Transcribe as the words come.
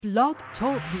Blog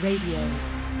Talk Radio.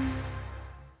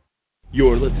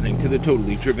 You're listening to the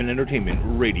Totally Driven Entertainment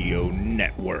Radio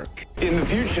Network. In the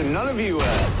future, none of you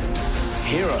are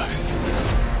heroes.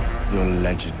 You're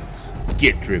legends.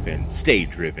 Get driven. Stay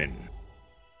driven.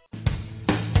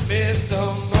 Mr.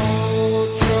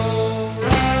 MOJO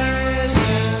rising.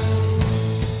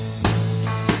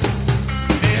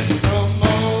 Mr.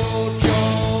 MOJO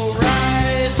rising.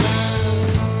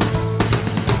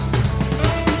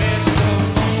 Mr.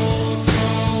 MOJO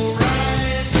rising.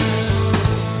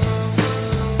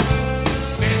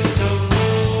 Mr.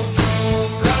 MOJO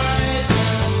rising.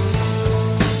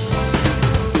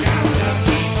 Gotta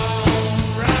keep on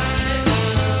rising.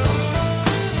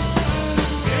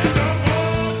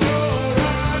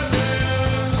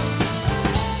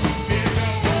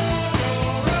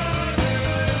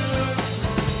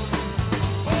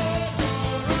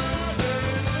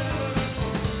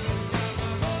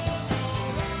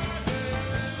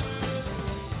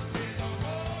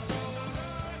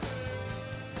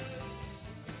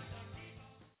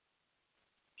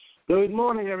 Good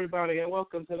morning, everybody, and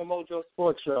welcome to the MOJO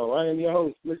Sports Show. I am your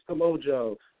host, Mr.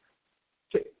 MOJO,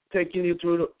 taking you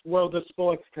through the world of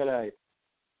sports today.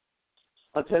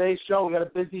 On today's show, we got a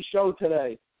busy show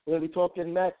today. We're going to be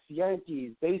talking Mets,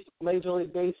 Yankees, Major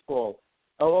League Baseball.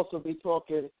 I'll also be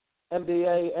talking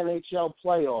NBA NHL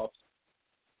Playoffs,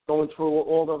 going through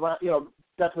all the,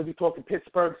 definitely be talking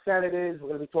Pittsburgh Senators. We're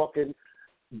going to be talking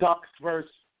Ducks versus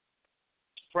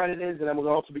Predators, and then we're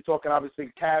going to also be talking,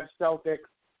 obviously, Cavs, Celtics,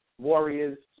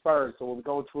 Warriors, Spurs, so we'll be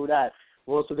going through that.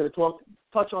 We're also going to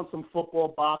touch on some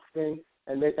football, boxing,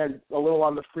 and a little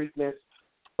on the Freakness.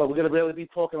 But we're going to really be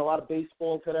talking a lot of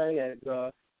baseball today. And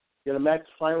the Mets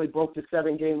finally broke the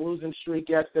 7-game losing streak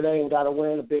yesterday and got a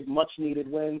win, a big, much-needed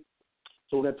win.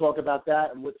 So we're going to talk about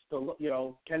that and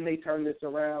can they turn this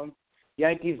around?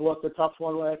 Yankees lost a tough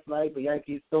one last night, but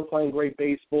Yankees still playing great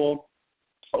baseball.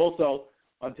 Also,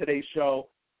 on today's show,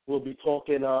 we'll be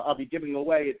talking. I'll be giving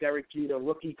away a Derek Jeter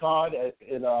rookie card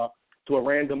to a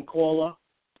random caller.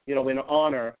 In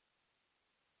honor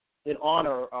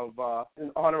of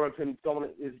him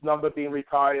his number being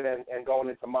retired and going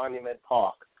into Monument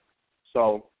Park.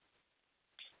 So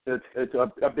it's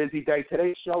a busy day.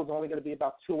 Today's show is only going to be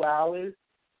about 2 hours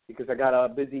because I got a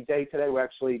busy day today. We're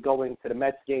actually going to the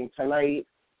Mets game tonight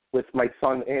with my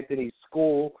son Anthony's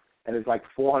school. And there's like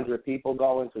 400 people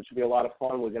going, so it should be a lot of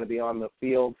fun. We're going to be on the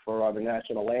field for the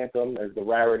national anthem as the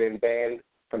Raritan Band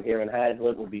from here in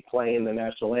Hazlet will be playing the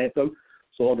national anthem.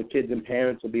 So all the kids and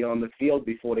parents will be on the field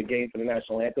before the game for the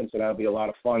national anthem, so that'll be a lot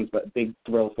of fun, but a big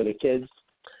thrill for the kids.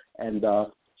 And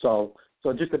so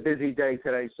just a busy day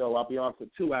today, so I'll be on for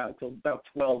 2 hours until about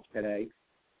 12 today.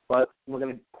 But we're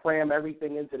going to cram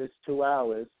everything into this 2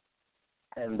 hours.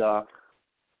 And, I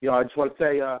just want to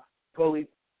say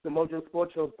the MOJO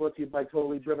Sports Show is brought to you by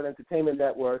Totally Driven Entertainment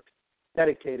Network,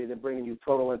 dedicated in bringing you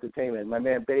total entertainment. My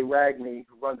man, Bay Ragney,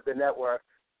 who runs the network,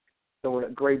 doing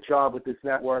a great job with this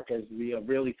network as we are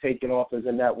really taking off as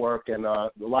a network and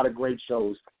a lot of great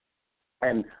shows.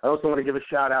 And I also want to give a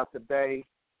shout-out to Bay,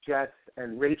 Jess,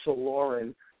 and Rachel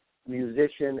Lauren,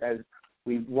 musician, as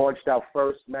we launched our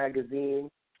first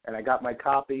magazine, and I got my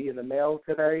copy in the mail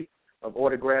today of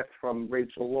autographs from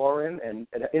Rachel Lauren, and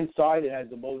inside it has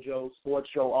a MOJO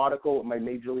Sports Show article with my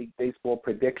Major League Baseball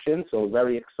predictions, so a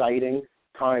very exciting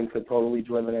time for Totally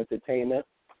Driven Entertainment.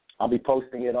 I'll be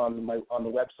posting it on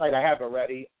the website. I have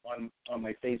already on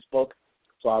my Facebook,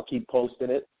 so I'll keep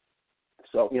posting it.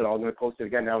 So, I'm going to post it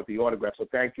again now with the autograph. So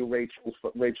thank you,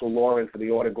 Rachel Lauren, for the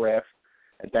autograph,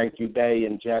 and thank you, Bay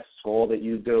and Jess, for all that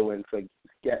you do and for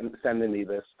sending me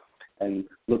this. And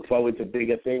look forward to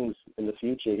bigger things in the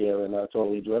future here in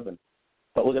Totally Driven.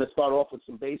 But we're going to start off with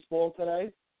some baseball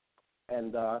today.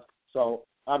 And so,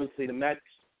 obviously, the Mets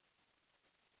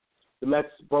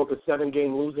broke a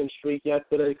 7-game losing streak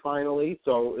yesterday, finally.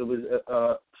 So it was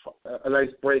a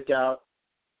nice breakout,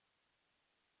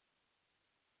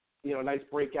 nice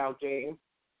breakout game.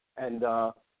 And,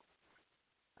 3-0.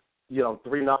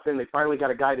 They finally got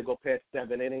a guy to go past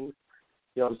 7 innings.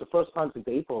 It was the first time since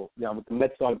April, with the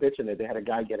Mets started pitching that they had a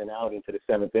guy getting out into the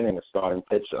 7th inning, a starting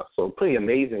pitcher. So pretty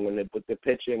amazing with the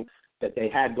pitching that they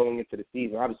had going into the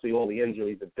season. Obviously, all the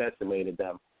injuries have decimated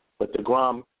them. But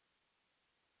DeGrom,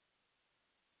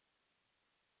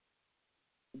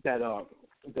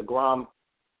 DeGrom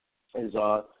is,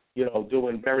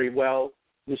 doing very well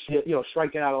this year.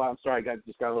 Striking out a lot. I'm sorry, I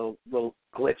just got a little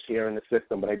glitch here in the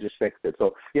system, but I just fixed it.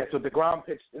 So DeGrom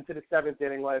pitched into the 7th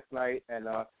inning last night, and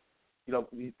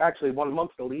he's actually one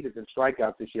amongst the leaders in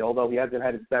strikeouts this year, although he hasn't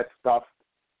had his best stuff.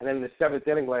 And then in the 7th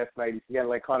inning last night, he had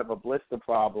kind of a blister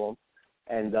problem.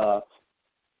 And,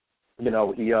 he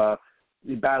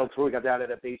we battled through. We got down to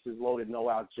that bases loaded,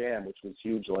 no-out jam, which was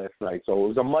huge last night. So it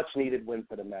was a much-needed win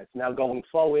for the Mets. Now going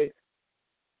forward,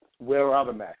 where are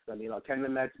the Mets? I mean, can the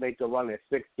Mets make the run? They're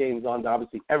 6 games on.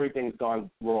 Obviously, everything's gone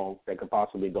wrong that could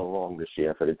possibly go wrong this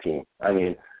year for the team. I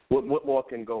mean, what more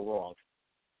can go wrong?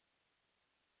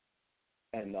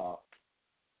 And,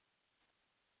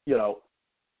 you know,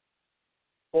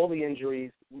 all the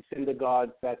injuries,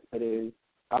 Syndergaard, that's what it is.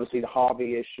 Obviously, the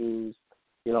Harvey issues.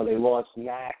 You know, they lost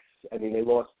Max. I mean, they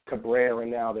lost Cabrera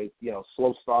now. They, you know,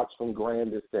 slow starts from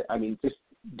Grandis. I mean, just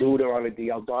Duda on a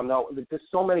DL. Darnell. There's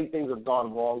so many things have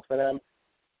gone wrong for them.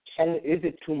 Is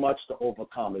it too much to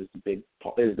overcome? Is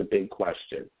the big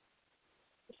question.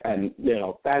 And you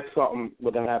know, that's something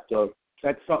we're gonna have to.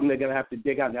 That's something they're gonna have to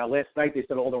dig out. Now, last night they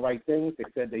said all the right things. They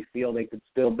said they feel they could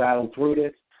still battle through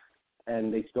this,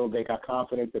 and they got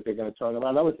confidence that they're gonna turn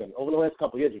around. Another thing, over the last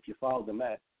couple of years, if you followed the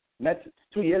Mets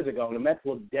 2 years ago, the Mets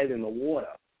looked dead in the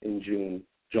water in June,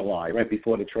 July, right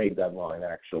before the trade deadline.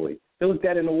 Actually, they looked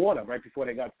dead in the water right before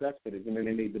they got Cespedes, and then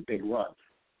they made the big run.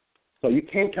 So you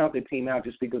can't count the team out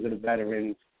just because of the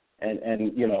veterans,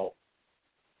 and you know.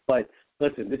 But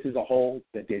listen, this is a hole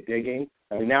that they're digging.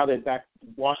 I mean, now they're back.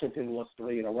 Washington lost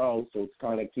 3 in a row, so it's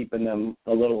kind of keeping them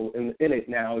a little in it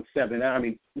now. It's 7. I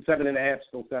mean, 7.5,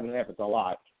 still 7.5. It's a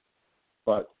lot,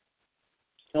 but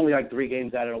only like 3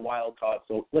 games out of the wild card.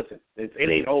 So listen, it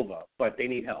ain't over, but they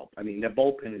need help. I mean, their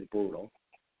bullpen is brutal.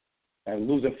 And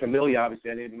losing Familia,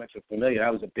 obviously, I didn't mention Familia.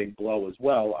 That was a big blow as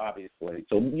well, obviously.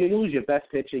 So you lose your best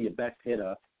pitcher, your best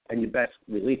hitter, and your best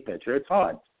relief pitcher. It's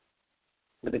hard.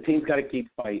 But the team's got to keep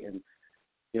fighting.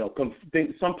 You know,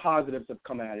 some positives have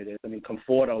come out of this. I mean,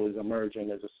 Conforto is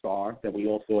emerging as a star that we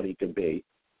all thought he could be.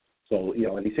 So, you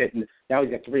know, and now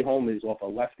he's got 3 homers off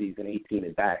of lefties and 18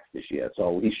 at bats this year.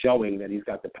 So he's showing that he's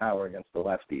got the power against the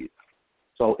lefties.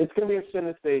 So it's going to be interesting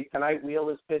to see. Tonight,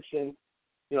 Wheeler's pitching.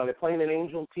 You know, they're playing an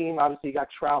Angel team. Obviously, you got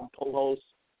Trout and Pujols.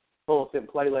 Pujols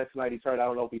didn't play last night. He's hurt. I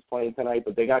don't know if he's playing tonight,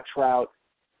 but they got Trout.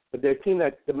 But they're a team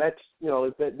that the Mets, you know,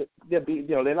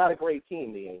 they're not a great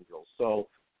team, the Angels. So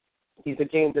he's a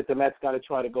game that the Mets got to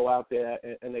try to go out there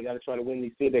and they got to try to win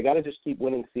these series. They got to just keep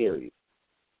winning series.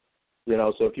 You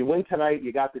know, so if you win tonight,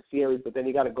 you got the series, but then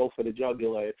you got to go for the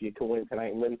jugular if you can win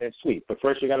tonight and win that sweep. But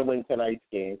first, you got to win tonight's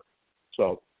game.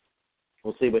 So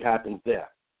we'll see what happens there.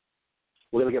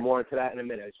 We're going to get more into that in a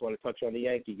minute. I just want to touch on the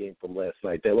Yankee game from last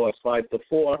night. They lost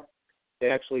 5-4. They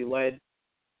actually led.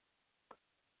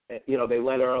 You know, they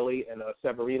led early, and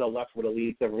Severino left with a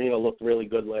lead. Severino looked really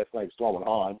good last night, throwing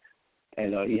hard.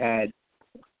 And he had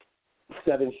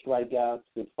 7 strikeouts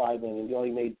in 5 innings. He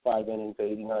only made 5 innings,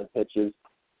 89 pitches,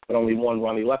 but only 1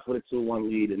 run. He left with a 2-1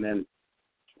 lead, and then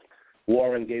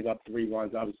Warren gave up 3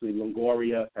 runs. Obviously,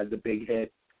 Longoria had the big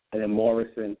hit, and then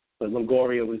Morrison. But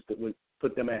Longoria was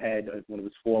put them ahead when it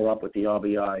was 4-up with the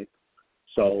RBI.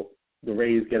 So the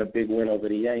Rays get a big win over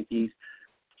the Yankees,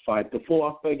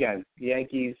 5-4. But again, the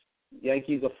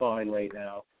Yankees are fine right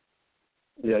now.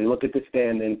 You know, you look at the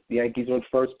standings. The Yankees are in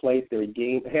first place. They're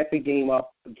half a game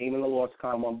up, a game in the loss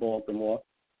column on Baltimore.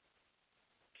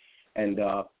 And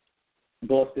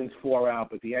Boston's 4 out.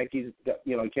 But the Yankees,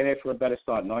 you know, you can't ask for a better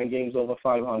start. 9 games over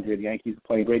 500. The Yankees are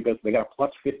playing great business. They got a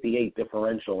 +58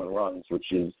 differential in runs,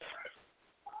 which is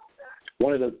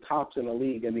one of the tops in the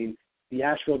league. I mean, the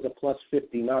Astros are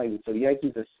 +59, so the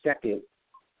Yankees are second.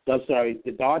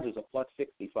 The Dodgers are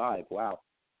 +65. Wow,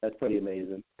 that's pretty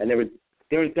amazing. And they're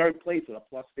in third place with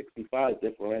a +65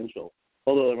 differential,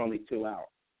 although they're only 2 out.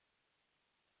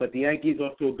 But the Yankees are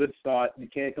off to a good start. You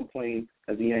can't complain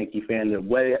as a Yankee fan. They're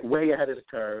way ahead of the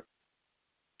curve,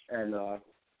 and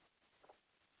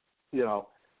you know,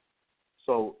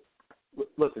 so.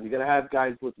 Listen, you're going to have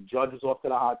guys with the Judges off to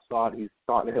the hot start. He's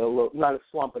starting to hit a little, not a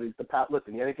slump, but he's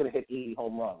listen, you ain't going to hit 80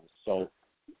 home runs. So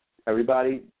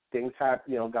everybody, things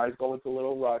happen, you know, guys go into a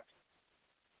little rut,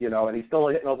 you know, and he's still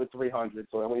hitting over 300,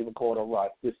 so I don't even call it a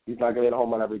rut. He's not going to hit a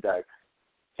home run every day.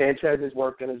 Sanchez is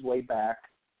working his way back.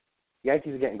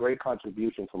 Yankees are getting great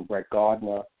contribution from Brett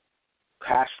Gardner.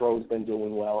 Castro's been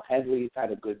doing well. Henley's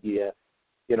had a good year.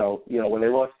 You know, when they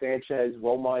lost Sanchez,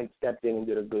 Romine stepped in and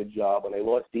did a good job. When they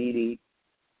lost Didi,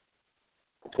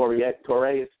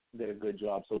 Torres did a good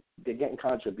job. So they're getting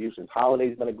contributions.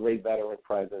 Holiday's been a great veteran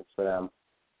presence for them.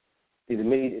 To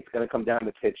me, it's going to come down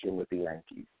to pitching with the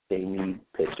Yankees. They need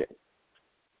pitching.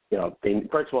 You know,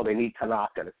 first of all, they need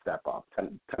Tanaka to step up.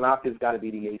 Tanaka's got to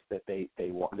be the ace that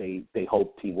they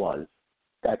hoped he was.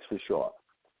 That's for sure.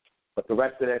 But the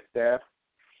rest of their staff,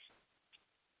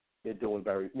 they're doing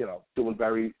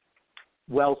very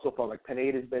well so far. Like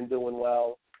Pineda's been doing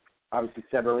well. Obviously,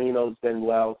 Severino's been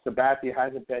well. Sabathia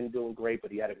hasn't been doing great, but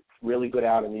he had a really good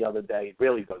outing the other day. He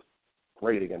really does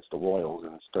great against the Royals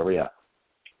in Styria.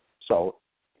 So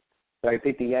I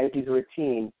think the Yankees are a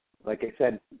team, like I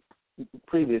said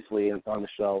previously on the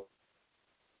show,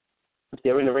 if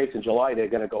they're in the race in July, they're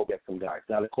going to go get some guys.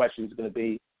 Now the question is going to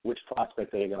be which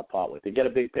prospects are they going to part with. To get a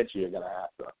big pitcher, you're going to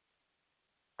have to.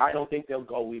 I don't think they'll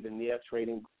go even near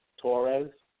trading Torres,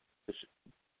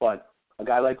 but a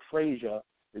guy like Frazier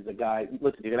is a guy,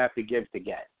 listen, you're going to have to give to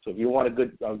get. So if you want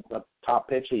a top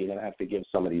pitcher, you're going to have to give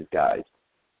some of these guys.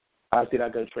 Obviously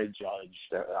not going to trade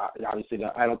Judge. Obviously,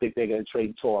 I don't think they're going to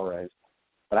trade Torres.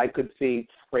 But I could see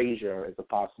Frazier as a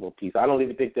possible piece. I don't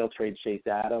even think they'll trade Chase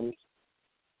Adams.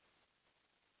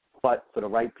 But for the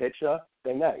right pitcher,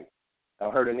 they may. I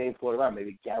heard a name floated around,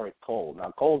 maybe Garrett Cole.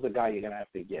 Now, Cole's a guy you're going to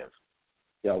have to give.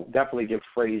 Definitely give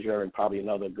Frazier and probably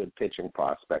another good pitching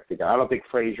prospect. I don't think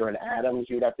Frazier and Adams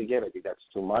you'd have to give. I think that's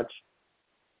too much.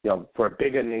 For a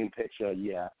bigger name pitcher,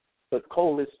 yeah. But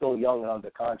Cole is still young and under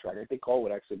contract. I think Cole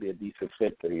would actually be a decent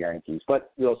fit for the Yankees.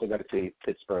 But you also got to see if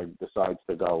Pittsburgh decides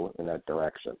to go in that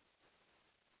direction.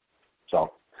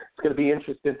 So it's going to be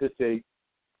interesting to see.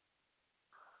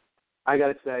 I got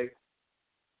to say,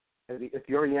 if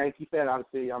you're a Yankee fan,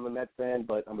 obviously I'm a Mets fan,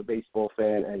 but I'm a baseball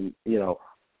fan. And,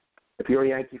 if you're a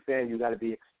Yankee fan, you got to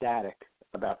be ecstatic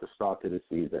about the start to the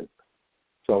season.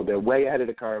 So they're way ahead of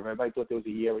the curve. Everybody thought there was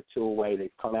a year or two away. They've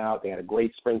come out. They had a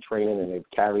great spring training, and they've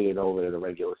carried it over to the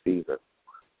regular season.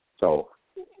 So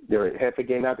they're half a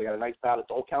game out. They got a nice balance.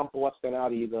 Don't count Boston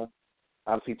out either.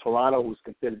 Obviously, Toronto, who's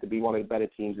considered to be one of the better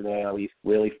teams in the AL East,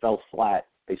 really fell flat.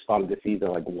 They started the season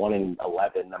like 1-11.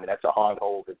 I mean, that's a hard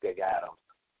hole to dig at them.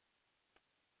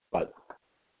 But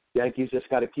Yankees just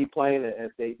got to keep playing. And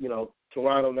if they,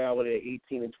 Toronto now with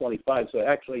 18-25. So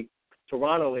actually,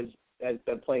 Toronto has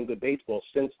been playing good baseball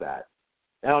since that.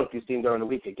 I don't know if you've seen during the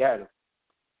week again.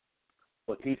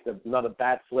 But he's another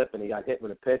bat flip, and he got hit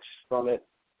with a pitch from it.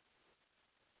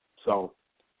 So,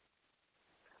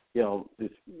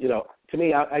 to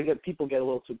me, I get people get a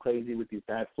little too crazy with these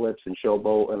bat flips and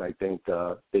showboat, and I think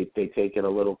they take it a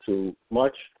little too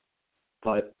much.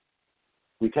 But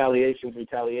retaliation's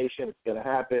retaliation. It's going to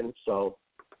happen. So,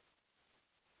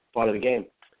 part of the game.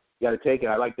 You got to take it.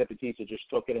 I like that Batista just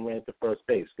took it and ran to first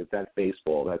base because that's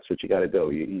baseball. That's what you got to do.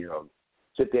 You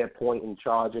sit there, point and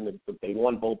charge, and they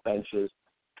won both benches.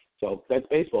 So that's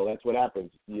baseball. That's what happens.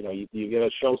 You got to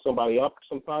show somebody up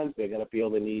sometimes. They're going to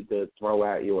feel the need to throw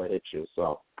at you or hit you.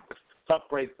 So tough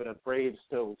break for the Braves,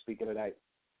 too. Speaking of that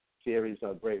series,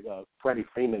 Freddie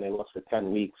Freeman, they lost for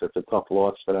 10 weeks. It's a tough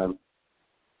loss for them.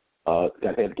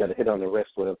 Got a hit on the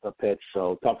wrist with a pitch.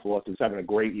 So tough loss. He's having a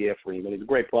great year for him. He's a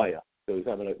great player. So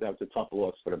that was a tough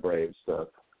loss for the Braves to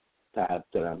have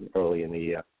to them early in the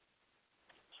year.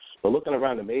 But looking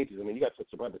around the majors, I mean, you got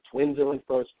the Twins are in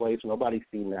first place. Nobody's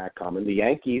seen that coming. The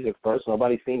Yankees at first.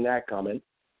 Nobody's seen that coming.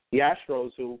 The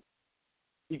Astros, who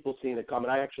people seen it coming.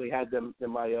 I actually had them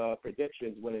in my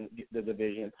predictions winning the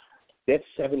division. They're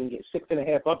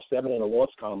 6.5 up, 7 in a loss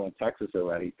column on Texas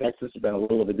already. Texas has been a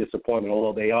little of a disappointment,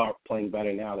 although they are playing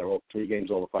better now. They're 3 games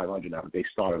over 500 now. But they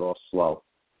started off slow.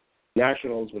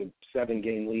 Nationals with a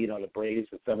 7-game lead on the Braves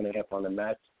and 7.5 on the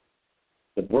Mets.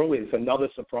 The Brewers, another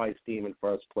surprise team in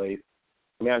first place.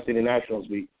 I mean, obviously the Nationals,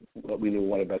 we knew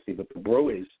one of the best teams, but the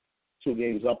Brewers, 2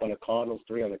 games up on the Cardinals,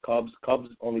 3 on the Cubs. Cubs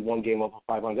only 1 game over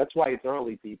 500. That's why it's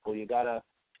early, people. You got to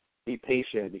be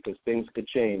patient because things could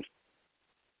change.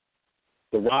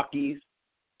 The Rockies,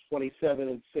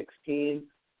 27-16.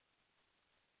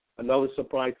 Another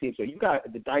surprise team. So you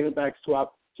got the Diamondbacks 12.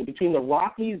 So between the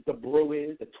Rockies, the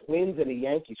Brewers, the Twins, and the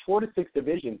Yankees, 4 to 6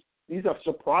 divisions, these are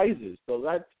surprises. So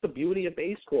that's the beauty of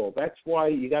baseball. That's why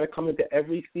you got to come into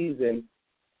every season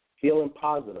feeling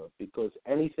positive because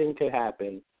anything could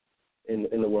happen in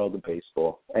the world of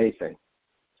baseball. Anything.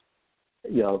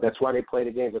 That's why they play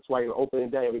the games. That's why opening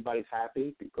day, everybody's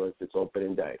happy because it's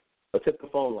opening day. Let's hit the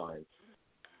phone lines.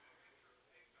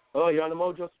 Oh, you're on the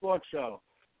MOJO Sports Show.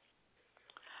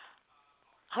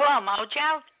 Hello,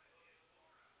 Mojo.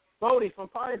 Bodie from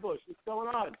Pine Bush. What's going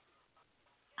on?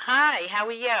 Hi, how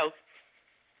are you?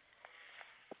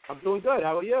 I'm doing good.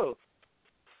 How are you?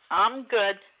 I'm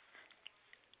good.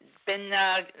 Been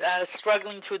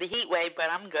struggling through the heat wave, but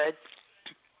I'm good.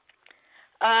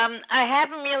 I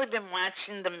haven't really been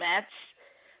watching the Mets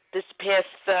this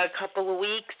past couple of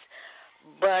weeks,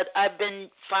 but I've been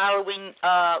following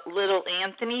Little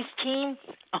Anthony's team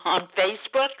on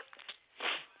Facebook.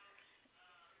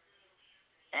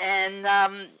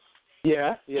 And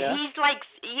yeah. He's like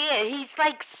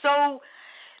so.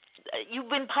 You've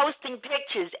been posting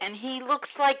pictures, and he looks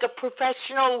like a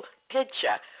professional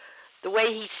pitcher. The way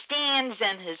he stands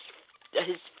and his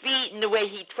feet and the way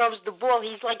he throws the ball,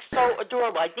 he's like so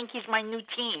adorable. I think he's my new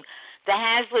team. The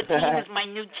Hazlitt team is my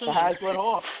new team. The Hazlitt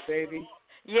Hawks, baby.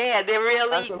 Yeah, they're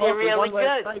really He won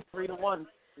last good. night, 3-1.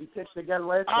 He pitched again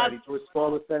last night. He threw a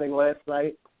scoreless inning last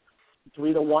night, 3-1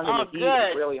 in the heat. It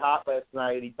was really hot last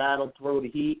night. He battled through the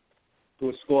heat to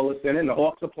a scoreless inning. The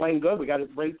Hawks are playing good. We got a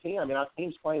great team. I mean, our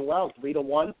team's playing well,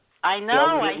 3-1. I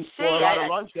know, we I didn't see. score a lot of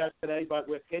runs yesterday, but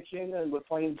we're pitching and we're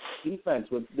playing defense.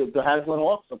 The Haslam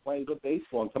Hawks are playing good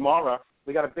baseball. And tomorrow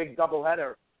we got a big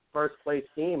doubleheader, first place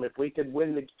team. If we could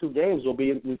win the 2 games,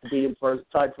 we could be in first,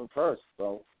 tied for first.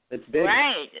 So it's big.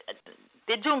 Right.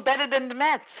 They're doing better than the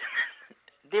Mets.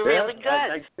 They're really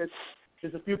good.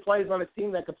 There's a few players on the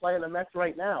team that could play in the Mets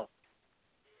right now.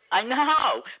 I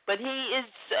know, but he is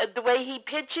the way he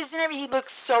pitches and everything. He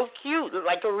looks so cute,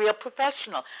 like a real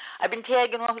professional. I've been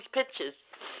tagging all his pictures,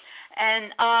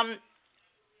 and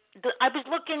I was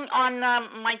looking on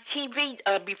my TV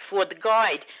before the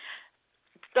guide.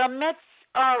 The Mets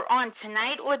are on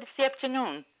tonight or this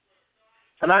afternoon?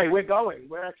 Tonight we're going.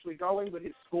 We're actually going with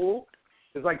his school.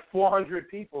 There's like 400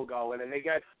 people going, and they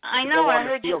get. I know. I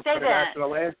heard you say that.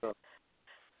 National anthem.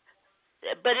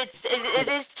 But it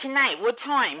is tonight. What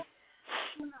time?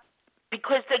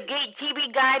 Because the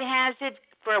TV guide has it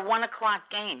for a 1:00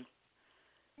 game.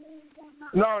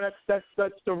 No, that's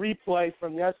the replay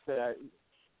from yesterday.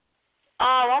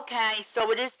 Oh, okay. So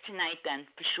it is tonight then,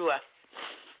 for sure.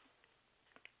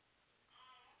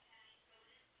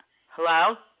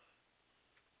 Hello?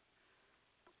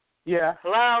 Yeah.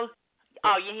 Hello?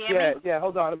 Oh, you hear me? Yeah.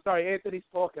 Hold on. I'm sorry. Anthony's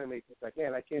talking to me for a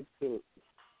second. I can't do it.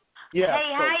 Yeah.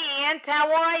 Hey, hi, Aunt.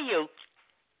 How are you?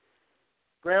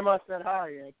 Grandma said hi,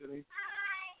 Anthony.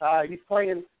 He's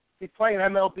playing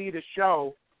MLB The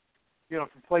Show, for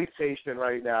PlayStation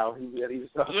right now. He's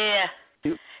yeah.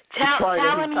 He's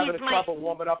having trouble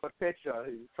warming up a pitcher.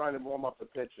 He's trying to warm up a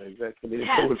pitcher.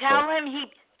 Tell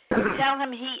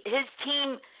him his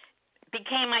team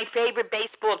became my favorite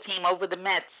baseball team over the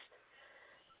Mets.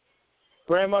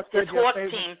 Grandma said your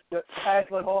favorite team. The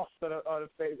Haslam Hawks are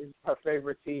her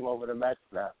favorite team over the Mets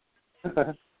now.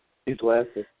 He's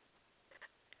laughing.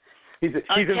 He's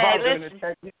involved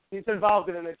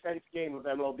in an intense game of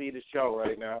MLB The Show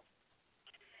right now.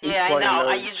 Yeah, I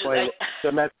know.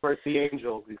 The Mets versus the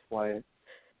Angels. He's playing.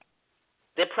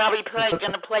 They're probably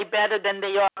going to play better than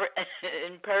they are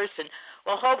in person.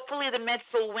 Well, hopefully the Mets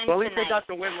will win tonight. Well, at least they got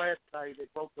the win last night. They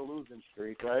broke the losing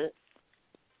streak, right?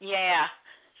 Yeah.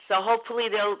 So hopefully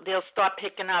they'll start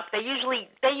picking up. They usually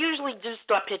do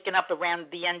start picking up around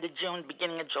the end of June,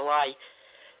 beginning of July.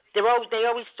 They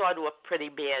always start off pretty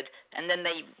bad, and then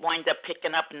they wind up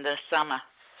picking up in the summer.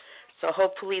 So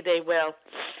hopefully they will.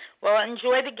 Well,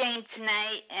 enjoy the game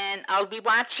tonight, and I'll be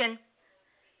watching.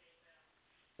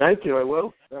 Thank you. I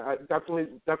will.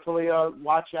 Definitely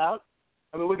watch out.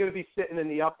 I mean, we're going to be sitting in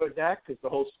the upper deck because the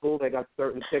whole school, they got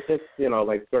certain tickets,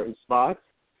 like certain spots.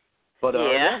 But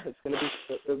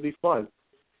it'll be fun.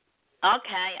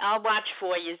 Okay, I'll watch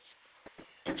for you.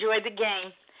 Enjoy the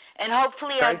game. And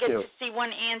hopefully I'll get to see one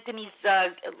of Anthony's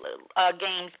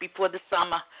games before the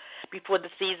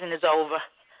season is over.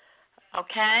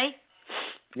 Okay?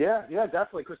 Yeah,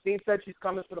 definitely. Christine said she's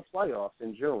coming for the playoffs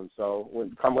in June, so we'll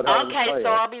come with her in the playoffs. Okay, so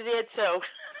I'll be there too.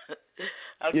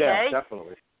 Okay? Yeah,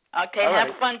 definitely. Okay, all have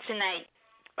right. fun tonight.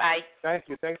 Bye. Thank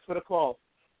you. Thanks for the call.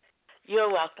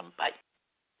 You're welcome. Bye.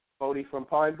 Bodie from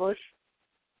Pine Bush.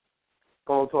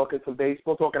 Talking some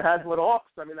baseball, talking Haslam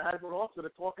Hawks. I mean, the Haslam Hawks are the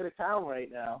talk of the town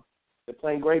right now. They're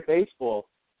playing great baseball.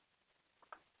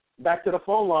 Back to the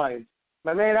phone lines.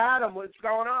 My man Adam, what's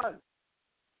going on?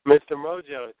 Mr.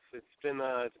 Mojo, it's been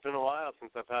a while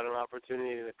since I've had an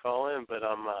opportunity to call in, but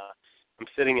I'm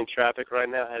sitting in traffic right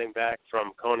now, heading back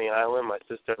from Coney Island. My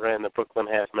sister ran the Brooklyn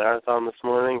Half Marathon this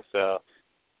morning, so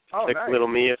took little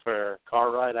Mia for a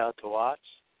car ride out to watch.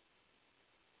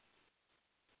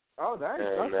 Oh, nice.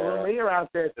 And, little Mia out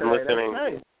there today.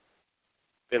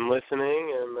 Been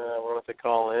listening, and wanted to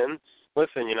call in.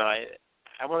 Listen,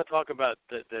 I want to talk about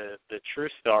the true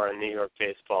star in New York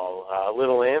baseball,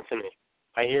 little Anthony.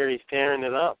 I hear he's tearing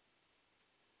it up.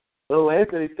 Little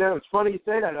Anthony, it's funny you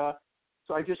say that.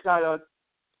 So I just got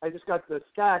the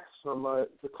stats from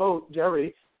the coach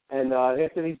Jerry, and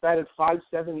Anthony's batted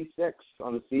 .576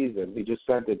 on the season. He just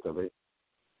sent it to me.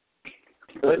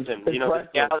 Listen, the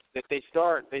scouts, they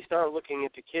start looking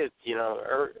at the kids,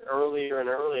 earlier and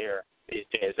earlier these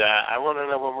days. I want to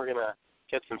know when we're gonna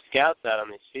get some scouts out on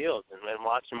these fields and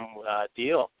watch them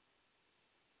deal.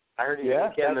 I heard he's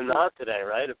getting the nod today,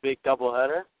 right? A big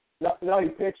doubleheader. No,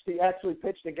 he actually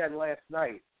pitched again last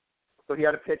night. So he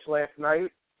had a pitch last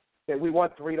night. And we won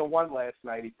 3-1 last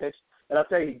night. He pitched, and I'll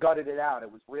tell you, he gutted it out.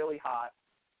 It was really hot,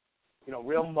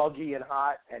 real muggy and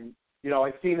hot. And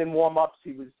I've seen in warm-ups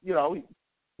he was,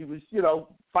 he was,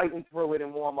 fighting through it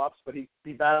in warm-ups, but he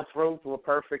battled through to a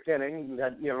perfect inning.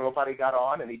 Nobody got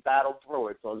on, and he battled through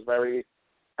it. So it was very,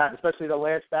 especially the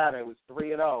last batter, it was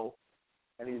 3-0,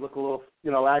 and he looked a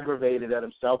little, aggravated at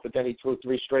himself. But then he threw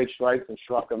 3 straight strikes and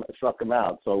struck him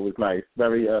out. So it was nice,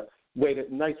 very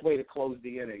nice way to close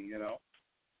the inning.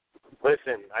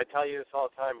 Listen, I tell you this all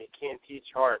the time. You can't teach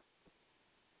heart.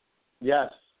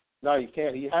 Yes. No, you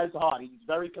can't. He has heart. He's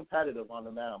very competitive on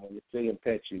the mound. When you see him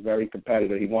pitch, he's very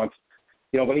competitive. He wants,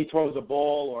 when he throws a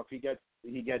ball or if he gets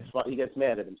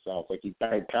mad at himself. Like he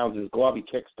pounds his glove, he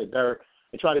kicks the dirt.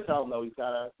 I try to tell him though he's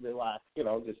gotta relax.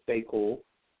 Just stay cool.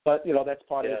 But that's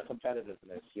part of his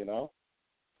competitiveness.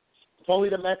 If only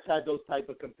the Mets had those type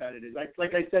of competitors.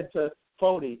 Like I said to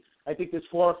Fody, I think there's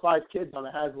 4 or 5 kids on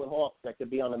the Hazlitt Hawks that could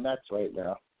be on the Mets right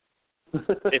now.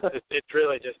 It's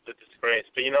really just a disgrace.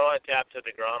 But I tapped to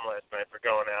DeGrom last night for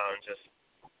going out and just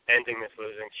ending this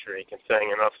losing streak and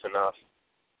saying enough's enough.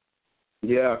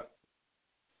 Yeah.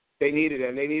 They needed it.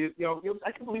 And they needed,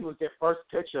 I can believe it was their first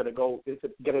pitcher to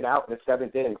get it out in the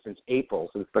 7th inning since April,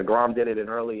 since DeGrom did it in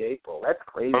early April. That's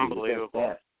crazy.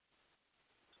 Unbelievable.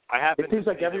 It seems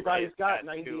like everybody's got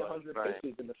 90, 100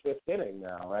 pitches in the 5th inning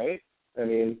now, right? I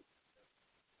mean,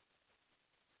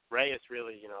 Reyes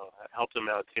really, helped him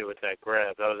out, too, with that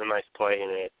grab. That was a nice play he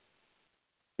made.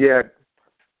 Yeah.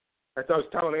 That's what I was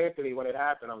telling Anthony when it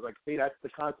happened. I was like, see, that's the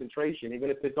concentration. Even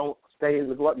if it don't stay in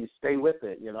the glove, you stay with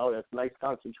it. That's nice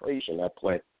concentration, that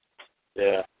play.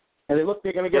 Yeah. And they're going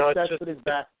to get tested his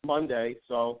back Monday.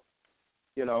 So,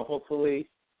 hopefully,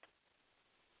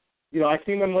 I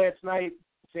seen them last night.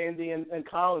 Sandy and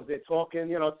Collins, they're talking,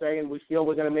 saying we feel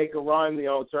we're going to make a run.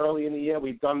 It's early in the year.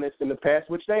 We've done this in the past,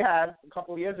 which they had. A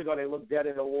couple of years ago, they looked dead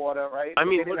in the water, right? I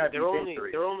mean, they're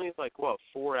only like,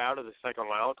 4 out of the second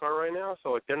wild card right now?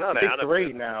 So they're not out of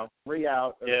 3 now. 3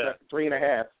 out. Yeah.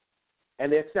 3.5.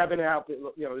 And they're 7 out.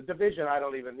 The division, I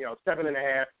don't even,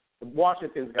 7.5.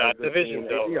 Washington's got a division's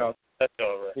team. over. That's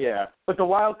over. Yeah. But the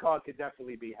wild card could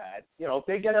definitely be had. If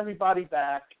they get everybody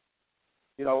back,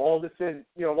 all this is,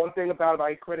 one thing about it,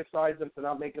 I criticize him for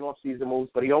not making off-season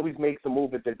moves, but he always makes a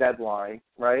move at the deadline,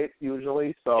 right,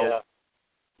 usually. So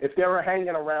if they're hanging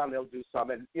around, they'll do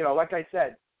something. Like I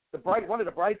said, one of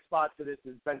the bright spots of this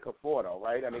is Ben Conforto,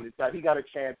 right? I mean, he got a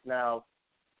chance now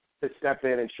to step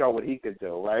in and show what he could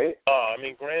do, right? Oh, I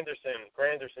mean,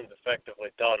 Granderson's effectively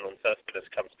done when Cespedes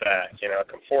comes back.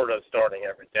 Conforto's starting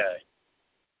every day.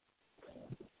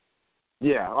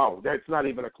 Yeah, that's not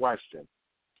even a question.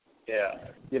 Yeah.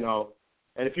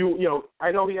 And if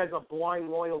I know he has a blind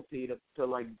loyalty to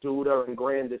like Duda and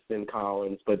Granderson,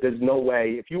 Collins, but there's no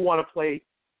way. If you want to play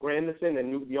Granderson,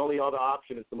 then the only other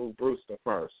option is to move Brewster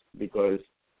first because,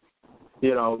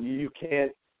 you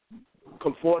can't.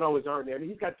 Conforto is earned there. I mean,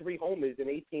 he's got 3 homers and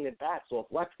 18 at-bats off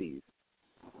lefties.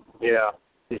 Yeah.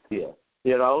 This year.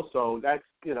 So that's,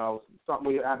 something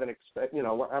we haven't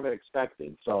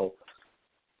expected. So,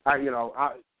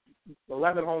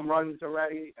 11 home runs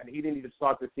already, and he didn't even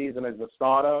start the season as a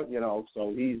starter,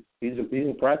 so he's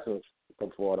impressive,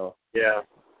 Conforto. Yeah.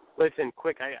 Listen,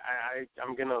 quick,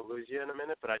 I'm going to lose you in a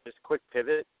minute, but I just quick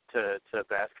pivot to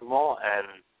basketball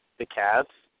and the Cavs.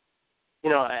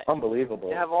 Unbelievable.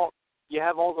 You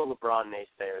have all the LeBron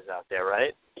naysayers out there,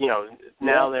 right?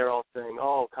 Now they're all saying,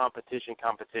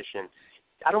 competition.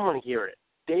 I don't want to hear it.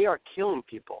 They are killing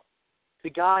people. The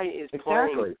guy is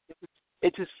playing.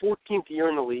 It's his 14th year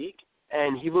in the league,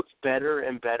 and he looks better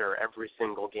and better every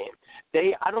single game.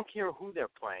 I don't care who they're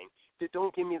playing.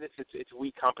 Don't give me this. It's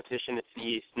weak competition. It's the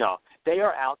East. No, they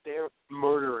are out there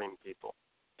murdering people.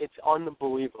 It's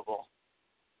unbelievable.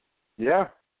 Yeah.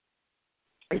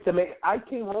 It's amazing. I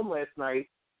came home last night,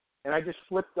 and I just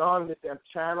flipped on the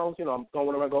channels. I'm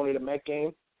going to the Met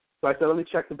game. So I said, let me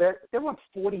check the bet. They won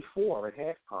 44 at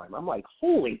halftime. I'm like,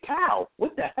 holy cow!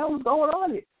 What the hell is going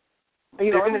on here? They're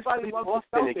going to sweep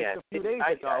Boston again. They're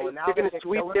going to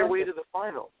sweep their way to the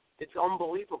finals. It's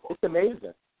unbelievable. It's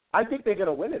amazing. I think they're going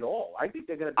to win it all. I think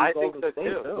they're going to beat Golden State,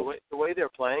 too. The way they're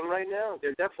playing right now,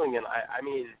 they're definitely going to. I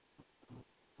mean,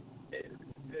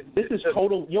 this is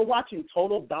total. You're watching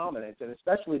total dominance, and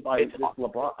especially by this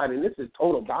LeBron. I mean, this is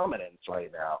total dominance right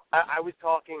now. I was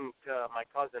talking to my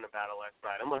cousin about it last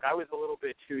night, and look, I was a little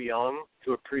bit too young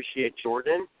to appreciate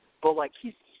Jordan, but like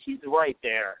he's right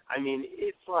there. I mean,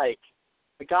 it's like.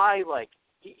 The guy, like,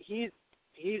 he's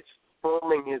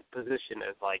firming his position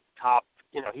as, like, top,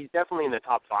 he's definitely in the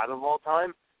top 5 of all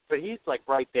time, but he's, like,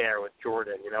 right there with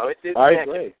Jordan, I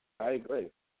agree.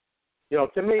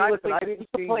 To me, listen, I didn't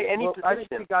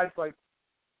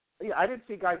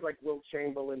see guys like Wilt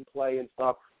Chamberlain play and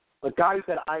stuff, but guys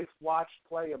that I've watched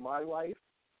play in my life,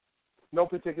 no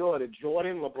particular order,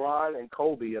 Jordan, LeBron, and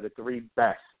Kobe are the 3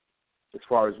 best as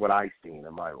far as what I've seen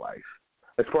in my life.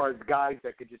 As far as guys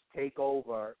that could just take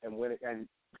over and win it and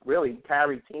really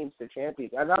carry teams to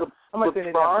champions. I'm not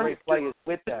saying they have great players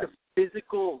with them. A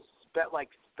physical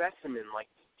specimen. Like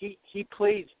he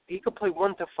could play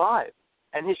 1 to 5,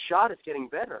 and his shot is getting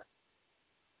better.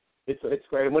 It's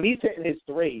great. When he's hitting his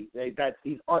three, that's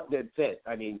it.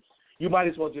 I mean, you might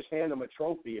as well just hand him a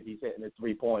trophy if he's hitting a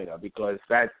 3-pointer, because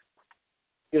that's,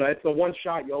 it's the one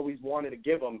shot you always wanted to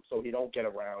give him so he don't get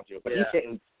around you. But he's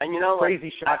hitting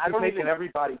crazy shots. He's making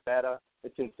everybody better.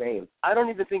 It's insane. I don't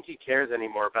even think he cares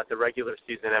anymore about the regular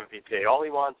season MVP. All he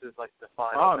wants is like the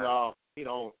final. Oh, no, he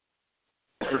don't.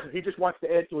 He just wants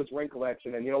to add to his ring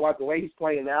collection. And you know what? The way he's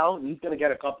playing now, he's going to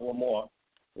get a couple of more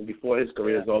before his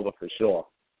career is over for sure.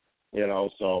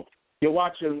 So you're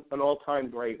watching an all-time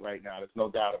great right now. There's no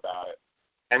doubt about it.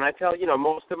 And I tell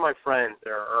most of my friends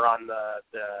are on the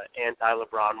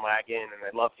anti-LeBron wagon, and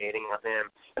they love hating on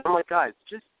him. And I'm like, guys,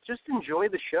 just enjoy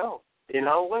the show.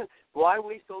 Why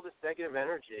waste all this negative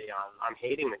energy on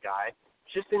hating the guy?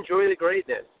 Just enjoy the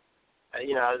greatness.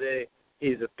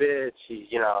 He's a bitch. He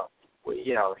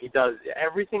does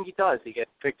everything he does. He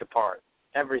gets picked apart.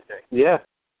 Everything. Yeah.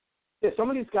 Some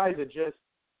of these guys are just.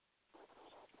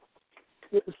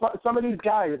 Some of these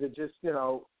guys are just,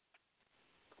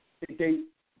 they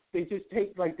just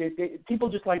hate, like people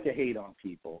just like to hate on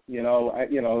people.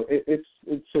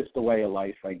 It's just the way of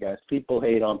life, I guess. People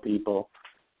hate on people,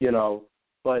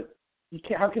 but you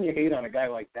can't. How can you hate on a guy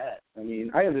like that? I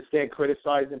mean, I understand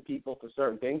criticizing people for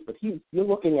certain things, but you're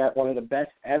looking at one of the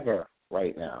best ever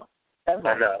right now. Ever.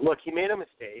 I know. Look, he made a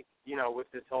mistake,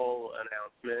 with this whole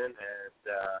announcement and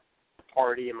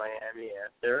party in Miami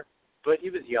after. But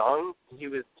he was young, he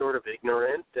was sort of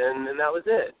ignorant, and that was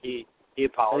it. He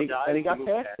apologized. And he got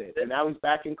past it. And now he's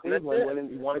back in Cleveland winning.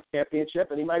 He won a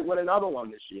championship, and he might win another one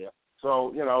this year.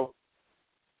 So,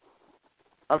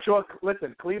 I'm sure,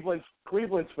 listen, Cleveland's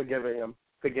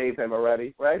forgave him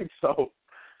already, right? So,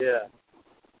 yeah.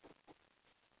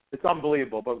 It's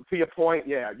unbelievable. But to your point,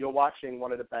 yeah, you're watching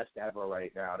one of the best ever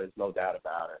right now. There's no doubt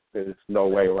about it. There's no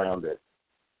way around it.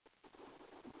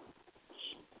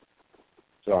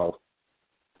 So,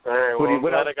 all right, well,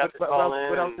 what else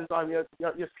in. Is on your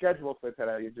schedule for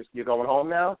today? You're going home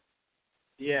now?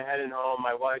 Yeah, heading home.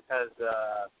 My wife has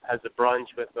a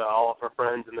brunch with all of her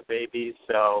friends and the babies,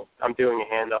 so I'm doing a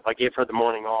handoff. I gave her the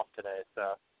morning off today,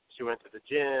 so she went to the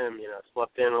gym,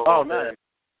 slept in a little bit.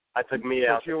 I took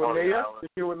Mia out to Coney Island.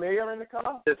 Just you and Mia in the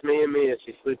car? Just me and Mia.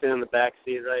 She's sleeping in the back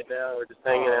seat right now. We're just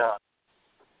hanging out.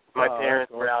 My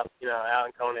parents were out in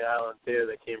Coney Island too.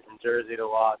 They came from Jersey to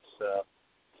watch, so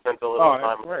spent a little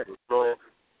time with them.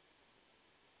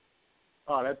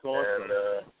 Oh, that's awesome.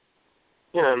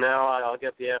 And, now I'll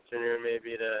get the afternoon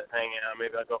maybe to hang out.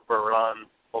 Maybe I'll go for a run.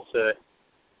 We'll see.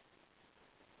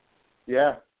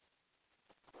 Yeah.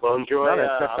 Well, enjoy.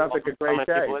 That sounds like a great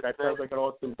day. That sounds like an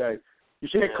awesome day. You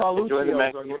should get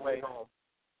Carluccio's on your way home.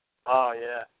 Oh,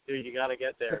 yeah. Dude, you got to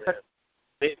get there, man.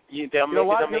 They'll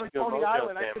make you a MOJO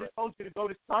Island, I could have told you to go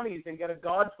to Sonny's and get a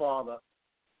Godfather.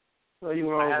 So you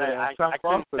were I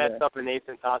couldn't mess up an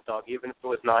Nathan's hot dog, even if it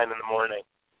was 9 in the morning.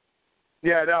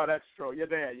 Yeah, no, that's true. You're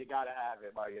there. You got to have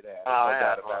it while you're there.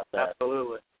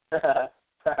 Absolutely.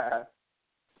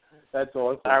 That's awesome.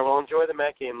 All right, well, enjoy the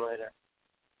Met game later.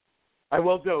 I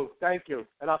will do. Thank you.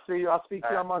 And I'll speak to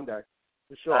you on Monday.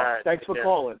 For sure. All right, thanks for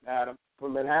calling, Adam.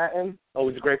 From Manhattan.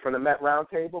 Always great from the Met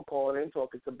Roundtable, calling in,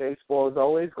 talking some baseball as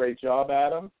always. Great job,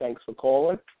 Adam. Thanks for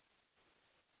calling.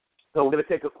 So we're going to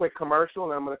take a quick commercial,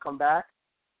 and then I'm going to come back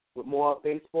with more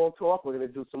baseball talk. We're going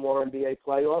to do some more NBA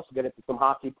playoffs. We'll get into some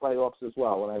hockey playoffs as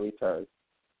well when I return.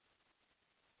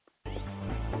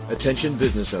 Attention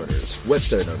business owners,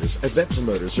 website owners, event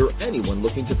promoters, or anyone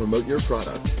looking to promote your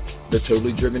product. The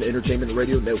Totally Driven Entertainment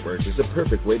Radio Network is the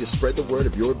perfect way to spread the word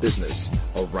of your business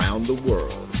around the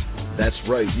world. That's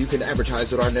right, you can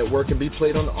advertise at our network and be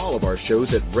played on all of our shows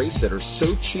at rates that are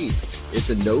so cheap, it's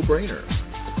a no-brainer.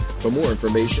 For more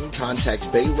information,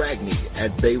 contact Bay Ragney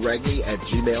at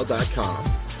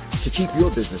bayragney@gmail.com. To keep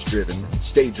your business driven,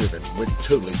 stay driven with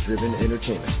Totally Driven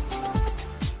Entertainment.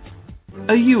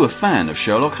 Are you a fan of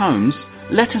Sherlock Holmes?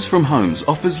 Letters from Holmes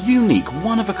offers unique,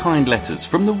 one-of-a-kind letters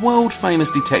from the world-famous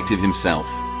detective himself.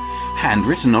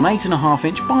 Handwritten on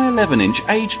 8.5-inch by 11-inch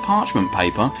aged parchment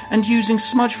paper and using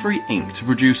smudge-free ink to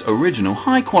produce original,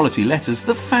 high-quality letters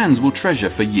that fans will treasure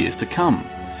for years to come.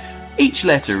 Each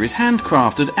letter is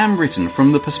handcrafted and written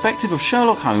from the perspective of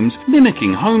Sherlock Holmes,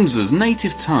 mimicking Holmes's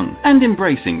native tongue and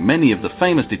embracing many of the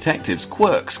famous detective's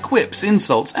quirks, quips,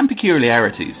 insults, and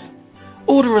peculiarities.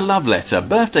 Order a love letter,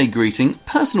 birthday greeting,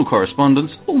 personal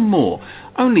correspondence, or more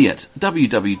only at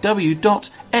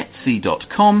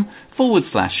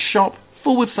www.etsy.com/shop/Sherlock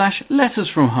 /Letters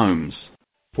from Homes.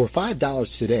 For $5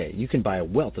 today, you can buy a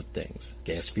wealth of things.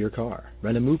 Gas for your car,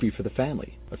 rent a movie for the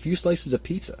family, a few slices of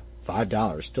pizza.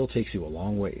 $5 still takes you a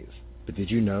long ways. But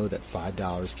did you know that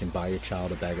 $5 can buy your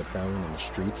child a bag of heroin in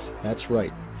the streets? That's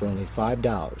right. For only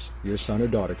 $5, your son or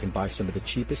daughter can buy some of the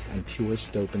cheapest and purest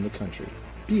dope in the country.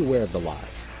 Be aware of the lies.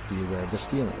 Be aware of the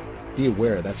stealing. Be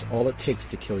aware that's all it takes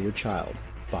to kill your child.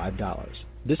 $5.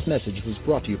 This message was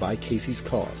brought to you by Casey's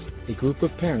Cause, a group of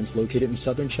parents located in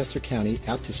southern Chester County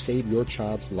out to save your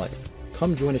child's life.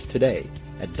 Come join us today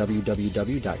at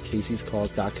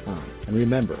www.caseyscause.com. And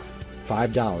remember,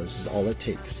 $5 is all it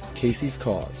takes. Casey's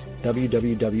Cause,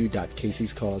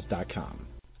 www.caseyscause.com.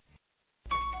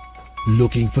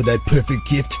 Looking for that perfect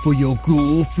gift for your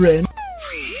girlfriend?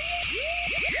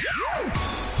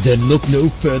 Then look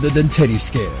no further than Teddy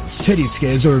Scares. Teddy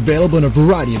Scares are available in a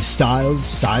variety of styles,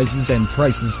 sizes, and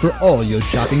prices for all your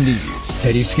shopping needs.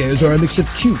 Teddy Scares are a mix of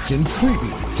cute and creepy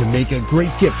to make a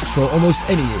great gift for almost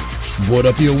any age. Board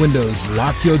up your windows,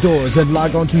 lock your doors, and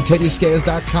log on to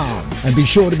TeddyScares.com. And be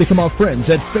sure to become our friends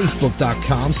at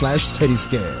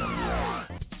Facebook.com/TeddyScares.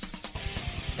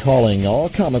 Calling all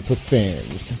comic book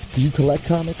fans. Do you collect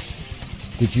comics?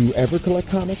 Did you ever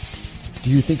collect comics? Do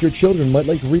you think your children might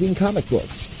like reading comic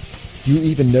books? Do you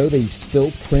even know they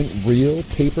still print real,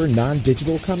 paper,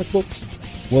 non-digital comic books?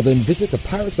 Well, then visit the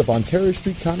Pirates of Ontario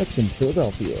Street Comics in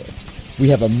Philadelphia. We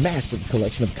have a massive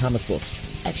collection of comic books,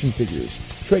 action figures,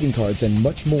 trading cards, and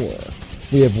much more.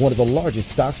 We have one of the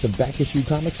largest stocks of back-issue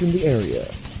comics in the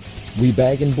area. We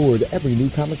bag and board every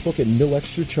new comic book at no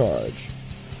extra charge.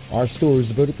 Our store is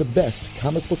voted the best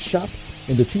comic book shop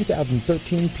in the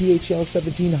 2013 PHL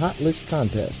 17 Hot List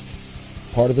contest.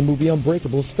 Part of the movie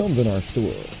Unbreakable is filmed in our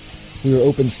store. We are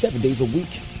open 7 days a week.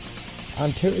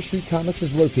 Ontario Street Comics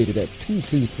is located at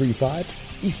 2235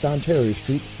 East Ontario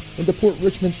Street in the Port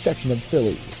Richmond section of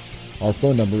Philly. Our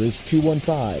phone number is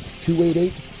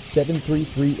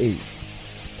 215-288-7338.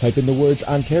 Type in the words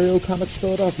Ontario Comics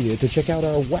Philadelphia to check out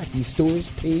our Wacky Stores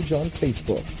page on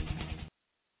Facebook.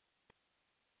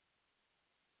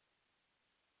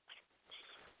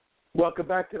 Welcome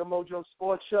back to the MOJO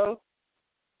Sports Show.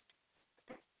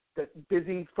 The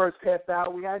busy first half hour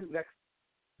we had. Next,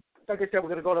 like I said, we're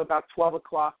going to go to about 12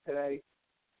 o'clock today.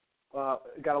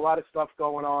 Got a lot of stuff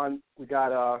going on. We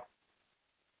got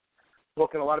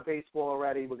booking a lot of baseball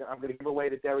already. I'm going to give away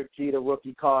the Derek Jeter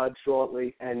rookie card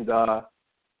shortly, and we're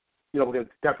going to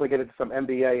definitely get into some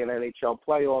NBA and NHL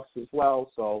playoffs as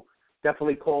well. So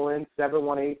definitely call in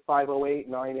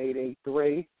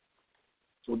 718-508-9883.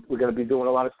 So we're going to be doing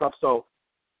a lot of stuff. So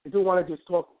I do want to just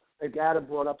talk. Adam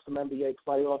brought up some NBA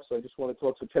playoffs, so I just want to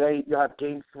talk. So today you have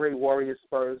Game 3,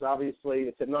 Warriors-Spurs. Obviously,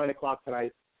 it's at 9 o'clock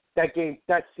tonight. That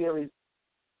series,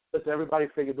 listen, everybody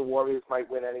figured the Warriors might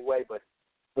win anyway, but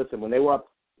listen, when they were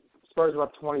up, Spurs were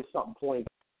up 20-something points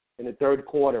in the third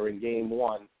quarter in Game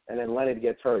 1, and then Leonard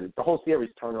gets hurt. The whole series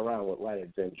turned around with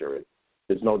Leonard's injury.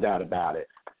 There's no doubt about it.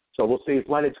 So we'll see if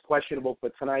Leonard's questionable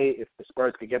for tonight, if the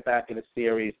Spurs could get back in the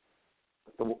series.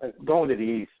 Going to the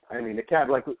East, I mean,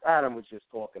 like Adam was just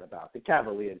talking about, the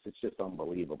Cavaliers, it's just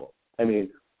unbelievable. I mean,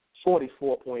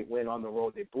 44-point win on the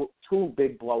road. They blew 2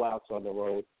 big blowouts on the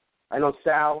road. I know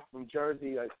Sal from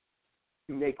Jersey,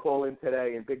 he may call in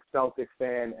today, a big Celtics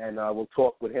fan, and we'll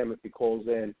talk with him if he calls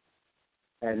in.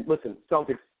 And listen,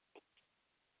 Celtics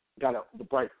got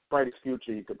the brightest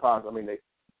future you could possibly. I mean, they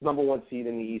number 1 seed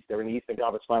in the East. They're in the Eastern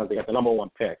Conference Finals. They got the number 1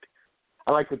 pick.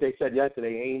 I like what they said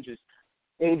yesterday.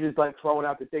 Ainge is like throwing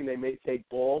out the thing. They may take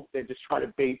ball. They just try to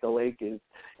bait the Lakers.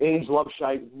 Ainge loves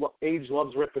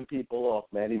ripping people off,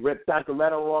 man. He ripped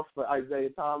Sacramento off for Isaiah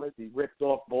Thomas. He ripped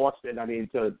off Boston. I mean,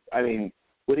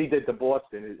 what he did to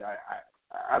Boston is I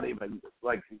don't even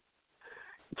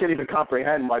can't even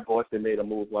comprehend why Boston made a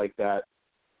move like that.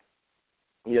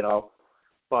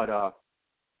 But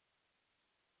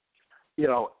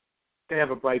they have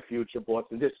a bright future.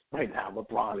 Boston. Just right now,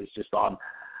 LeBron is just on.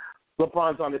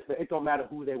 LeBron's on this. It don't matter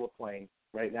who they were playing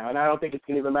right now, and I don't think it's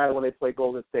going to even matter when they play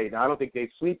Golden State. Now, I don't think they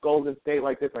sweep Golden State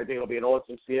like this. I think it'll be an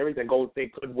awesome series, and Golden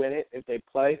State could win it if they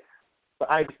play.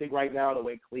 But I just think right now, the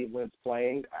way Cleveland's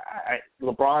playing,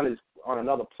 LeBron is on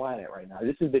another planet right now.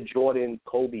 This is the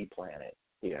Jordan-Kobe planet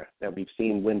here that we've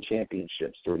seen win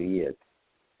championships through the years.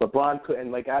 LeBron could,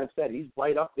 and like Adam said, he's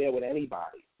right up there with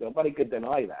anybody. Nobody could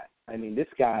deny that. I mean, this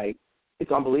guy.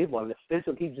 It's unbelievable. And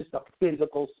he's just a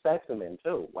physical specimen,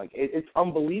 too. Like, it's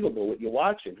unbelievable what you're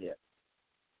watching here.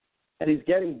 And he's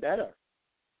getting better.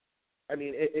 I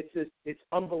mean, it's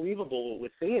unbelievable what we're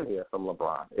seeing here from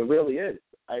LeBron. It really is.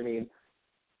 I mean,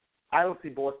 I don't see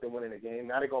Boston winning a game.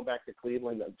 Now they're going back to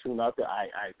Cleveland 2-0.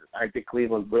 I think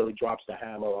Cleveland really drops the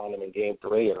hammer on them in Game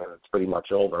 3, and then it's pretty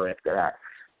much over after that.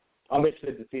 I'm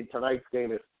interested to see tonight's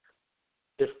game if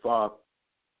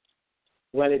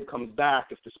Leonard comes back,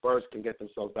 if the Spurs can get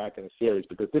themselves back in the series,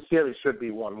 because this series should be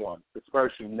 1-1. The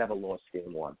Spurs should never lost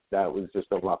Game 1. That was just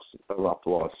a rough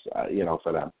loss,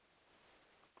 for them.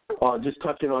 Just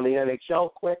touching on the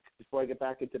NHL quick before I get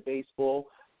back into baseball.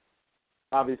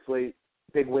 Obviously,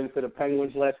 big win for the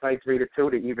Penguins last night, 3-2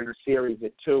 to even the series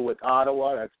at 2 with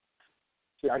Ottawa.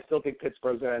 I still think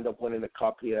Pittsburgh's going to end up winning the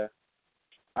cup here.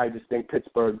 I just think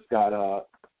Pittsburgh's got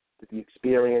the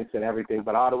experience and everything.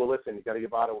 But Ottawa, listen, you got to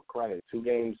give Ottawa credit. 2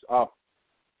 games up,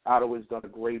 Ottawa's done a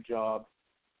great job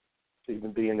to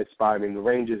even be in this spot. I mean, the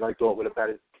Rangers, I thought, were the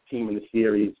better team in the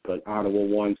series, but Ottawa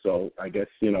won. So I guess,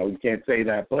 you can't say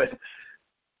that. But,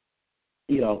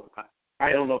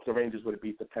 I don't know if the Rangers would have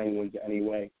beat the Penguins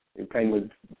anyway. The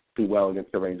Penguins do well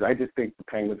against the Rangers. I just think the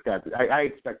Penguins I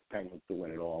expect the Penguins to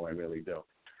win it all. I really do.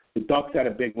 The Ducks had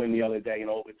a big win the other day in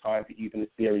overtime to even the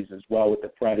series as well with the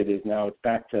Predators. Now it's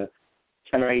back to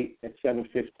tonight at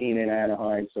 7:15 in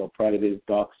Anaheim. So Predators,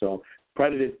 Ducks. So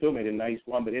Predators too made a nice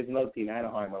run, but here's another team,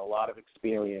 Anaheim, with a lot of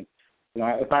experience.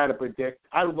 If I had to predict,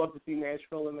 I would love to see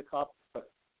Nashville in the Cup, but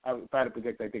if I had to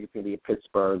predict, I think it's going to be a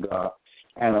Pittsburgh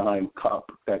Anaheim Cup.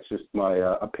 That's just my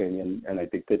opinion, and I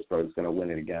think Pittsburgh's going to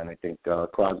win it again. I think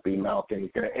Crosby, Malkin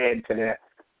is going to add to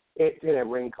that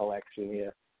ring collection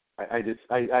here. I just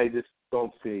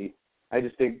don't see. I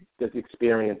just think the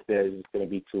experience there is going to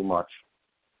be too much.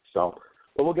 So,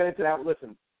 but we'll get into that.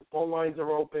 Listen, the phone lines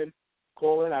are open.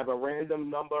 Call in. I have a random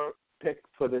number picked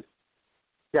for this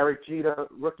Derek Jeter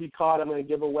rookie card I'm going to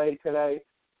give away today,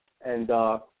 and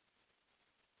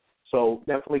so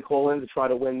definitely call in to try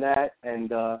to win that.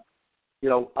 And, I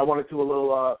want to do a little,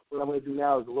 what I'm going to do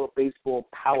now is a little baseball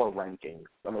power rankings.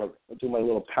 I'm going to do my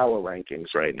little power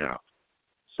rankings right now.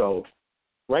 So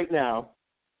right now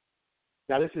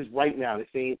this is right now. This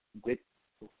ain't,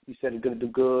 you said it's going to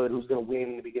do good, who's going to win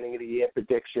in the beginning of the year,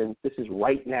 predictions. This is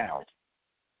right now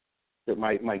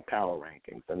my power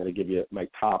rankings. I'm going to give you my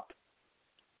top.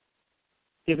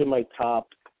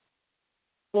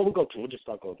 Well, we'll just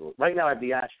start going through it. Right now, I have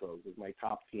the Astros as my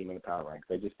top team in the power ranks.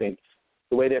 I just think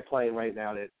the way they're playing right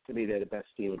now, to me, they're the best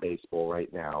team in baseball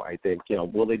right now. I think,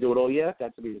 will they do it all year?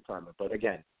 That's to be determined. But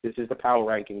again, this is the power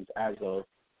rankings as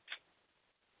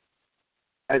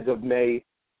of May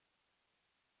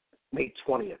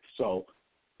 20th. So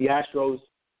the Astros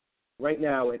right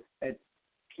now at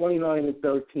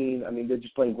 29-13. I mean, they're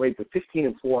just playing great. But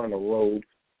 15-4 on the road.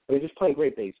 They're just playing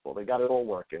great baseball. They got it all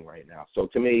working right now. So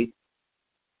to me,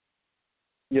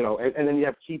 and then you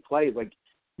have key plays. Like,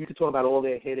 you could talk about all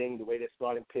their hitting, the way they're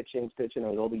starting pitching,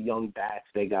 and all the young bats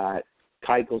they got.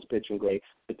 Keuchel's pitching great.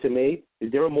 But to me,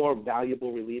 is there a more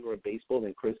valuable reliever of baseball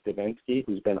than Chris Davinsky,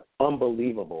 who's been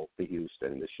unbelievable for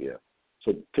Houston this year?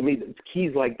 So to me, the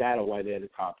keys like that are why they're the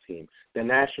top team. The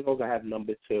Nationals, I have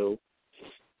number 2.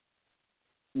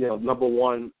 Number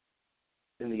 1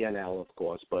 in the NL, of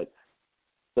course. But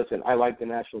listen, I like the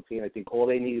national team. I think all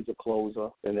they need is a closer,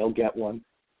 and they'll get one.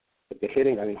 But the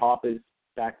hitting, I mean, Harper's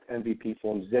back to MVP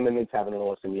form. Zimmerman's having an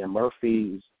awesome year.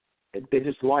 Murphy's. They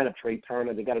just line up Trey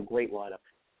Turner. They got a great lineup.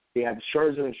 They have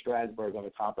Scherzer and Strasburg on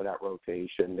the top of that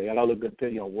rotation. They got other good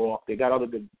pitching, Rourke. They got other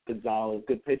good Gonzalez,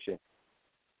 good pitching.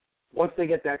 Once they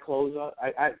get that closer,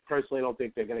 I personally don't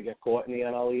think they're going to get caught in the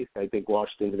NL East. I think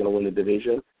Washington's going to win the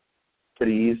division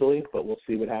pretty easily, but we'll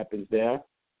see what happens there.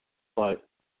 But,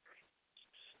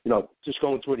 just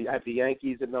going through I have the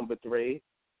Yankees at number 3.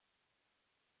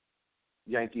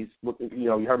 Yankees,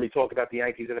 you heard me talk about the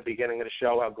Yankees in the beginning of the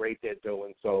show, how great they're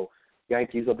doing. So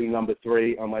Yankees will be number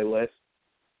 3 on my list.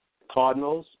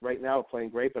 Cardinals right now are playing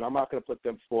great, but I'm not going to put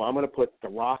them 4. I'm going to put the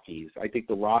Rockies. I think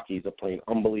the Rockies are playing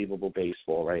unbelievable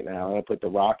baseball right now. I'm going to put the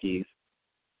Rockies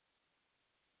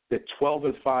at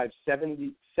 12-5,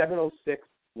 706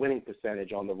 winning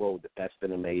percentage on the road, the best in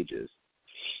the majors.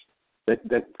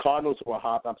 The Cardinals were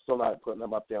hot. I'm still not putting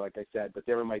them up there, like I said, but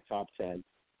they're in my top 10.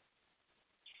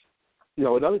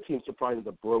 Another team surprising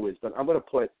the Brewers, but I'm going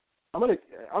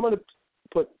to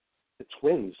put the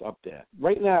Twins up there.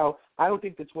 Right now, I don't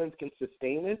think the Twins can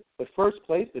sustain it, but first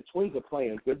place, the Twins are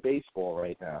playing good baseball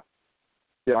right now.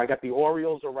 I got the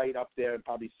Orioles are right up there,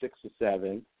 probably 6 or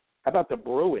 7. How about the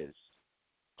Brewers?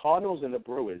 Cardinals and the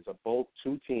Brewers are both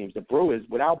 2 teams. The Brewers,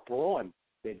 without Braun,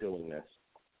 they're doing this.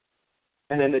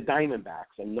 And then the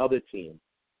Diamondbacks, another team.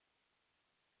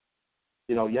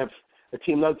 You have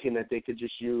another team that they could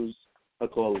just use a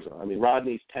closer. I mean,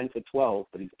 Rodney's 10-12,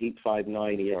 but he's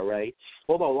 8.59 ERA.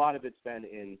 Although a lot of it's been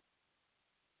in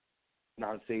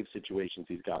non-save situations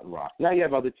he's gotten rocked. Now you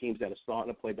have other teams that are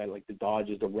starting to play better, like the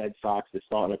Dodgers, the Red Sox. They're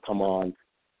starting to come on.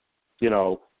 You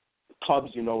know,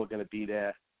 Cubs, are going to be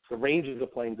there. The Rangers are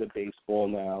playing good baseball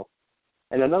now.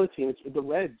 And another team, it's the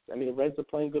Reds. I mean, the Reds are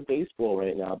playing good baseball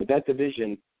right now. But that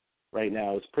division right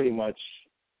now is pretty much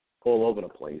all over the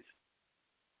place.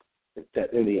 In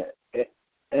the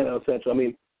NL Central, I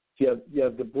mean, you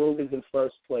have the Brewers in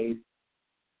first place.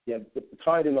 You have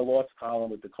tied in the loss column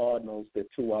with the Cardinals. They're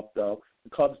 2 up, though. The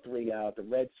Cubs 3 out. The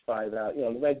Reds 5 out.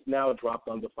 The Reds now dropped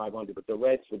under 500, but the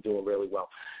Reds were doing really well.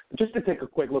 Just to take a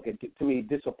quick look at, to me,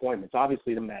 disappointments.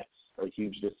 Obviously, the Mets are a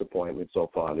huge disappointment so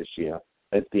far this year.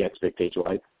 That's the expectation,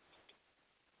 right?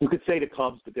 You could say the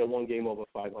Cubs, but they're 1 game over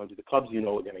 500. The Cubs, are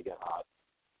going to get hot.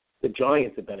 The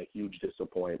Giants have been a huge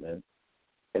disappointment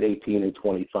at 18 and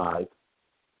 25.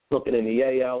 Looking in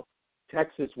the AL,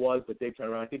 Texas was, but they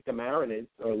turned around. I think the Mariners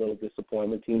are a little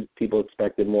disappointment. People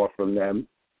expected more from them.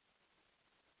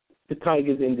 The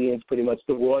Tigers, Indians, pretty much.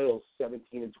 The Royals,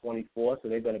 17 and 24, so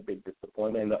they've been a big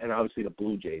disappointment. And obviously the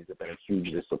Blue Jays have been a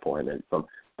huge disappointment. But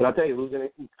I'll tell you, losing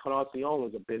Encarnacion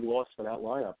was a big loss for that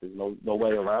lineup. There's no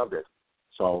way around it.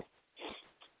 So,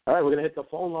 all right, we're going to hit the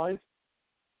phone line.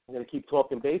 We're going to keep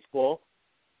talking baseball.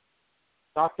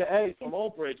 Dr. A from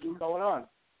Old Bridge, what's going on?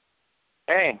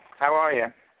 Hey, how are you?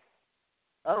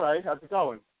 All right, how's it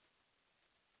going?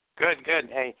 Good.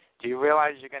 Hey, do you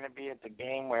realize you're going to be at the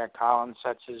game where Collins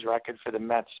sets his record for the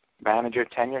Mets manager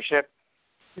tenureship?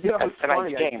 Yeah, that's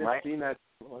tonight's funny. game, right? Seen that.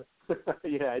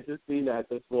 Yeah, I just seen that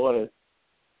this morning.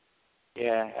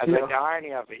 Yeah, that's like the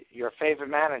irony of it. Your favorite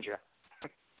manager.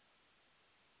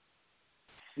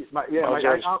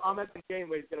 I'm at the game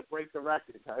where he's going to break the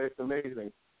record. It's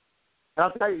amazing. And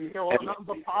I'll tell you, nothing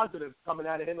but positives coming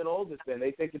out of him and Alderson.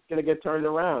 They think it's going to get turned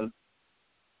around.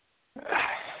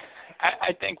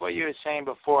 I think what you were saying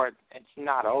before, it's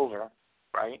not over,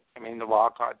 right? I mean, the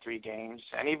wild card 3 games,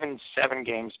 and even 7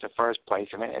 games to first place.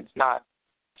 I mean, it's not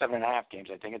 7.5 games.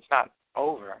 I think it's not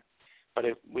over. But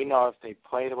we know if they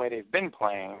play the way they've been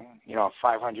playing, a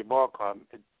 500 ball club,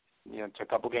 to a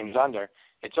couple games under,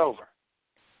 it's over.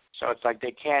 So it's like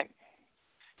they can't.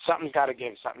 Something's got to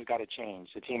give. Something's got to change.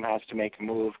 The team has to make a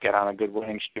move, get on a good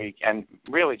winning streak, and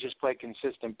really just play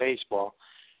consistent baseball.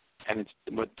 And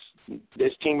what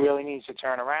this team really needs to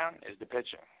turn around is the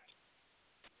pitching.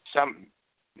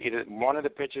 Either one of the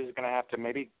pitchers is going to have to,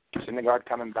 maybe Syndergaard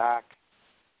coming back,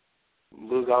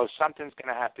 Lugo, something's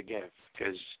going to have to give,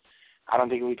 because I don't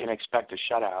think we can expect a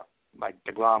shutout like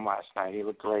DeGrom last night. He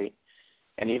looked great.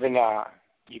 And even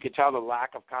you could tell the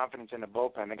lack of confidence in the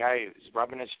bullpen. The guy is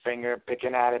rubbing his finger,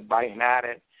 picking at it, biting at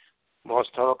it, lost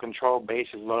total control,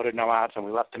 bases loaded, no outs, and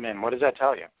we left him in. What does that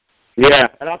tell you? Yeah,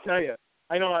 and I'll tell you,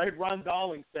 I heard Ron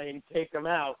Darling saying, take him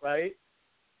out, right?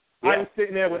 Yeah. I was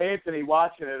sitting there with Anthony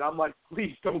watching it. I'm like,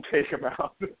 please don't take him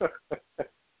out.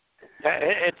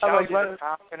 It tells you the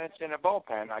confidence in the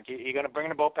bullpen. Like, you're going to bring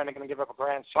the bullpen, they're going to give up a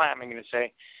grand slam. You're going to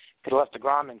say, could have left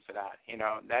DeGrom in for that.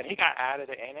 That he got out of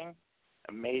the inning,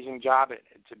 amazing job.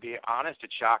 To be honest, it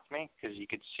shocked me, because you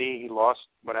could see he lost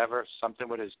something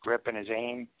with his grip and his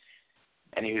aim,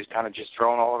 and he was kind of just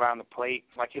thrown all around the plate.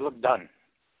 Like, he looked done.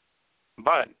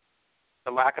 But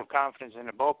the lack of confidence in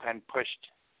the bullpen pushed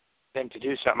them to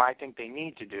do something I think they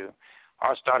need to do.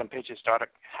 Our starting pitchers have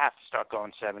to start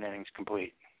going 7 innings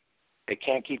complete. They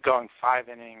can't keep going 5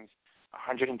 innings,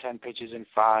 110 pitches in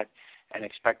 5, and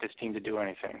expect this team to do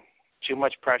anything. Too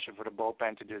much pressure for the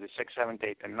bullpen to do the 6th, 7th,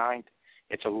 8th, and 9th.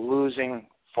 It's a losing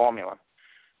formula.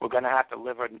 We're going to have to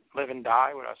live and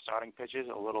die with our starting pitchers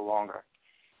a little longer.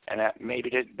 And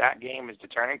maybe that game is the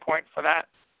turning point for that.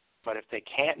 But if they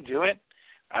can't do it,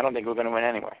 I don't think we're going to win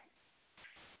anyway.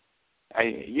 I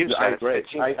agree.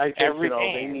 I think every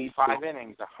game, they need 5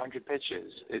 innings, 100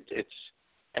 pitches.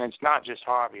 It's not just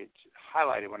Harvey. It's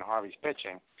highlighted when Harvey's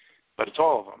pitching, but it's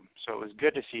all of them. So it was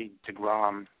good to see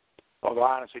DeGrom, although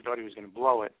I honestly thought he was going to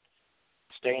blow it,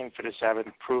 stay in for the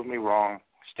 7th, prove me wrong,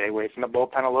 stay away from the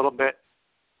bullpen a little bit.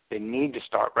 They need to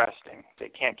start resting. They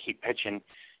can't keep pitching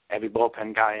every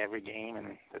bullpen guy every game,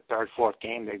 and the 3rd, 4th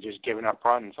game they're just giving up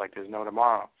runs like there's no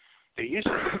tomorrow. They used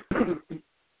to.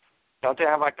 Don't they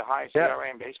have like the highest ERA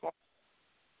in baseball?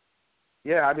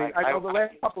 Yeah, I mean, I know the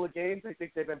last couple of games I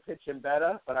think they've been pitching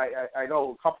better, but I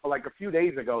know a few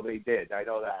days ago they did. I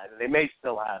know that, and they may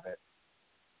still have it.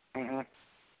 Mhm.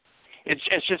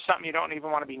 It's just something you don't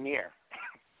even want to be near.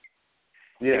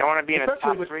 Yeah. You don't want to be in the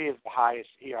top 3 of the highest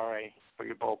ERA for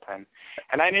your bullpen.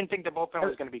 And I didn't think the bullpen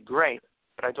was going to be great,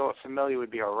 but I thought Familia would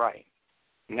be all right.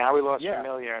 Now we lost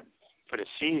Familia for the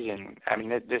season. I mean,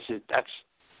 that's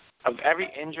of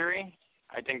every injury,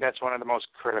 I think that's one of the most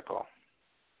critical,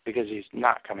 because he's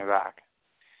not coming back.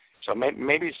 So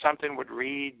maybe something with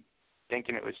Reed,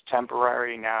 thinking it was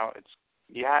temporary. Now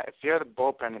if you're the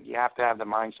bullpen, you have to have the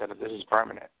mindset of this is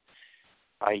permanent.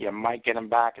 You might get him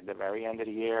back at the very end of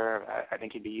the year. I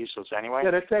think he'd be useless anyway.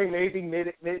 Yeah, they're saying maybe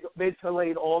mid to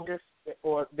late August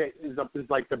or is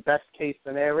like the best case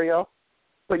scenario.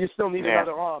 But you still need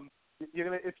another arm.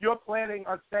 If you're planning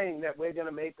on saying that we're going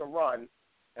to make a run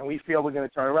and we feel we're going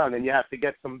to turn around, then you have to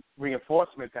get some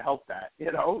reinforcement to help that.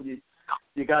 You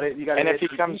got to. And if he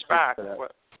comes back,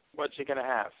 what's he going to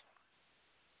have?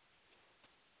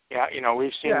 Yeah,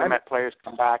 we've seen the Met players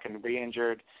come back and be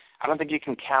injured. I don't think you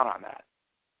can count on that.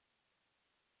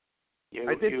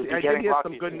 I did hear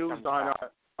some good news on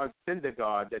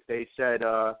Syndergaard that they said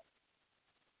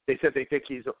they think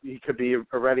he could be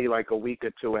already like a week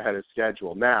or two ahead of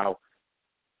schedule. Now,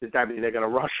 does that mean they're going to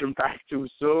rush him back too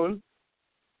soon?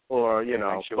 Or,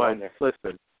 but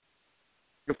listen,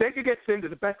 if they could get Syndergaard,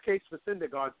 the best case for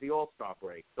Syndergaard is the All-Star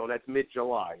break. So that's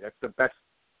mid-July. That's the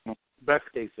best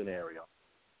case scenario.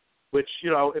 Which,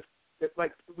 if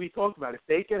like we talked about, if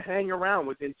they can hang around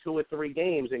within 2 or 3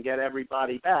 games and get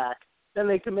everybody back, then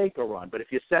they can make a run. But if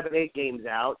you're 7-8 games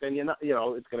out, then you're not.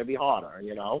 It's going to be harder.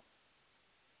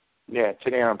 Yeah, it's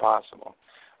near impossible.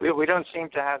 We don't seem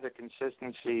to have the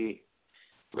consistency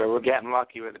where we're getting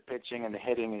lucky where the pitching and the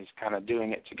hitting is kind of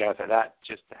doing it together. That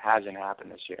just hasn't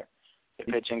happened this year. The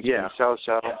pitching's been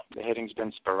so-so. The hitting's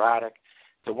been sporadic.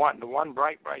 The one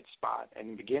bright spot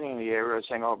in the beginning of the year, we were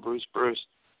saying, Bruce.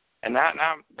 And now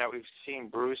that we've seen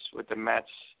Bruce with the Mets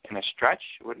in a stretch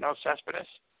with no Cespedes,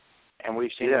 and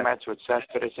we've seen the Mets with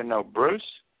Cespedes and no Bruce,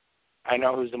 I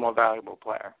know who's the more valuable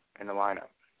player in the lineup.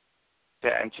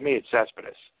 Yeah, and to me, it's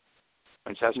Cespedes.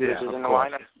 When Cespedes is in the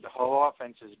lineup, the whole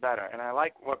offense is better. And I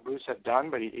like what Bruce has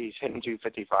done, but he's hitting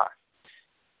 255.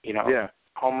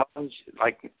 Home runs,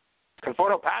 like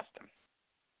Conforto passed him.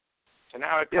 So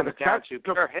now it comes down to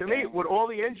pure hitting. To me, with all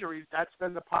the injuries, that's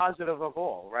been the positive of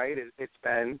all, right? It's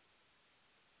been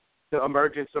the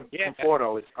emergence of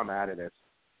Conforto has come out of this.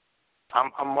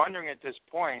 I'm wondering at this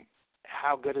point,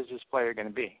 how good is this player going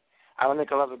to be? I don't think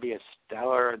he'll ever be a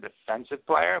stellar defensive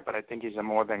player, but I think he's a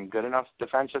more than good enough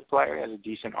defensive player. He has a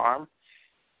decent arm.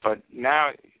 But now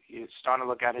you're starting to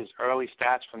look at his early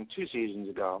stats from 2 seasons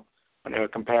ago when they were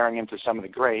comparing him to some of the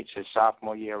greats. His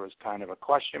sophomore year was kind of a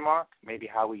question mark, maybe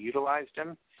how we utilized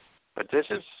him. But this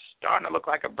is starting to look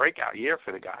like a breakout year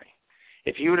for the guy.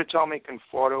 If you would have told me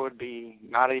Conforto would be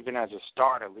not even as a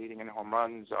starter, leading in home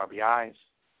runs, RBIs.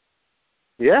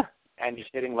 Yeah. And he's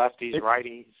hitting lefties,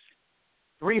 righties.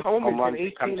 3 homers and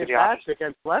 18 at-bats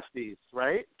against lefties,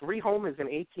 right? 3 homers and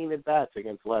 18 at-bats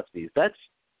against lefties. That's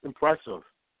impressive.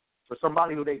 For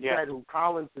somebody who who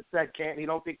Collins has said he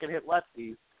don't think can hit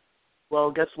lefties.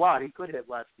 Well, guess what? He could hit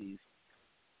lefties.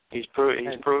 He's proven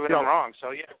them wrong.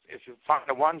 So, if you find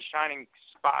the one shining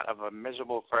spot of a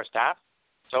miserable first half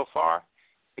so far,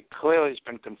 it clearly has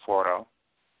been Conforto,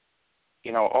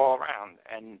 all around.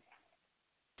 And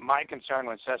my concern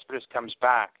when Cespedes comes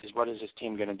back is what is this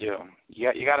team going to do?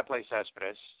 You got to play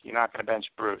Cespedes. You're not going to bench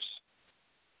Bruce.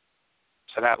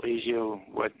 So that leaves you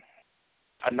with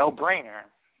a no-brainer,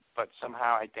 but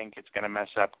somehow I think it's going to mess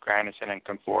up Granderson and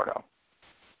Conforto.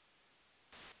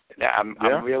 I'm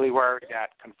really worried that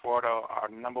Conforto, our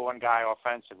number one guy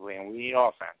offensively, and we need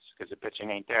offense because the pitching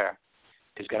ain't there,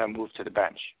 is going to move to the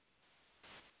bench.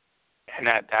 And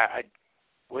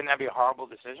wouldn't that be a horrible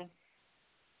decision?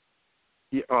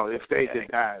 Yeah, if they did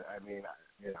that, I mean,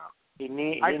 He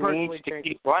needs to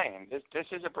keep playing. This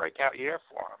is a breakout year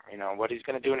for him. What he's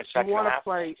going to do in the second half.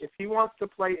 If he wants to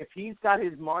play, if he's got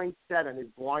his mindset and his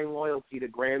blind loyalty to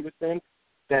Granderson,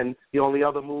 then the only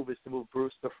other move is to move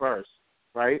Bruce to first,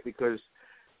 right? Because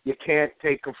you can't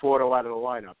take Conforto out of the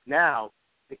lineup. Now,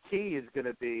 the key is going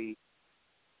to be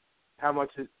how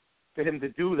much for him to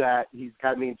do that.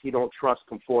 That means he don't trust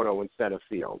Conforto instead of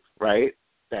Fields, right?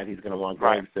 That he's going to want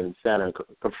Granderson in center,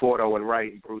 Conforto and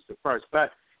right, and Bruce at first.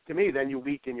 But to me, then you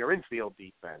weaken your infield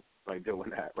defense by doing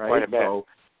that, right? Quite a bit, so,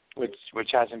 which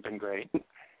hasn't been great.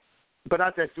 But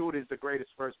not that dude is the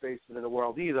greatest first baseman in the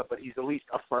world either, but he's at least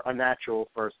a natural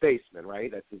first baseman, right?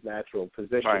 That's his natural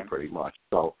position pretty much.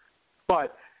 So,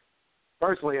 but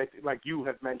personally, like you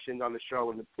have mentioned on the show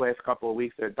in the last couple of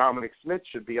weeks, that Dominic Smith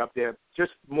should be up there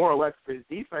just more or less for his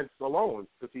defense alone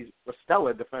because he's a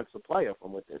stellar defensive player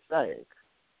from what they're saying.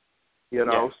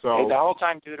 So the whole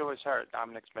time Duda was hurt,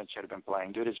 Dominic Smith should have been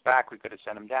playing. Duda's back, we could have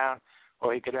sent him down,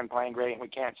 or he could have been playing great and we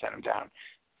can't send him down.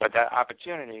 But that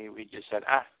opportunity, we just said,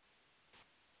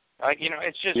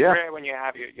 it's just rare when you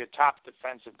have your top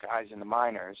defensive guys in the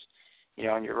minors,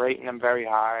 and you're rating them very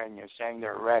high and you're saying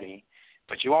they're ready,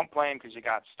 but you won't play them because you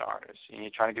got starters and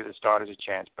you're trying to give the starters a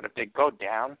chance. But if they go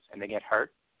down and they get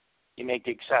hurt, you make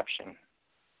the exception.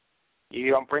 You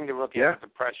don't bring the rookie with the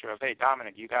pressure of, hey,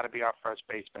 Dominic, you got to be our first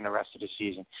baseman the rest of the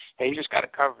season. Hey, you just got to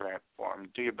cover it for him.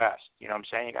 Do your best. You know what I'm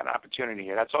saying? You got an opportunity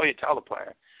here. That's all you tell the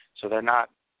player. So they're not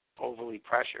overly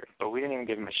pressured. But we didn't even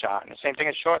give him a shot. And the same thing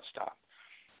as shortstop.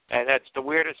 And that's the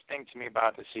weirdest thing to me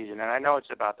about the season. And I know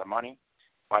it's about the money,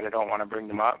 why they don't want to bring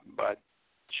them up. But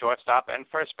shortstop and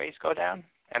first base go down,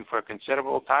 and for a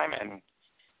considerable time, and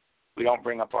we don't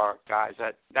bring up our guys.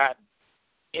 That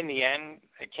in the end,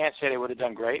 I can't say they would have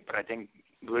done great, but I think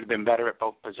we would have been better at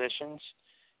both positions.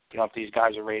 You know, if these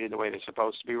guys are rated the way they're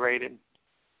supposed to be rated.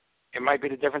 It might be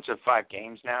the difference of 5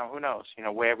 games now. Who knows? You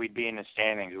know, where we'd be in the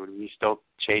standings. Would we still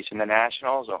chasing the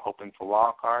Nationals or hoping for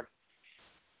wild card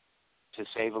to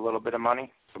save a little bit of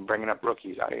money from bringing up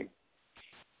rookies?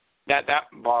 That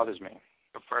bothers me.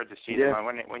 Preferred to see them.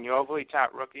 When you overly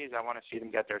tout rookies, I want to see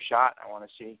them get their shot. I want to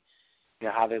see, you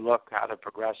know, how they look, how they're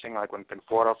progressing. Like when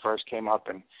Conforto first came up,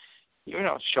 and you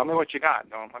know, show me what you got.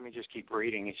 Don't let me just keep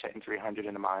reading. He's hitting 300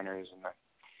 in the minors,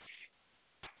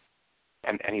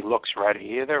 and he looks ready.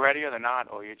 Either they're ready or they're not,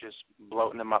 or you're just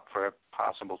bloating them up for a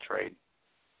possible trade.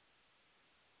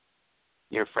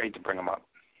 You're afraid to bring them up.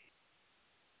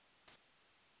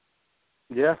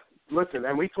 Yeah, listen,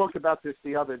 and we talked about this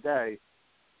the other day,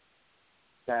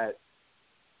 that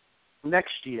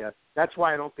next year, that's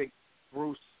why I don't think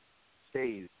Bruce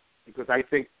stays, because I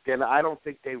don't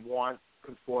think they want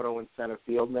Conforto in center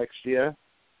field next year,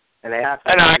 and they have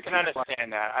to. I can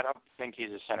understand that. I don't think he's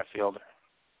a center fielder,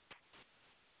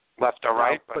 left or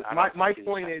right. But my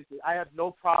point is, I have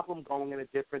no problem going in a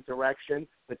different direction,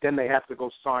 but then they have to go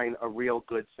sign a real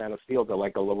good center fielder,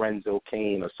 like a Lorenzo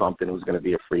Cain or something, who's going to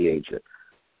be a free agent.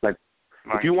 Like,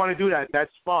 if you want to do that,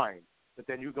 that's fine. But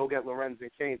then you go get Lorenzo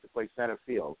Cain to play center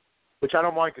field, which I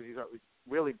don't mind because he's a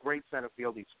really great center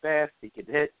field. He's fast, he can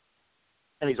hit,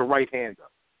 and he's a right-hander.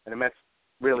 And the Mets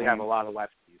really have a lot of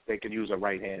lefties. They can use a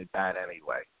right-handed bat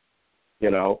anyway,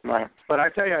 you know. Right. But I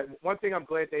tell you, one thing I'm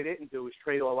glad they didn't do is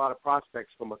trade a lot of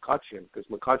prospects for McCutchen, because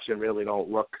McCutchen really don't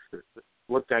look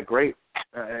that great.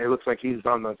 It looks like he's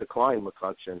on the decline,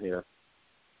 McCutchen here.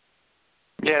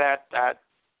 Yeah, that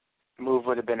move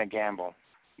would have been a gamble,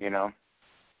 you know.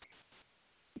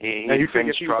 And you think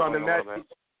if he was on the Mets,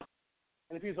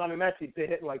 and if he was on the Mets, he'd be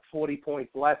hitting like 40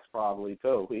 points less probably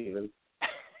too. Even.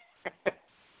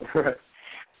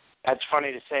 That's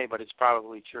funny to say, but it's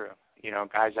probably true. You know,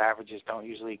 guys' averages don't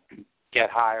usually get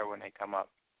higher when they come up.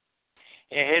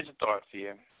 Yeah, here's a thought for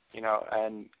you. You know,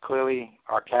 and clearly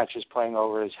our catcher's playing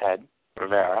over his head.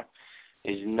 Rivera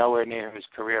is nowhere near his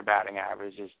career batting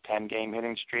average. His 10-game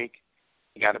hitting streak.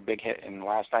 He got a big hit in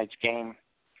last night's game.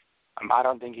 I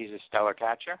don't think he's a stellar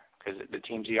catcher because the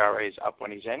team's ERA is up when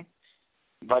he's in.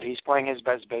 But he's playing his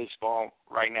best baseball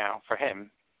right now for him.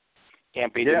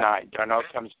 Can't be denied. Darno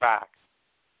comes back.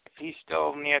 If he's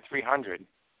still near 300,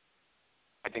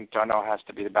 I think Darno has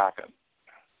to be the backup.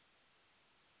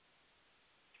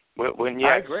 When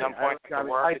I agree. At some point,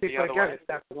 I think, again, it's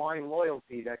that blind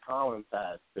loyalty that Collins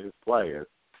has to his players.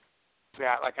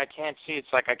 Yeah, like I can't see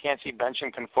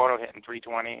benching Conforto hitting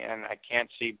 320, and I can't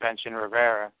see benching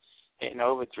Rivera hitting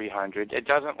over 300. It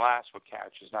doesn't last with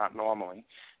catchers, not normally.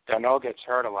 Darno gets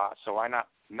hurt a lot, so why not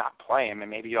play him,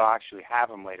 and maybe you'll actually have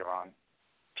him later on.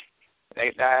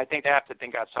 I think they have to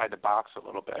think outside the box a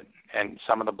little bit, and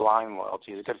some of the blind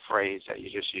loyalty is a good phrase that you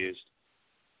just used.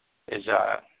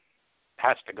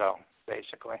 Has to go,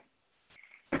 basically.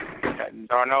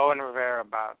 Darno and Rivera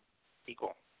about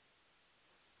equal,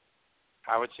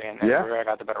 I would say, and then Rivera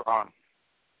got the better arm.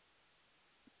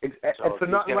 And for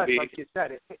nothing less, like you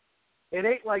said, it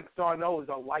ain't like Darno is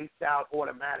a lights-out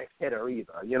automatic hitter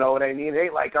either. You know what I mean? It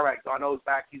ain't like, all right, Darno's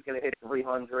back, he's going to hit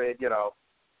 300, you know.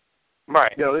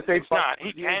 Right. You know, this ain't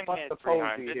He can hit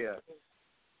 300, here.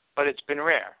 But it's been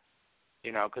rare,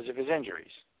 you know, because of his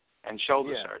injuries and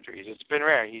shoulder surgeries. It's been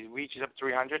rare. He reaches up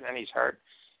 300 and he's hurt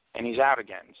and he's out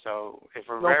again. So if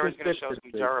Rivera's going to show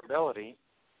some durability,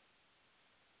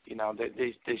 you know,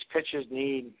 these pitchers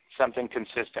need something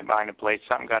consistent behind the plate.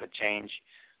 Something got to change.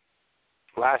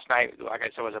 Last night, like I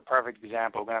said, was a perfect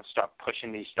example. We're going to have to start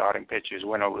pushing these starting pitchers,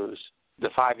 win or lose. The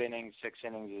 5 innings, 6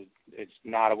 innings, it's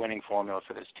not a winning formula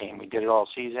for this team. We did it all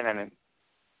season, and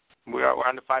we're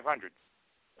under 500.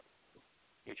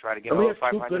 You try to get over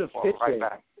 500, fall right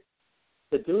back.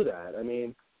 To do that, I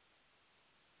mean,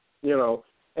 you know,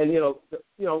 and you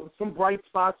know, some bright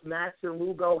spots. Matz and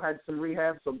Lugo had some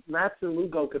rehab, so Matz and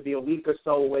Lugo could be a week or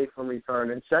so away from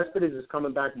returning. Cespedes is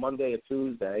coming back Monday or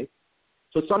Tuesday.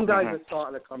 So some guys are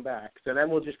starting to come back. So then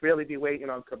we'll just really be waiting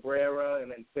on Cabrera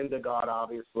and then Syndergaard,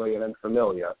 obviously, and then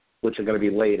Familia, which are going to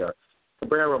be later.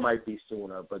 Cabrera might be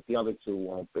sooner, but the other two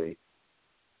won't be.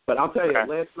 But I'll tell you,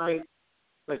 last night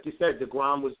like you said,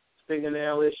 DeGrom was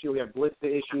fingernail issue. He had blister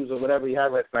issues or whatever he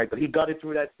had last night, but he gutted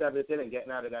through that seventh inning,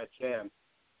 getting out of that jam.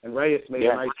 And Reyes made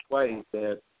a nice play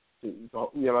there.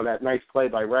 That nice play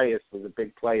by Reyes was a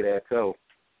big play there too.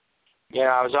 Yeah,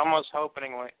 I was almost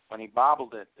hoping when he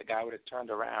bobbled it, the guy would have turned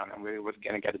around and we were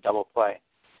going to get a double play.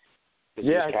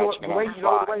 Yeah, I thought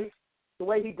the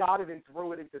way he got it and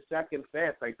threw it into second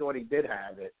fast, I thought he did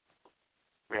have it.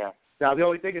 Yeah. Now the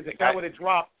only thing is, if that would have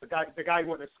dropped, the guy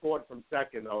wouldn't have scored from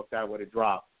second though. If that would have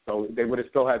dropped, so they would have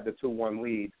still had the 2-1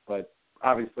 lead. But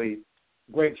obviously,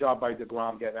 great job by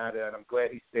DeGrom getting out of that. I'm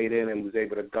glad he stayed in and was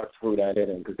able to gut through that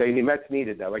inning because the Mets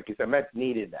needed that. Like you said, Mets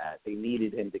needed that. They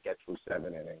needed him to get through 7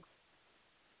 innings.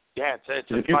 Yeah,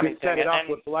 it's a if you funny can set thing. it up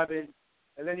with Blevins,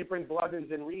 and then you bring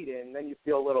Blevins and Reed in, then you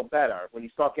feel a little better. When you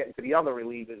start getting to the other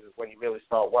relievers is when you really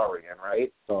start worrying,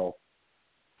 right? So.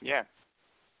 Yeah.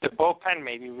 The bullpen,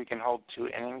 maybe we can hold 2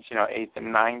 innings, 8th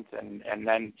and 9th, and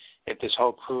then if this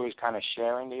whole crew is kind of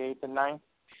sharing the 8th and 9th,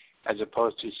 as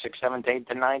opposed to 6th, 7th, 8th,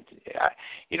 and 9th,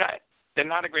 they're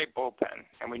not a great bullpen,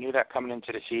 and we knew that coming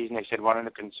into the season. They said one of the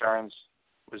concerns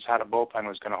was how the bullpen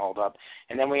was going to hold up,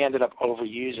 and then we ended up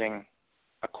overusing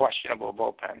a questionable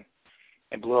bullpen.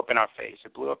 It blew up in our face.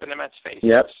 It blew up in the Mets' face.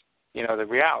 Yep. The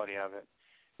reality of it.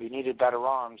 We needed better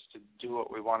arms to do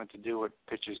what we wanted to do with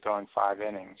pitchers going 5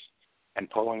 innings. And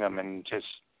pulling them and just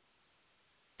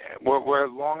we're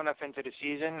long enough into the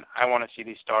season. I want to see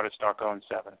these starters start going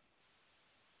 7.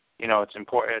 It's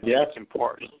important. Yeah. It's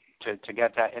important to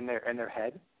get that in their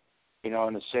head. In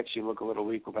the 6, you look a little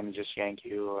weak. We're going to just yank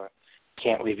you or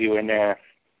can't leave you in there.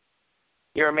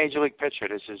 You're a major league pitcher.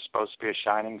 This is supposed to be a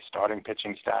shining starting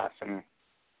pitching staff, and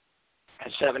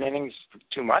is 7 innings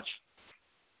too much?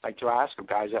 Like to ask of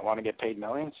guys that want to get paid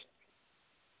millions.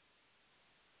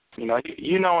 When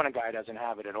a guy doesn't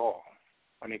have it at all.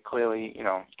 When he clearly,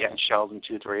 getting shelled in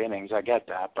 2-3 innings, I get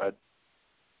that, but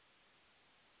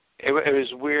it was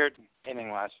a weird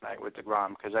inning last night with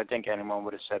DeGrom because I think anyone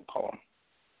would have said pull him.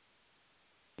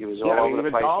 He was all over the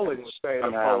place. Darling was saying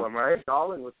pull him, right?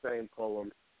 Darling was saying pull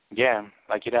him. Yeah,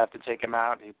 like you'd have to take him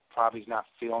out. He probably's not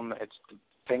feeling it's the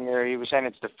finger. He was saying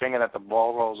it's the finger that the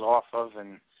ball rolls off of,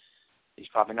 and he's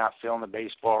probably not feeling the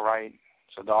baseball right.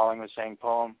 So Darling was saying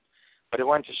pull him. But it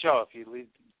went to show if you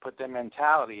put the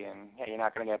mentality in, hey, you're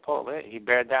not going to get pulled. He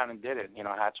bared down and did it.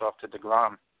 Hats off to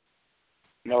DeGrom.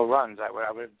 No runs. I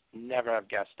would never have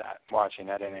guessed that watching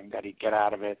that inning, that he'd get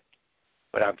out of it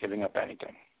without giving up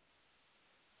anything.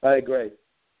 I agree.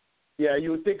 Yeah,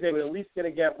 you would think they were at least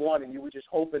going to get one, and you were just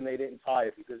hoping they didn't tie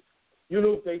it because you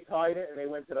knew if they tied it and they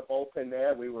went to the bullpen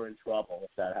there, we were in trouble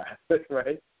if that happened,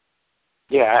 right?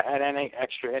 Yeah, at any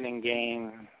extra inning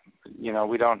game,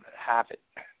 we don't have it.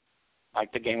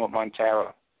 Like the game with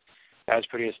Montero. That was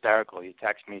pretty hysterical. He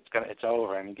texted me, it's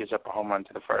over, and he gives up a home run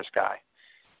to the first guy.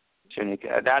 So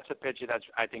that's a pitcher that's,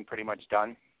 I think, pretty much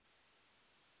done.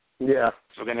 Yeah.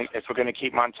 If we're gonna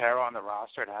keep Montero on the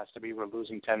roster, it has to be we're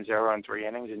losing 10-0 in 3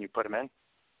 innings, and you put him in.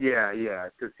 Yeah,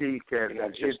 because he can.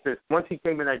 Once he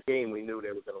came in that game, we knew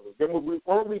they were going to lose.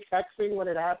 Weren't we texting when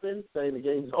it happened, saying the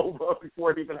game's over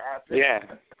before it even happened? Yeah.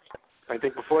 I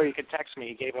think before he could text me,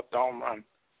 he gave up the home run.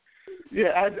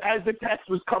 Yeah, as the text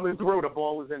was coming through, the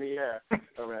ball was in the air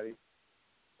already.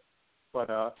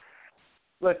 But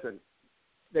listen,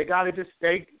 they got to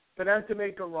for them to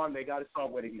make a run, they got to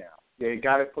start winning now. You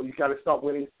got to start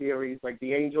winning series like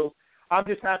the Angels. I'm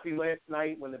just happy last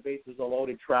night when the bases were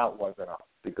loaded, Trout wasn't up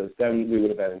because then we would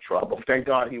have been in trouble. Thank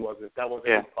God he wasn't. That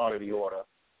wasn't part of the order.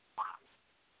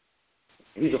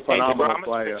 He's a phenomenal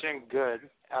player. Pitching good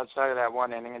outside of that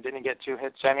 1 inning and didn't get 2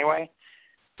 hits anyway.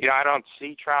 I don't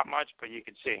see Trout much, but you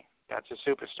can see that's a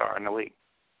superstar in the league.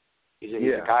 He's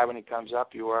a guy when he comes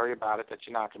up, you worry about it that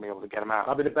you're not going to be able to get him out.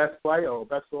 Probably the best player,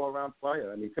 best all-around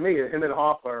player. I mean, to me, him and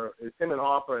Harper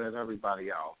and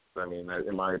everybody else. I mean,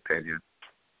 in my opinion.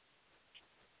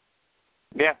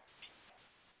 Yeah.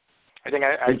 I think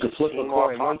I you could flip a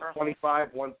coin. 125,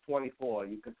 124.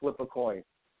 You could flip a coin.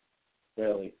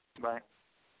 Really. Right.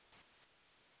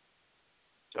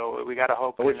 So we got to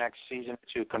hope in the next season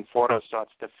too, Conforto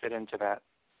starts to fit into that.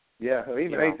 Yeah,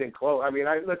 even anything close. I mean,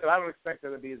 I don't expect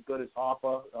them to be as good as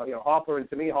Harper. Harper and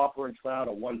Trout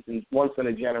are once in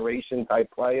a generation type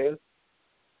players.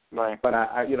 Right. But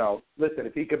listen,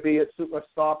 if he could be a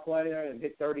superstar player and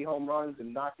hit 30 home runs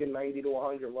and knock in 90 to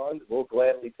 100 runs, we'll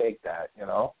gladly take that.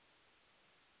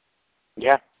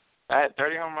 Yeah,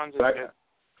 30 home runs is good.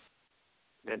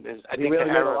 I think really the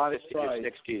made a era lot of of 50 or strides.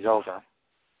 60 is over.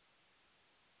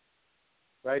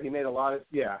 Right, he made a lot of.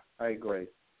 Yeah, I agree.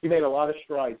 He made a lot of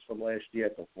strides from last year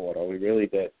to Conforto. He really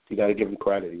did. You got to give him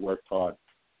credit. He worked hard.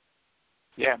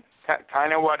 Yeah,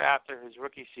 kind of what after his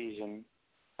rookie season,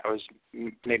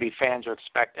 maybe fans are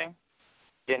expecting.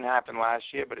 Didn't happen last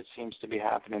year, but it seems to be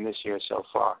happening this year so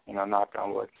far. Knock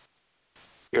on wood.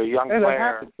 You're a young player. That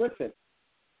happens. Listen,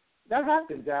 that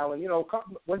happens, Alan.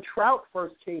 When Trout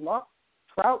first came up,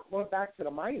 Trout went back to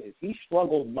the minors. He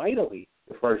struggled mightily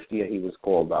the first year he was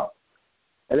called up.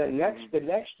 And then the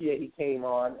next year he came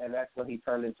on, and that's when he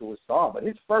turned into a star. But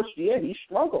his first year, he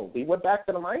struggled. He went back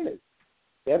to the minors.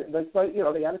 They had to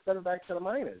send him back to the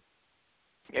minors.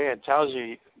 Yeah, it tells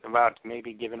you about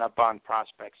maybe giving up on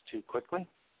prospects too quickly.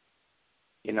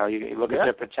 You look at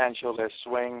their potential, their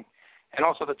swing, and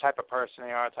also the type of person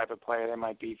they are, the type of player they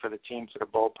might be for the team, for the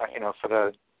bullpen, for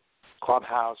the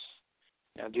clubhouse.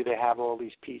 Do they have all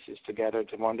these pieces together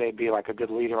to one day be like a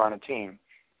good leader on a team?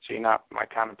 So you're not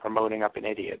kind of promoting up an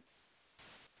idiot.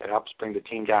 It helps bring the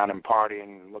team down and party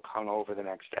and look hungover the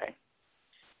next day.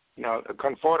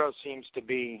 Conforto seems to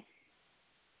be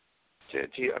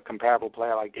to a comparable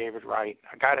player like David Wright,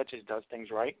 a guy that just does things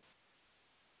right.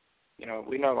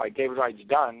 We know like David Wright's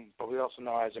done, but we also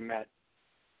know as a Met,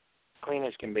 clean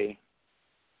as can be.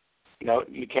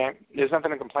 You can't. There's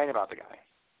nothing to complain about the guy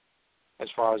as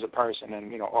far as a person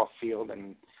and off field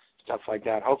and stuff like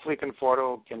that. Hopefully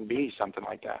Conforto can be something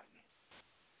like that.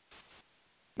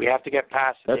 We have to get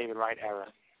past the David Wright era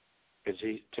because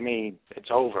to me, it's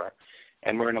over,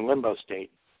 and we're in a limbo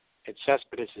state. It's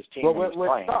Cespedes' team when he's we're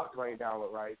playing. stuck right now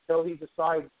with Wright. Till he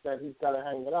decides that he's got to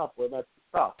hang it up, we're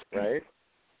stuck, right?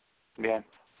 Yeah.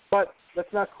 But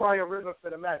let's not cry a river for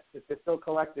the Mets if they're still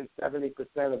collecting 70%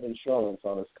 of insurance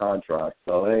on his contract.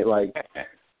 So it ain't like,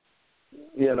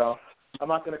 I'm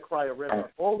not going to cry a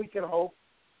river. All we can hope,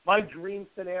 my dream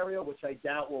scenario, which I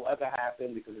doubt will ever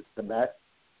happen because it's the Mets,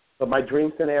 but my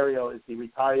dream scenario is he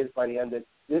retires by the end of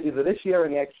either this year or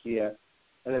next year,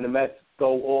 and then the Mets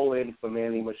go all in for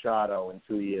Manny Machado in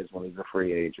 2 years when he's a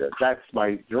free agent. That's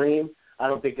my dream. I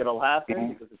don't think it'll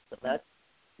happen because it's the Mets.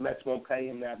 The Mets won't pay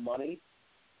him that money.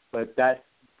 But that's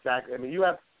exactly. I mean,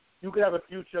 you could have a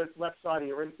future left side of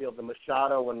your infield, the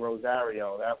Machado and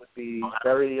Rosario. That would be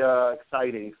very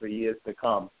exciting for years to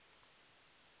come.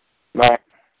 Right.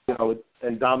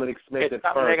 And Dominic Smith at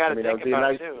first. That would be a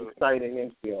nice, exciting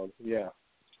infield. Yeah.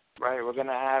 Right. We're going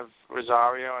to have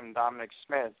Rosario and Dominic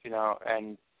Smith,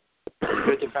 and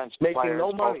good defensive players. Making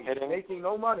no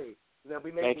money. They'll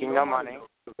be making no money.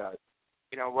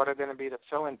 What are going to be the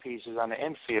fill-in pieces on the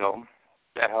infield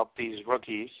that help these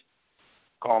rookies,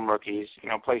 call them rookies,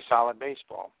 play solid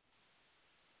baseball?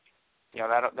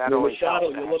 That always helps.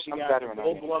 You're looking at a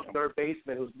gold-glove third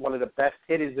baseman who's one of the best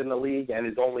hitters in the league and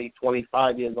is only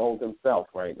 25 years old himself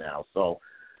right now. So,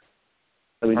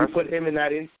 you put him in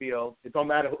that infield, it don't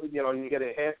matter who, you get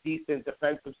a half-decent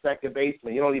defensive second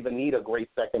baseman. You don't even need a great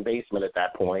second baseman at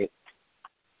that point.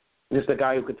 Just a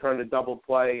guy who could turn the double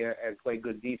play and play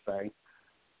good defense.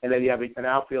 And then you have an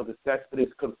outfield that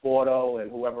Cespedes, Conforto,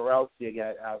 and whoever else you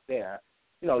get out there.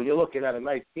 You're looking at a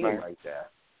nice team right there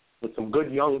with some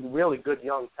really good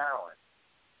young talent.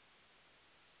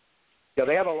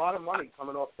 They have a lot of money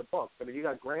coming off the books. I mean, you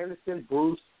got Granderson,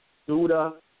 Bruce,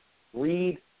 Duda,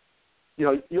 Reed.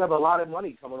 You have a lot of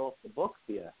money coming off the books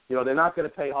here. They're not going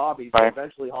to pay Harvey, but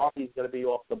eventually Harvey's going to be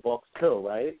off the books too,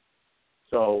 right?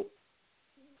 So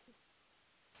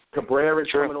Cabrera's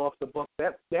coming off the books.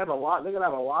 They have a lot. They're going to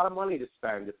have a lot of money to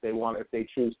spend if they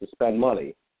choose to spend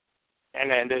money. And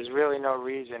then there's really no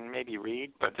reason, maybe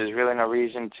Reed, but there's really no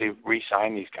reason to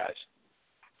re-sign these guys.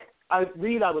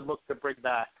 Reed, I would look to bring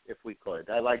back if we could.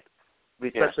 I like,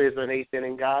 especially as an eighth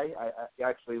inning guy. I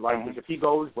actually like it. If he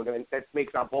goes, that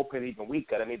makes our bullpen even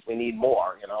weaker. That means we need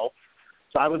more,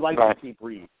 So I would like to keep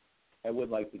Reed. I would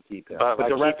like to keep him. But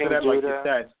the rest of them, like you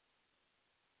said,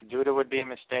 Duda would be a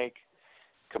mistake.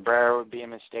 Cabrera would be a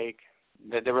mistake.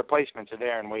 The replacements are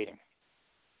there and waiting.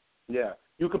 Yeah.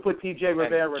 You could put T.J.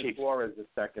 Rivera and Flores at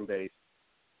second base.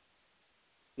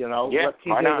 Let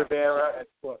T.J. Rivera at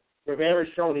Flores. Rivera's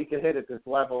shown he can hit at this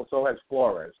level, so has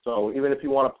Flores. So even if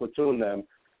you want to platoon them,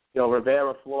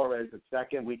 Rivera, Flores at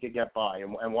second, we could get by.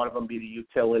 And one of them be the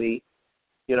utility.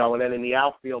 And then in the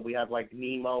outfield, we have like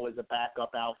Nemo as a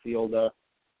backup outfielder.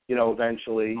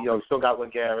 Eventually, still got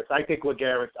Lagares. I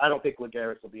don't think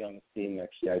Lagares will be on the team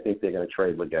next year. I think they're going to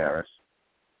trade Lagares.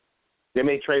 They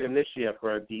may trade him this year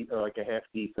for a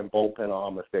half-decent bullpen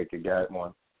arm if they could get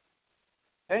one.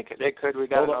 They could. We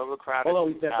got an overcrowded although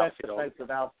he's their best outfield.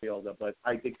 defensive outfielder, but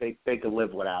I think they could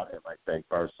live without him, I think,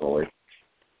 personally.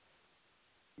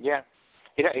 Yeah.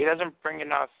 He doesn't bring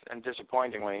enough, and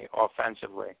disappointingly,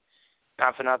 offensively.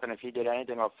 Not for nothing, if he did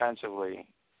anything offensively,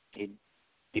 he'd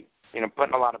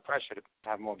putting a lot of pressure to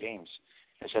have more games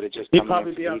instead of just he'd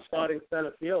probably be our starting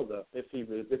center fielder if he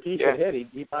could hit.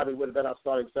 He probably would have been our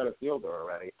starting center fielder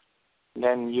already.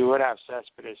 then you would have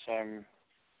Cespedes and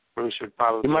Bruce would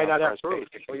probably You might be not on have first Bruce,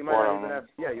 base. or you might not even have.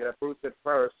 Yeah, you have Bruce at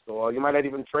first, or you might not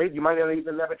even trade. You might not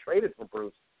even never traded for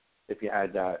Bruce if you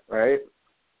had that, right?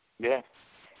 Yeah.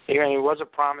 He was a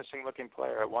promising-looking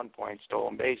player at one point.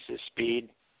 Stolen bases, speed.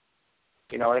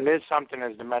 It is something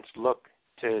as the Mets look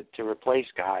to replace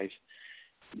guys,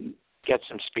 get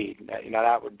some speed.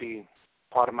 That would be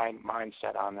part of my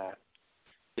mindset on that.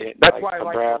 That's why I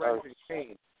like the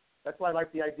Kane. That's why I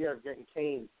like the idea of getting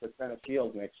Kane to center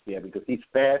field next year, because he's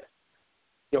fast.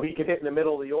 He can hit in the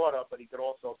middle of the order, but he could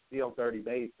also steal 30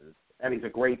 bases, and he's a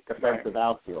great defensive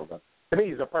outfielder. To me,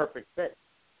 he's a perfect fit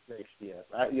next year.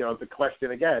 The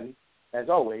question again, as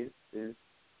always, is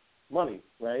money,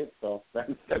 right? So that's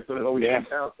what it always comes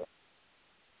down to.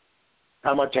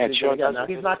 How much is he going to get? Now,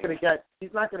 he's not going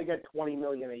to get $20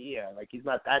 million a year. Like, he's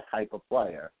not that type of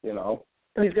player,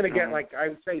 And he's going to get, I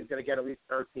would say he's going to get at least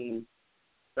 $13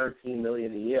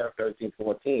 million a year, 13,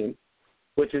 14,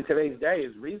 which in today's day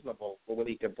is reasonable for what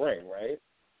he could bring, right?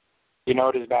 You know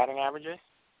what his batting average is?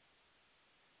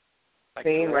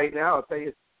 Kane right now, I'll tell you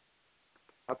his.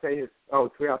 I'll tell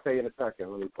you in a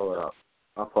second. Let me pull it up.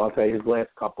 I'll tell you his last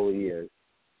couple of years.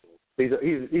 He's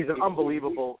an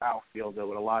unbelievable outfielder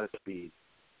with a lot of speed,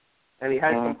 and he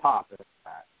has some pop in his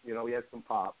bat. He has some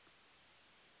pop.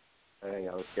 Hang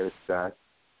on, let's get his stats.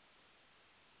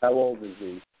 How old is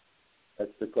he?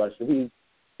 That's the question. He's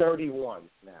 31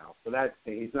 now, so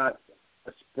he's not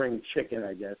a spring chicken,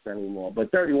 I guess, anymore.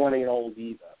 But 31 ain't old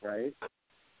either, right?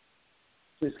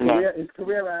 His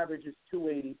career average is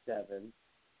 287.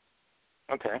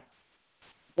 Okay.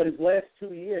 But his last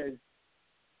 2 years,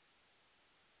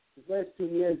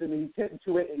 I mean, he's hitting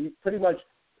he's pretty much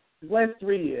his last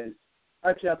 3 years.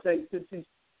 Actually, I'll say since he's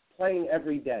playing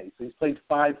every day, so he's played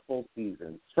 5 full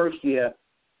seasons. First year,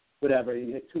 whatever,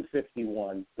 he hit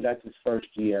 251, but that's his first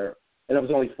year, and it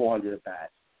was only 400 at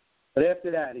bats. But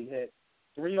after that, he hit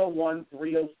 301,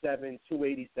 307,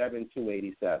 287,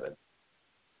 287.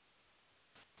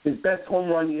 His best home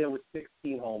run year was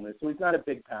 16 homers, so he's not a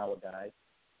big power guy.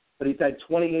 But he's had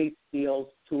 28 steals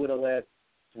 2 of the last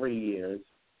 3 years.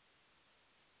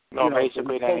 No,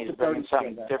 basically, then he's bringing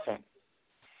something different.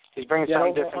 He's bringing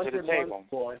something different to the table.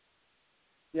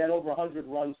 He had over 100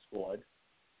 runs scored.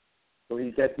 So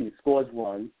he scores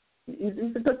runs.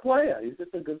 He's a good player. He's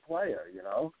just a good player,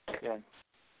 Yeah.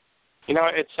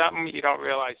 It's something you don't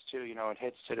realize, too. It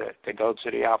hits to go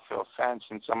to the outfield fence,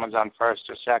 and someone's on first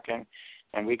or second.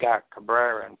 And we got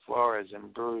Cabrera and Flores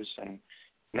and Bruce, and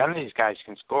none of these guys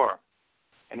can score.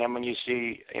 And then when you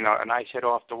see, a nice hit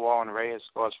off the wall and Reyes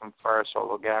scores from first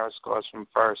or Lugara scores from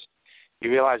first, you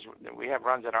realize that we have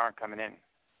runs that aren't coming in.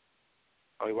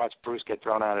 Or we watch Bruce get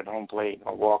thrown out at home plate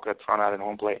or Walker thrown out at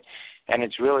home plate. And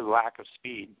it's really lack of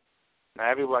speed.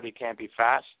 Now, everybody can't be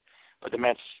fast, but the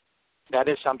Mets, that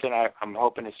is something I'm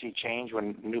hoping to see change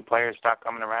when new players start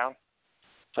coming around.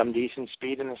 Some decent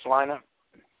speed in this lineup.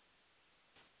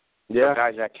 Yeah.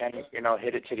 Guys that can,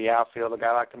 hit it to the outfield. A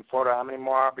guy like Conforto, how many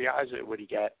more RBIs would he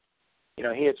get? He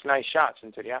hits nice shots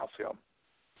into the outfield.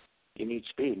 You need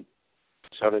speed.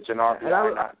 So that's an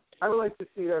RBI. I would like to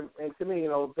see them, and to me,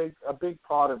 a big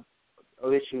part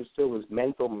of issues too is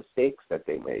mental mistakes that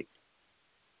they make.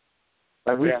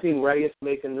 Like we've seen Reyes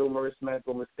making numerous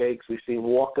mental mistakes. We've seen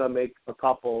Walker make a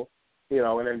couple,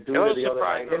 and then due to the other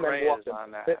night,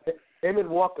 him and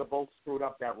Walker both screwed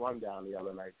up that rundown the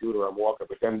other night due to Walker,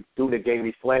 but then due to gave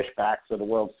me flashbacks of the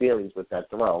World Series with that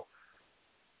throw.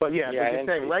 But but you're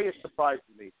saying Reyes surprised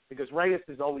me because Reyes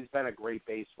has always been a great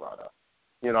base runner.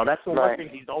 That's the one thing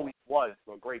he's always was,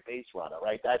 a great base runner,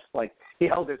 right? That's like he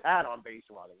held his hat on base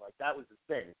running, like that was his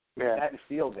thing. Yeah. That and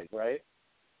fielding, right?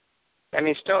 And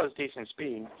he still has decent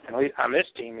speed. And on this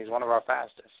team, he's one of our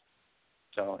fastest.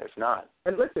 So if not.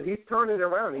 And listen, he's turning it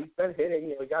around. He's been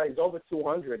hitting. He's over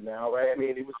 200 now, right? I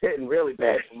mean, he was hitting really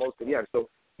bad for most of the year. So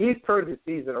he's turned his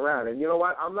season around. And you know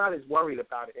what? I'm not as worried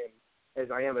about him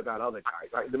as I am about other guys.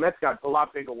 Right? The Mets got a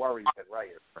lot bigger worries than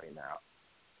Reyes right now.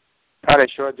 Oh, they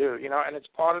sure do. And it's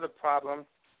part of the problem,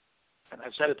 and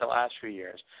I've said it the last few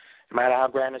years, no matter how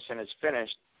Granderson is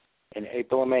finished, in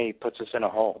April and May, he puts us in a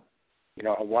hole.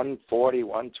 A 140,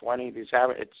 120,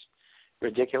 it's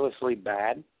ridiculously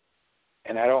bad,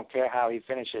 and I don't care how he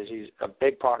finishes. He's a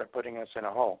big part of putting us in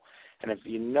a hole. And if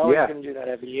he's going to do that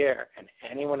every year, and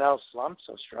anyone else slumps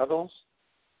or struggles,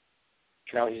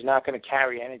 he's not going to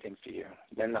carry anything for you.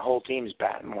 Then the whole team's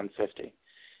batting 150.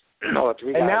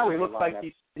 And now he looks like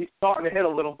he's starting to hit a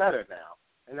little better now.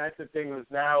 And that's the thing is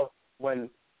now when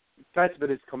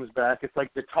Cespedes comes back, it's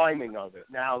like the timing of it.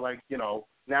 Now,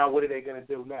 now what are they going to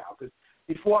do now? Because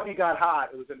before he got hot,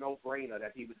 it was a no-brainer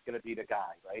that he was going to be the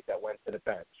guy, right, that went to the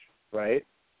bench, right?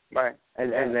 Right.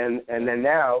 And then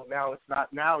now it's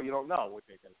not. Now you don't know what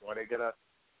they're going to do. Are they going to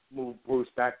move Bruce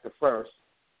back to first?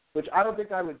 Which I don't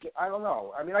think I would. I don't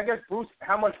know. I mean, I guess Bruce.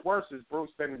 How much worse is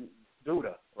Bruce than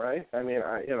Duda? Right. I mean,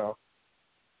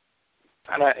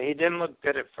 And he didn't look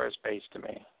good at first base to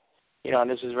me. And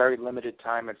this is very limited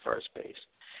time at first base.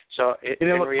 So in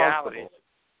reality,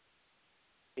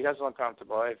 he doesn't look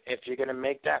comfortable. If you're going to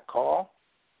make that call,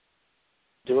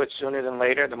 do it sooner than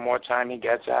later. The more time he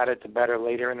gets at it, the better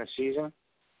later in the season,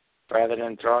 rather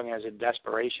than throwing it as a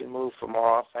desperation move for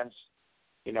more offense,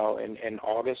 in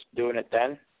August, doing it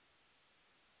then.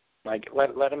 Like,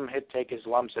 let him take his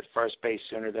lumps at first base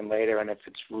sooner than later, and if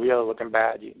it's really looking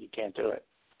bad, you can't do it.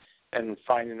 And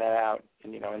finding that out,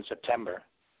 in September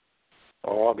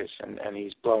or August, and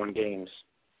he's blowing games.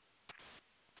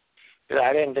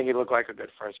 I didn't think he looked like a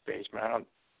good first baseman. I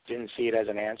didn't see it as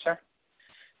an answer,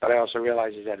 but I also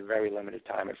realized he's had very limited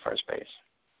time at first base.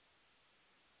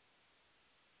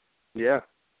 Yeah.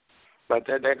 But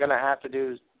they're going to have to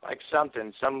do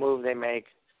something, some move they make.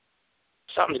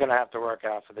 Something's going to have to work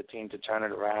out for the team to turn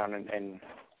it around and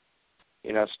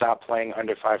stop playing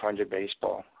under 500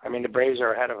 baseball. I mean, the Braves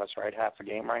are ahead of us, right? Half a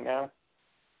game right now.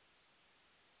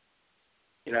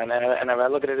 And if I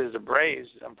look at it as the Braves,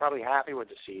 I'm probably happy with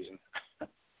the season.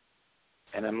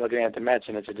 And I'm looking at the Mets,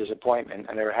 and it's a disappointment,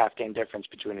 and they're a half-game difference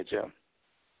between the two.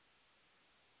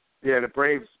 Yeah, the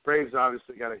Braves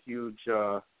obviously got a huge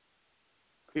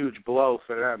blow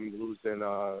for them, losing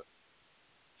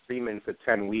Seaman for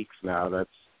 10 weeks now.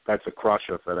 That's a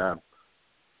crusher for them.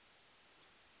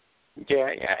 Yeah,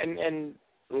 and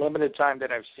limited time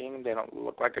that I've seen, they don't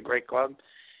look like a great club.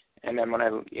 And then when I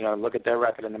look at their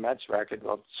record and the Mets record,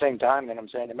 well, at the same time, then I'm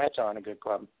saying the Mets aren't a good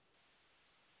club.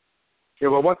 Yeah,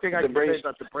 well, one thing I can say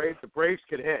about the Braves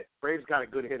could hit. Braves got a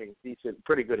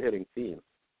pretty good hitting team.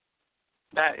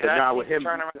 But now with him,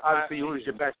 obviously you lose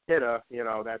your best hitter,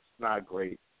 that's not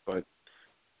great. But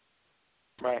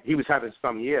right, he was having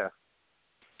some year.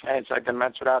 And it's like the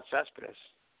Mets without Cespedes.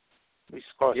 We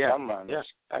score some runs. Yeah.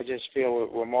 I just feel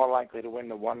we're more likely to win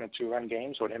the 1 or 2 run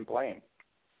games with him playing.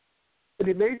 But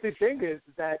the amazing thing is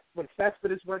that when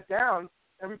Cespedes went down,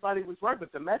 everybody was right,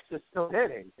 but the Mets are still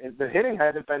hitting. And the hitting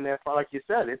hasn't been there, like you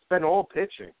said. It's been all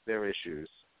pitching, their issues.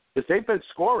 Because they've been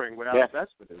scoring without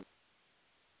Cespedes.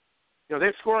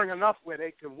 They're scoring enough where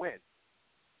they can win.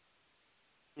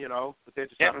 But they're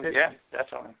just not pitching. Yeah,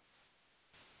 definitely.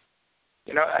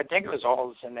 I think it was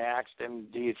Alderson. They asked him,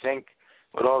 do you think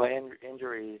with all the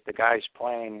injuries the guys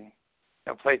playing,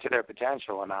 play to their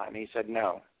potential or not? And he said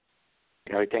no.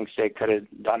 He thinks they could have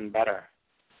done better.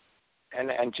 And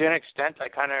to an extent, I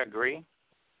kind of agree.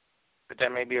 But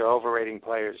then maybe you're overrating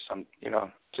players,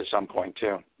 to some point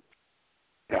too.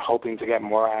 Hoping to get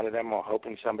more out of them or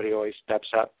hoping somebody always steps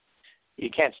up. You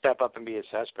can't step up and be a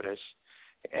Cespedes.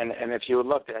 And if you would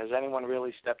look, has anyone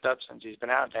really stepped up since he's been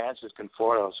out? The answer is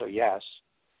Conforto, so yes.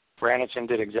 Brannigan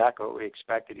did exactly what we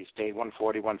expected. He stayed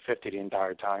 140, 150 the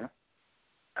entire time.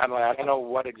 I don't know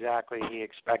what exactly he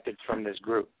expected from this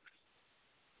group.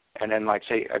 And then,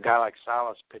 say, a guy like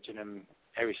Salas pitching him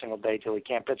every single day till he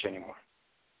can't pitch anymore.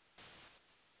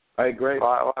 I agree. A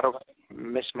lot of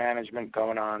mismanagement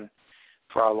going on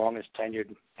for our longest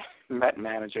tenured Met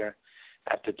manager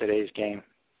after today's game.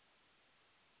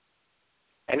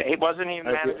 And he wasn't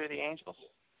even manager of the Angels.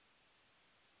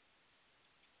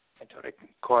 Until they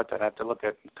caught that. I have to look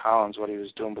at Collins, what he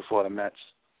was doing before the Mets.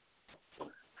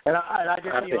 And I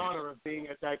get the honor of being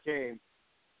at that game.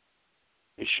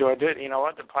 You sure did. You know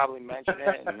what? They'll probably mention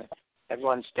it, and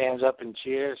everyone stands up and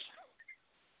cheers.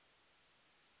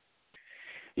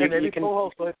 Yeah, maybe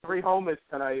Pujols put 3 homers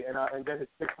tonight and get his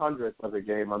 600th of the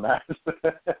game on that.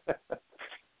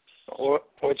 Or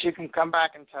you can come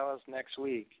back and tell us next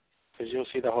week, because you'll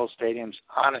see the whole stadium's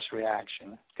honest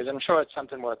reaction. Because I'm sure it's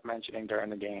something worth mentioning during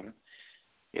the game.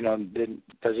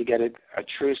 Does he get a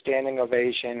true standing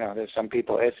ovation? Or there's some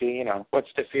people iffy? What's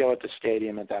the feel at the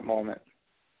stadium at that moment?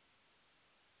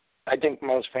 I think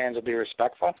most fans will be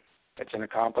respectful. It's an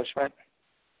accomplishment.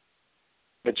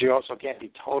 But you also can't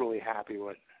be totally happy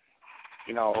with,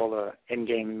 all the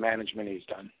in-game management he's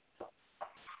done.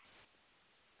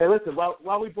 Hey, listen,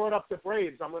 while we brought up the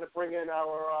Braves, I'm going to bring in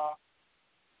our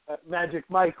Magic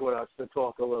Mike with us to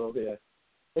talk a little bit.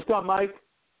 What's up, Mike?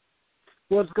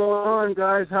 What's going on,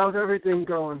 guys? How's everything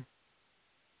going?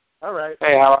 All right.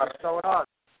 Hey, how are you? What's going on?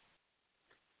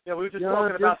 Yeah, we were just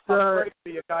talking about tough break for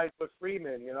you guys with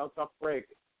Freeman, tough break.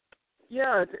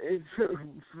 Yeah, it's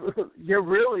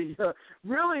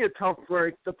really a tough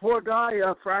break. The poor guy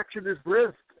fractured his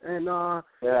wrist, and I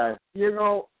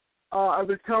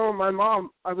was telling my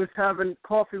mom, I was having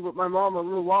coffee with my mom a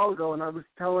little while ago, and I was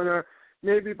telling her,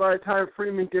 maybe by the time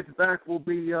Freeman gets back, we'll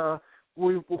be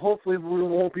hopefully we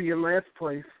won't be in last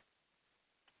place.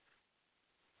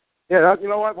 Yeah, you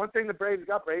know what? One thing the Braves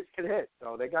can hit,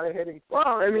 so they got a hitting. Well,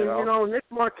 I mean, Nick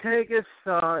Markakis,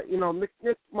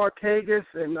 Nick Markakis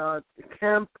and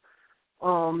Kemp,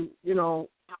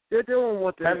 they're doing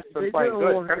what they're doing. Kemp's been playing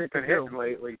good. Kemp's been hitting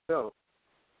lately too.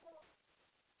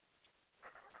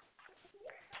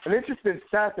 An interesting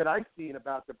stat that I've seen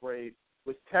about the Braves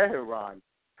was Tehran,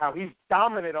 how he's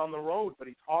dominant on the road, but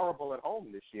he's horrible at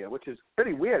home this year, which is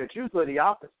pretty weird. It's usually the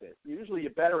opposite. Usually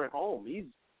you're better at home. He's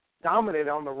dominant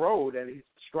on the road, and he's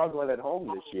struggling at home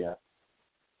this year.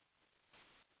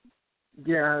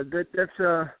 Yeah, that's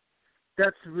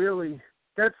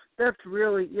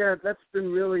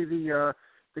been really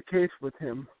the case with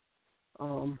him.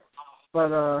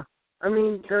 I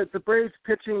mean, the Braves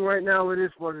pitching right now, it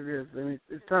is what it is. I mean,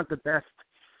 it's not the best,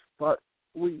 but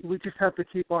we just have to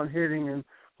keep on hitting, and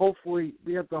hopefully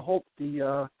we have to hope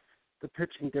the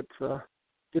pitching gets a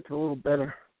little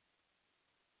better.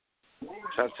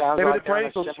 So it sounds maybe like the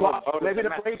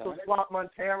Braves will swap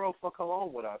Montero for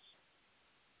Colon with us.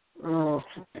 Oh,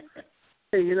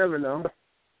 hey, you never know.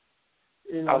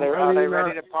 Are they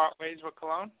ready to part ways with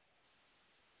Colon?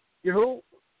 You who?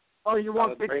 Oh, you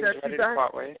want Big Sexy back?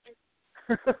 Part ways?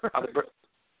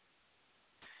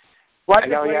 Well, I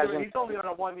know he's only on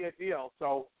a 1-year deal,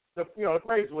 so the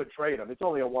Braves would trade him. It's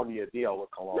only a 1-year deal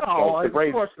with Colon. No, so of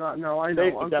course not. No, I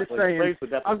know. I'm just saying, it's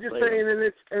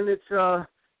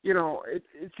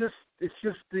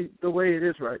just the way it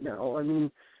is right now. I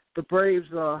mean, the Braves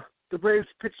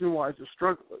pitching wise are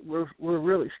struggling. We're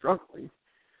really struggling.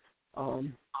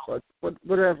 But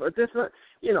whatever.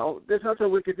 There's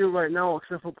nothing we could do right now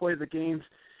except for play the games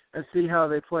and see how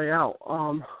they play out.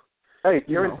 Hey,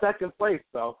 you're in second place,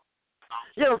 though.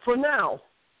 Yeah, for now.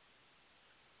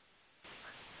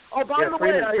 Oh, by the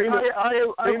way,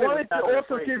 I wanted to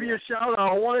also give you a shout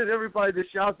out. I wanted everybody to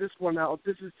shout this one out.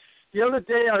 This is the other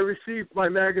day I received my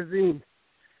magazine,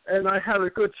 and I had a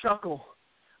good chuckle.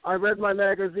 I read my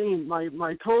magazine,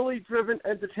 my Totally Driven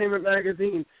Entertainment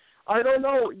magazine. I don't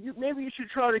know. Maybe you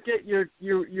should try to get your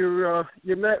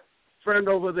Met friend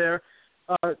over there,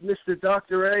 Mr.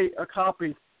 Dr. A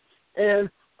copy. And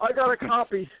I got a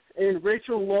copy, and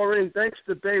Rachel Lauren, thanks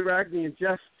to Bay Ragney and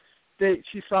Jess,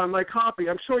 she signed my copy.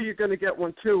 I'm sure you're going to get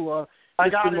one too. I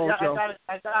got it. MOJO.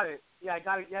 I got it. Yeah, I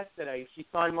got it yesterday. She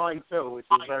signed mine too, which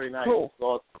is very nice. Cool.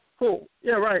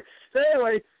 Yeah, right. So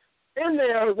anyway, in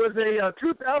there was a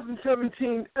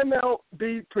 2017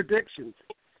 MLB predictions.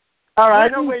 All right, I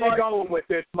know where you're going with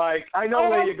this, Mike. I know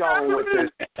where you're going with this.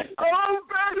 Oh,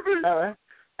 baby! All right.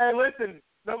 Hey, listen,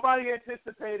 nobody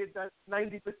anticipated that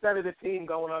 90% of the team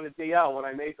going on the DL when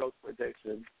I made those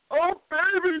predictions. Oh,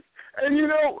 baby! And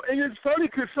it's funny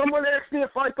because someone asked me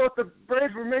if I thought the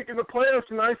Braves were making the playoffs,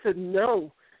 and I said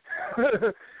no.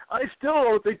 I still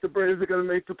don't think the Braves are going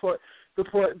to make the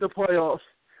playoffs.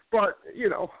 But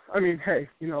hey.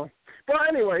 But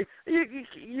anyway,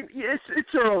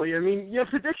 it's early. I mean, your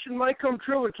prediction might come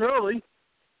true. It's early.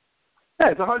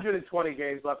 Yeah, it's 120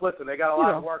 games left. Listen, they got a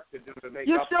lot of work to do to make up.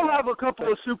 You still have a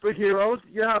couple of superheroes.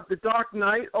 You have the Dark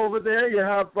Knight over there. You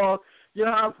have what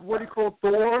do you call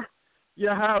Thor. You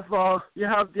have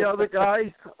the other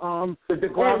guy.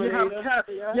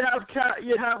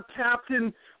 You have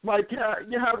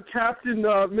Captain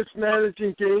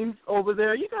mismanaging games over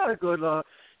there. You got a good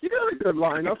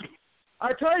lineup.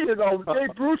 I tell you though, Jay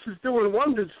Bruce is doing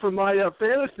wonders for my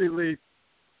fantasy league.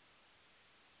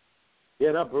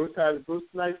 Yeah, no, Bruce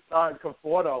nice start.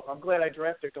 Conforto. I'm glad I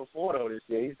drafted Conforto this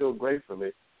year. He's doing great for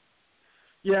me.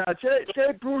 Yeah,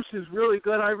 Jay Bruce is really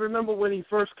good. I remember when he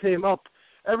first came up,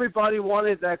 everybody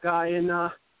wanted that guy, and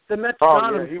the Mets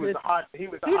got him. He was a hot He's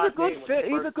a good fit.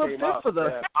 He's a good fit for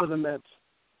the Mets.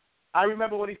 I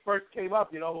remember when he first came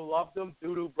up. You know who loved him?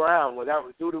 Doodoo Brown. Well, that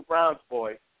was Doodoo Brown's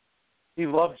boy. He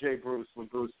loved Jay Bruce when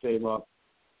Bruce came up.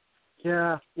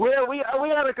 Yeah, we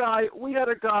had a guy. We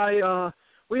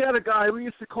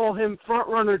used to call him Front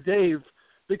Runner Dave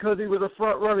because he was a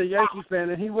front runner Yankee fan,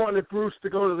 and he wanted Bruce to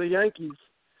go to the Yankees.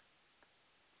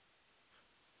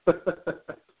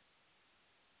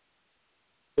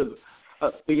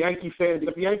 The Yankee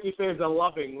fans are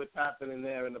loving what's happening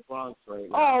there in the Bronx right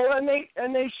now. Oh, and they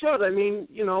should. I mean,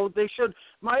 they should.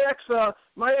 My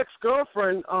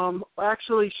ex-girlfriend,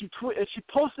 actually, she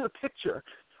posted a picture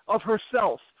of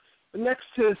herself next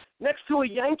to a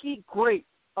Yankee great,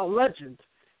 a legend,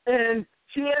 and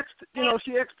she asked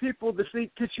people to see,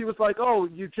 because she was like, "Oh,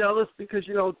 you jealous because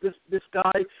this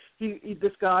guy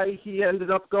he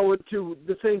ended up going to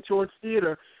the St. George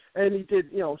Theater." And he did,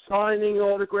 signing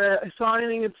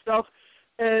and stuff.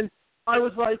 And I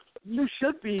was like, they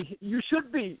should be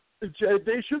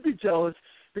jealous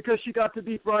because she got to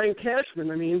beat Brian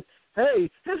Cashman. I mean, hey,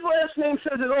 his last name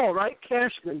says it all, right?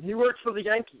 Cashman. He works for the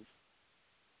Yankees.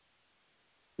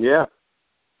 Yeah.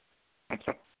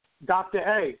 Dr.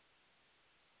 A.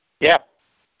 Yeah.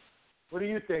 What do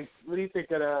you think? What do you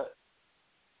think of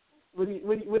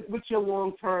what's your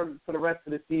long term for the rest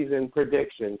of the season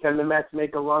prediction? Can the Mets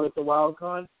make a run at the wild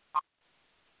card?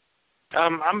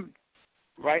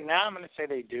 Right now I'm going to say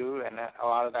they do, and a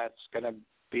lot of that's going to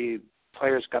be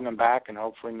players coming back and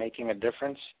hopefully making a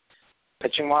difference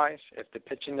pitching wise. If the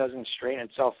pitching doesn't straighten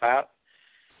itself out,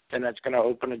 then that's going to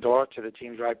open the door to the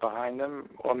teams right behind them,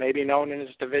 or maybe no one in this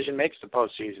division makes the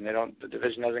postseason. The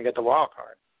division doesn't get the wild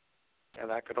card. And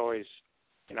that could always,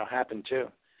 happen too.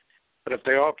 But if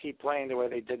they all keep playing the way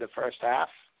they did the first half,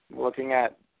 looking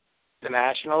at the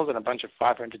Nationals and a bunch of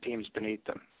 500 teams beneath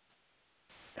them,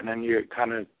 and then you're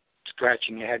kind of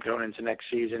scratching your head going into next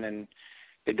season, and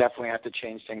they definitely have to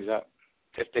change things up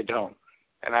if they don't.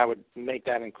 And I would make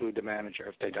that include the manager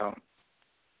if they don't.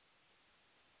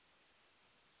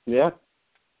 Yeah.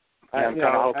 I think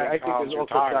it's also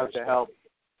got to help.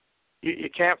 You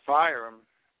can't fire him.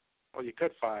 Well, you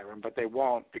could fire him, but they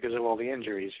won't because of all the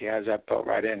injuries. He has that built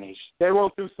right in. They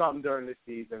won't do something during the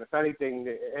season. If anything,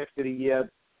 after the year,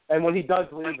 and when he does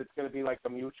leave, it's going to be like a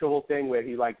mutual thing where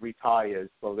he retires,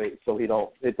 so it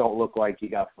don't look like he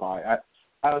got fired.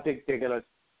 I don't think they're gonna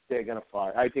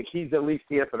fire. I think he's at least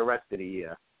here for the rest of the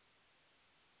year.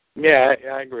 Yeah,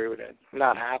 I agree with it. I'm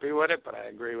not happy with it, but I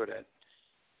agree with it.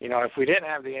 If we didn't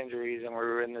have the injuries and we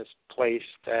were in this place,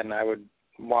 then I would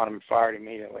want him fired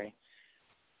immediately.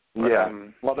 But, yeah.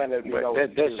 Well, then it'd be right?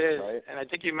 And I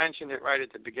think you mentioned it right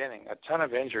at the beginning, a ton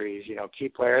of injuries. Key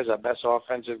players, our best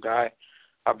offensive guy,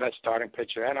 our best starting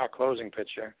pitcher, and our closing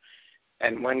pitcher.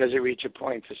 And when does it reach a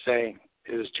point to say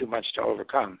it was too much to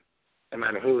overcome, no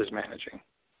matter who is managing?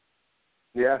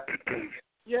 Yeah.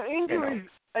 Yeah,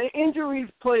 injuries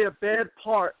play a bad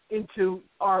part into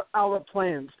our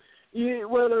plans.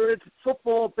 Whether it's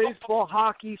football, baseball,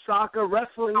 hockey, soccer,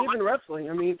 wrestling, even wrestling.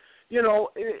 I mean,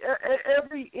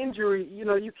 every injury,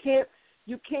 you can't.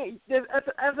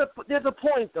 There's a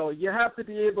point though. You have to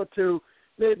be able to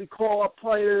maybe call up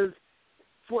players,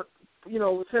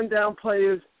 send down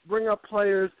players, bring up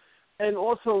players, and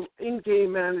also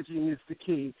in-game managing is the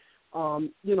key.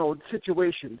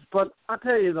 Situations. But I'll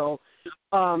tell you though,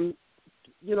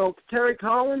 Terry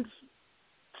Collins,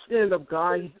 stand-up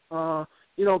guy.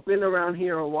 Been around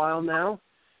here a while now.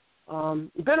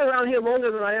 Been around here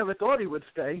longer than I ever thought he would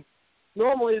stay.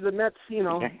 Normally the Mets,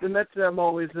 the Mets have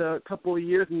always a couple of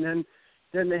years, and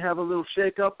then they have a little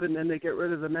shake-up, and then they get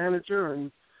rid of the manager.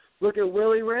 And look at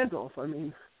Willie Randolph. I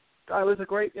mean, guy was a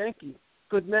great Yankee,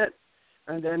 good Met,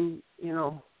 and then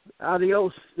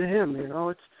adios to him.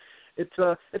 It's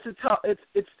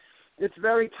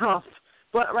very tough.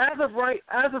 But as of right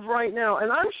now,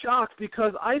 and I'm shocked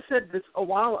because I said this a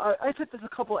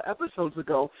couple of episodes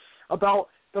ago about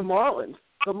the Marlins.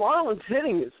 The Marlins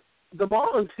hitters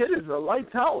are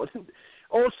lights out.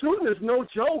 Osuna is no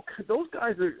joke. Those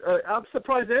guys are. I'm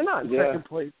surprised they're not in second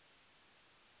place.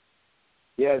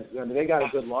 Yeah, I mean, they got a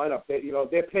good lineup.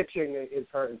 Their pitching is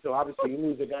hurting. So obviously, you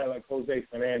lose a guy like Jose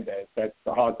Fernandez. That's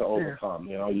hard to overcome.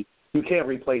 You can't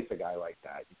replace a guy like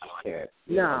that. You just can't.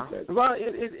 No. Well,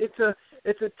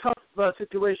 it's a tough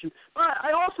situation. But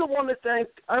I also want to thank.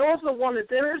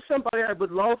 There is somebody I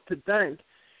would love to thank,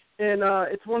 and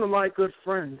it's one of my good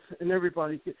friends, and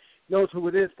everybody knows who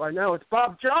it is by now. It's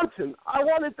Bob Johnson. I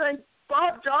want to thank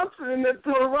Bob Johnson and the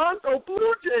Toronto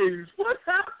Blue Jays. What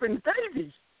happened,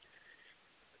 baby?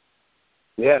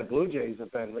 Yeah, the Blue Jays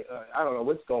have been. I don't know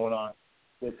what's going on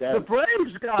with them. The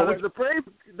Braves got it. The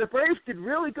Braves did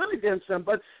really good against them,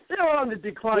 but they're on the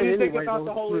decline anyway. What do you think about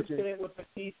the whole incident with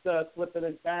Batista slipping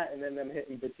his bat and then them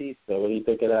hitting Batista? What do you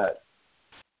think of that?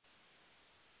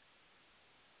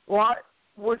 What?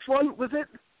 Which one was it?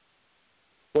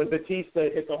 When Batista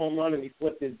hit the home run and he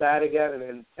flipped his bat again, and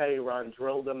then Tehran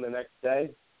drilled him the next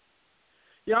day.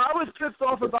 Yeah, I was pissed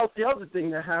off about the other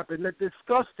thing that happened, that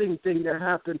disgusting thing that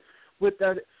happened with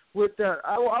that.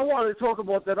 I want to talk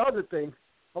about that other thing,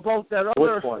 about that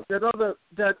other, Which one?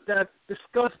 that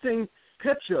disgusting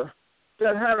pitcher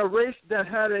that had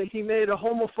he made a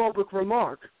homophobic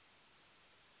remark.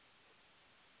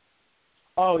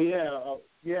 Oh yeah.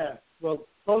 Well,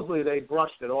 supposedly they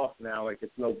brushed it off now, like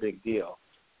it's no big deal.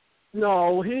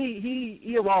 No, they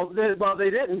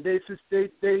didn't. They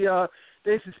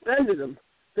suspended him.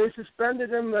 They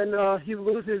suspended him, and he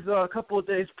loses a couple of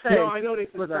days' pay. No, I know they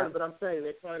suspended, but I'm saying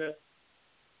they're trying to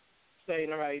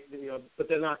saying, all right, but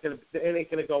they're not going to. It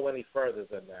ain't going to go any further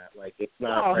than that. Like it's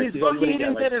not. No, like, he's lucky he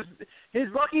didn't get his.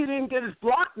 He's lucky he didn't get his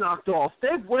block knocked off.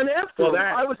 They went after him.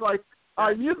 I was like,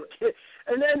 are you kidding?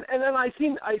 And then I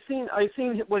seen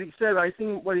what he said. I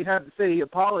seen what he had to say. He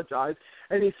apologized,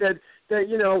 and he said that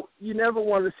you never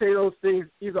want to say those things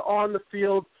either on the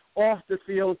field, off the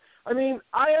field. I mean,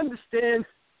 I understand.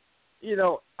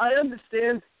 I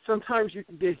understand sometimes you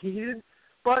can get heated,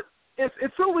 but if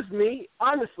it was me,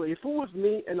 honestly, if it was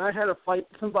me and I had a fight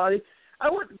with somebody, I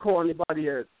wouldn't call anybody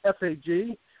a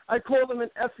FAG. I'd call them an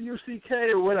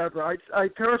FUCK or whatever.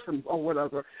 I'd curse them or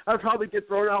whatever. I'd probably get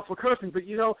thrown out for cursing, but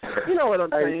you know what I'm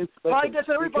saying. Listen, I guess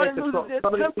everybody loses their temper.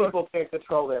 Some temper. people can't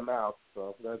control their mouth,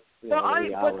 so that's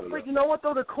reality. But you know what,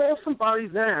 though, to call somebody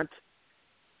that,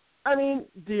 I mean,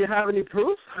 do you have any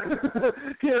proof?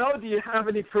 Do you have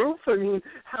any proof? I mean,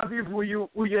 were you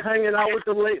hanging out with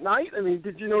them late night? I mean,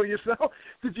 did you know yourself?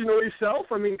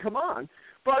 I mean, come on.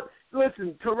 But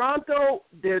listen, Toronto,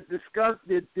 they're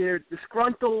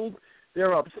disgruntled,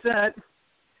 they're upset,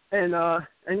 and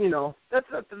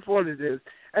that's what it is.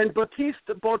 And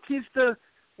Bautista,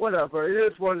 whatever, it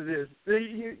is what it is.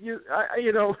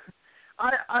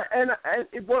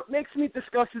 What makes me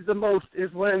disgusted the most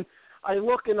is when I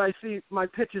look and I see my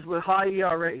pitchers with high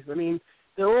ERAs. I mean,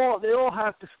 they all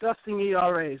have disgusting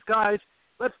ERAs. Guys,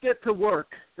 let's get to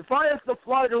work. If I have to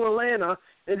fly to Atlanta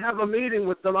and have a meeting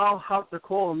with them, I'll have to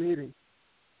call a meeting.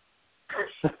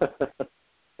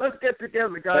 Let's get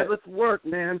together, guys. Let's work,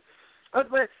 man. Let's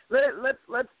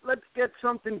get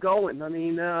something going. I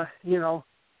mean, I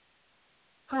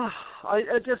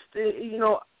just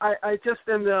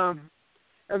am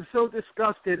so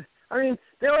disgusted. I mean,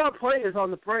 there are players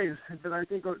on the Braves that I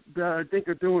think are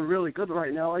doing really good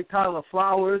right now, like Tyler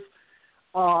Flowers,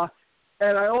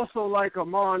 and I also like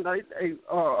Armand.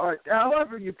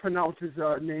 However you pronounce his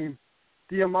name,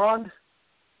 Diamond.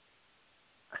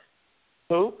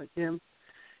 Who? Like him.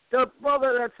 The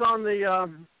brother that's on the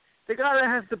guy that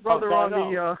has the brother on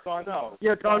the. Darno.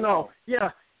 Yeah, Darno.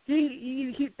 Yeah.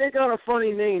 They got a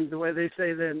funny name the way they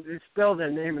spell their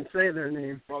name and say their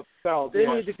name. Well, they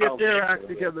need to get their act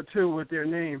together too with their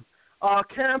name.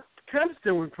 Kemp's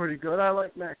doing pretty good. I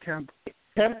like Matt Kemp.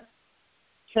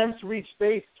 Kemp's reached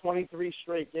base 23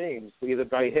 straight games, either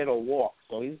by hit or walk,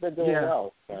 so he's been doing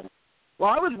well. Well,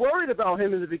 I was worried about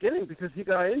him in the beginning because he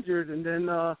got injured, and then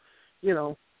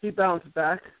he bounced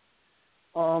back.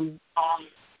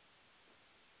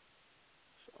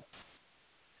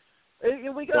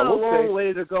 We got a long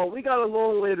way to go.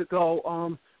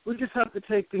 We just have to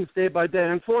take things day by day.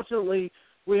 Unfortunately,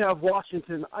 we have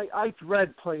Washington. I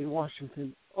dread playing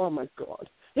Washington. Oh my God!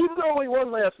 Even though we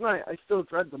won last night, I still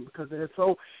dread them because they're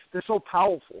so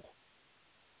powerful.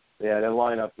 Yeah, their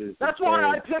lineup is. That's why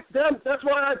I picked them. That's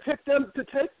why I picked them to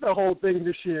take the whole thing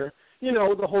this year.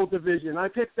 The whole division. I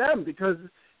picked them because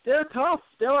they're tough.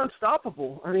 They're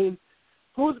unstoppable. I mean.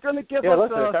 Who's going to give us?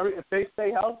 Listen, if they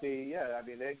stay healthy, I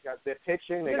mean, they got their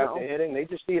pitching, they got their hitting. They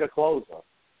just need a closer.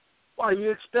 Why,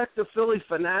 you expect the Philly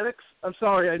Fanatics? I'm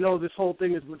sorry, I know this whole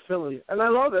thing is with Philly, and I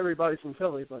love everybody from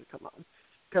Philly, but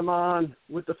come on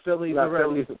with the Phillies.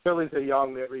 The Phillies are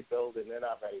young, they're rebuilding, they're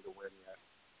not ready to win yet.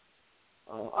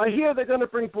 I hear they're going to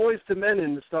bring Boys to Men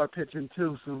in to start pitching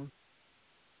too soon.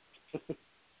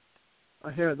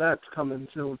 I hear that's coming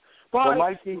soon. But well,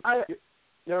 Mikey,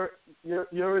 You're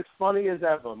as funny as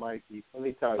ever, Mikey. Let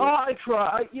me tell you. Oh, I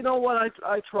try. You know what?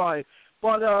 I try.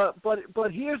 But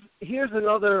here's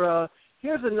another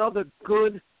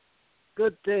good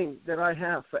thing that I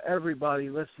have for everybody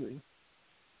listening.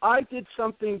 I did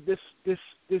something this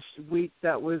week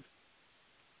that was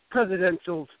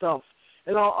presidential stuff,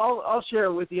 and I'll share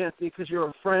it with you, Anthony, because you're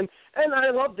a friend, and I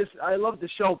love this. I love the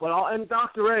show. And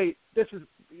Dr. A, this is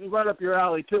right up your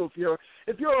alley too.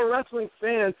 If you're a wrestling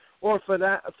fan or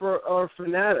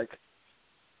fanatic,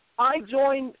 I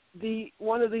joined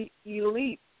one of the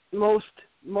elite most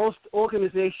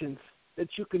organizations that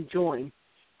you can join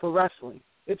for wrestling.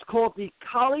 It's called the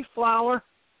Cauliflower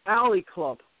Alley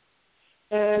Club,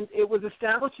 and it was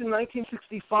established in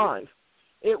 1965.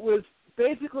 It was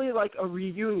basically like a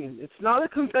reunion. It's not a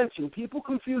convention. People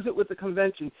confuse it with a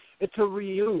convention. It's a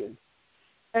reunion,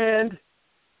 and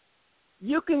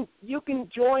you can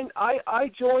join. I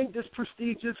joined this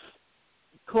prestigious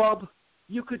club.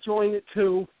 You could join it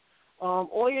too.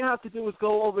 All you have to do is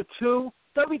go over to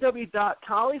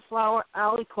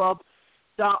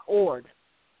www.caulifloweralleyclub.org,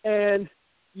 and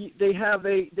they have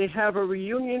a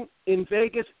reunion in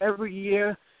Vegas every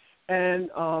year,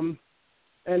 and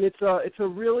it's a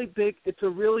really big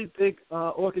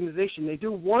organization. They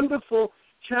do wonderful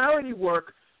charity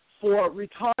work for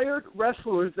retired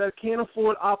wrestlers that can't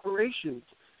afford operations.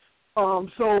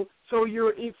 So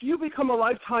if you become a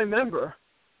lifetime member,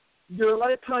 your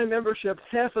lifetime membership,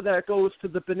 half of that goes to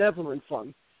the benevolent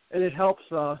fund, and it helps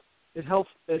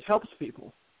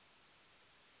people.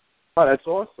 Oh, that's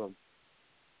awesome.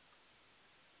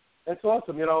 That's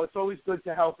awesome. You know, it's always good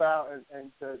to help out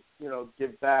and to, you know,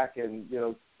 give back and, you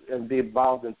know, and be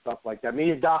involved in stuff like that. Me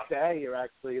and Dr. A are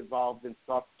actually involved in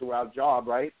stuff through our job,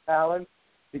 right, Alan?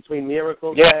 Between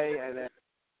Miracle Day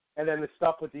and then the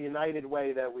stuff with the United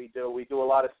Way that we do. We do a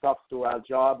lot of stuff through our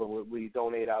job, and we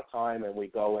donate our time and we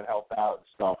go and help out and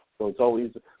stuff. So it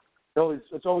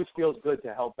always feels good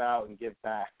to help out and give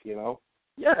back, you know.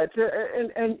 Yeah, it's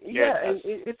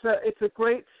a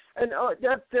great, and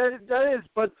that is,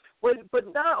 but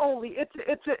not only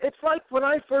it's like when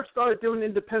I first started doing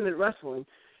independent wrestling,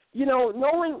 you know,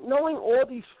 knowing all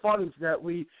these funds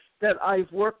that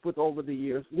I've worked with over the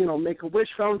years, you know, Make-A-Wish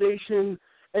Foundation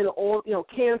and all, you know,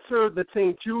 cancer, the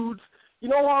St. Jude's, you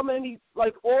know how many,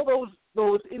 like all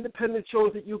those independent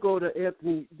shows that you go to,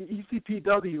 Anthony, the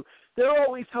ECPW, they're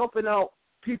always helping out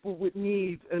people with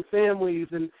needs and families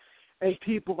and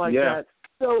people like that.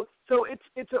 So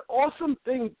it's an awesome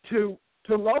thing to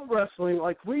love wrestling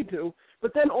like we do,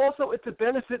 but then also it's a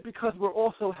benefit because we're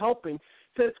also helping.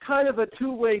 So it's kind of a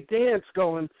two-way dance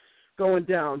going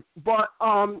down. But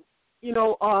you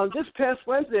know, this past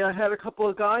Wednesday I had a couple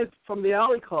of guys from the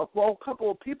Alley Club, well, a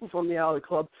couple of people from the Alley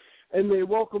Club, and they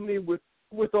welcomed me with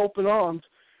open arms.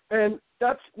 And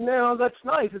that's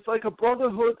nice. It's like a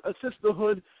brotherhood, a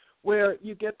sisterhood, where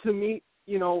you get to meet,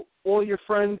 you know, all your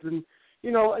friends, and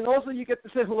you know, and also you get to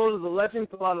say hello to the legends.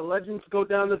 A lot of legends go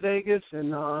down to Vegas,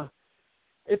 and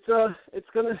it's a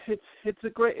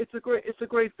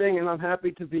great thing, and I'm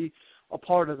happy to be a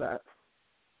part of that.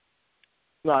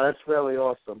 No, that's really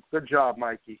awesome. Good job,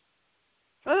 Mikey.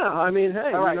 Yeah, I mean,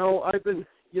 hey, right. You know, I've been,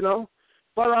 you know,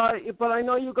 but I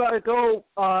know you got to go.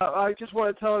 I just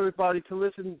want to tell everybody to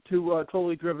listen to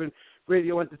Totally Driven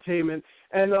Radio Entertainment,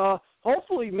 and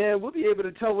hopefully, man, we'll be able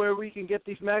to tell where we can get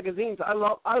these magazines. I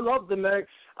love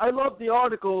the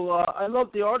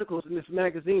articles in this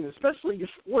magazine, especially your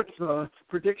sports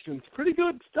predictions. Pretty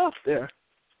good stuff there.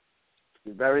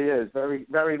 It very is. Very,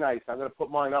 very nice. I'm going to put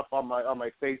mine up on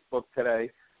my Facebook today.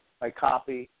 My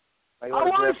copy. I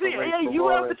want to see. Hey, you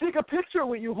have to take a picture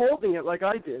with you holding it like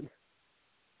I did.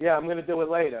 Yeah, I'm going to do it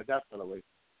later, definitely.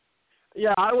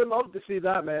 Yeah, I would love to see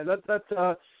that, man. That's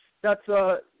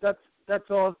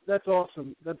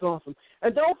awesome. That's awesome.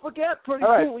 And don't forget, pretty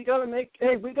soon we gotta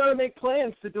make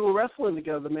plans to do a wrestling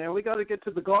together, man. We gotta get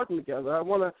to the Garden together. I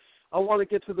wanna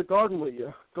get to the Garden with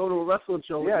you. Go to a wrestling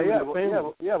show.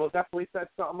 We'll definitely set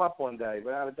something up one day,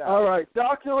 without a doubt. All right,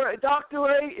 Dr.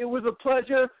 A, it was a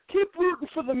pleasure. Keep rooting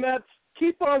for the Mets.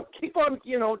 Keep on.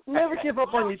 You know, never give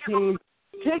up on your team.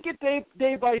 Take it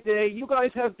day by day. You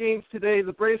guys have games today.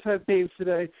 The Braves have games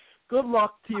today. Good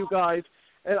luck to you guys.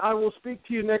 And I will speak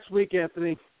to you next week,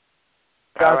 Anthony.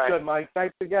 Sounds good, Mike.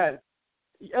 Thanks again.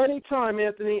 Anytime,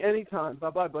 Anthony. Anytime.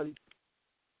 Bye-bye, buddy.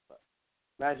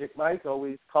 Magic Mike,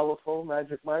 always colorful.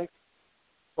 Magic Mike,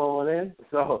 pulling in.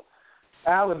 So,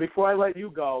 Alan, before I let you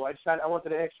go, I wanted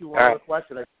to ask you one more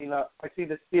question. I see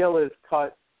the Steelers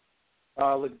cut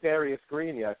Luxarius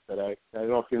Green yesterday. I don't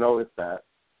know if you noticed that.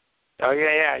 Oh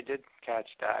yeah, I did catch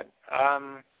that.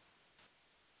 I'll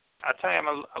tell you,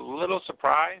 I'm a little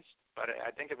surprised. But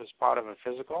I think it was part of a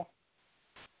physical.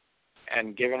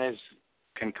 And given his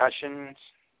concussions,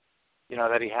 you know,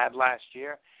 that he had last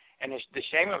year, and the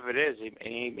shame of it is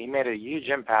he made a huge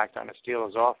impact on the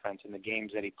Steelers' offense in the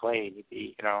games that he played.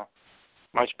 He you know,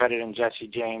 much better than Jesse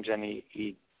James, and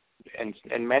he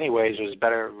in many ways was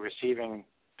better receiving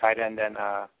tight end than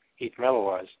Heath Miller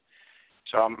was.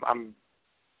 So I'm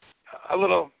a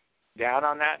little down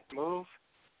on that move.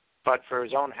 But for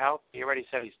his own health, he already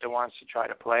said he still wants to try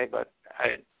to play, but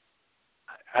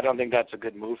I don't think that's a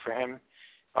good move for him.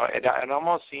 It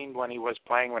almost seemed when he was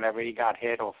playing, whenever he got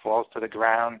hit or falls to the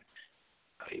ground,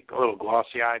 a little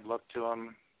glossy-eyed look to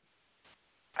him.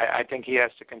 I think he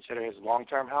has to consider his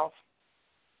long-term health,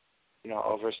 you know,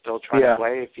 over still trying to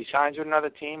play. If he signs with another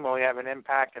team, will he have an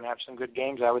impact and have some good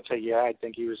games? I would say, yeah, I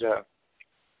think he was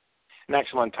an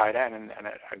excellent tight end and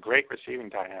a great receiving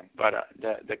tight end. But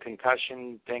the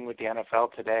concussion thing with the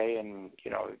NFL today, and,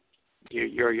 you know,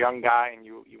 you're a young guy and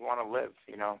you want to live,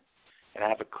 you know, and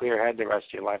have a clear head the rest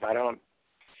of your life. I don't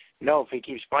know if he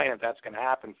keeps playing if that's going to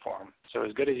happen for him. So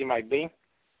as good as he might be,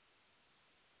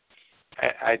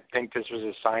 I think this was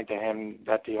a sign to him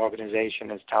that the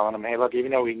organization is telling him, hey, look,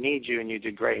 even though we need you and you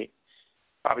did great,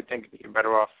 probably think you're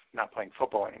better off not playing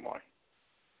football anymore.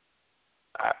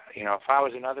 You know, if I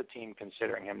was another team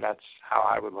considering him, that's how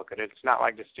I would look at it. It's not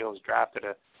like the Steelers drafted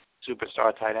a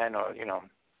superstar tight end or, you know,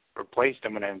 replaced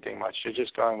him with anything much. They're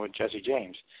just going with Jesse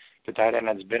James. The tight end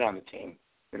has been on the team.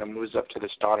 Moves up to the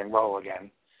starting role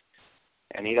again.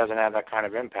 And he doesn't have that kind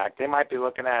of impact. They might be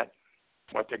looking at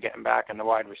what they're getting back in the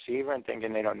wide receiver and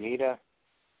thinking they don't need a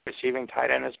receiving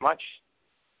tight end as much.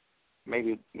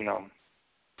 Maybe,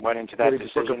 went into that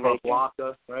decision making.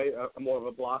 Blocker, right? More of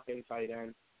a blocking tight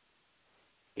end.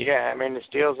 Yeah, the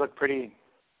Steelers look pretty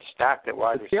stacked at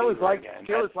wide receiver again.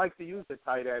 Steelers like to use the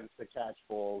tight ends to catch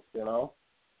balls,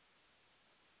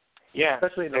 Yeah,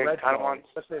 especially in the red zone.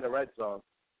 Especially in the red zone.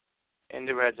 In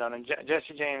the red zone, and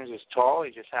Jesse James is tall.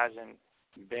 He just hasn't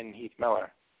been Heath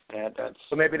Miller. Yeah,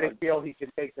 so maybe they feel he can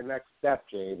take the next step,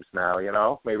 James.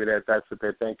 Now, maybe that's what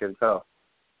they're thinking too.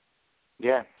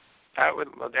 Yeah,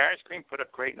 Darius Green put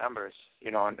up great numbers,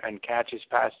 and catches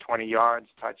past 20 yards,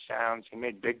 touchdowns. He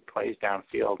made big plays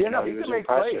downfield. He was could make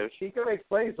impressive. plays. He could make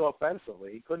plays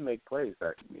offensively. He couldn't make plays,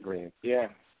 that Green. Yeah.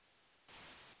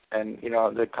 And,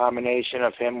 the combination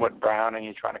of him with Brown, and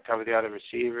you're trying to cover the other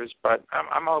receivers. But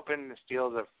I'm hoping the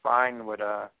Steelers are fine with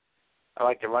I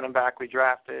like the running back we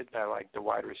drafted. I like the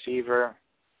wide receiver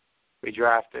we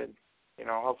drafted.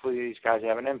 Hopefully these guys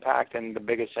have an impact, and the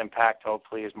biggest impact,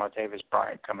 hopefully, is Martavis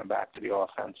Bryant coming back to the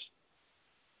offense.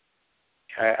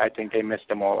 I think they missed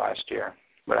him all last year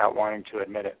without wanting to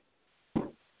admit it.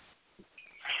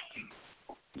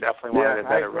 Definitely one of the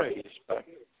better rookies. But,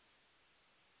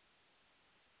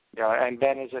 and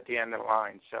Ben is at the end of the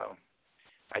line, so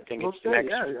I think it's the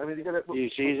next few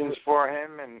seasons for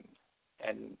him, and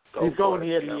he's going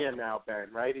year to year now, Ben,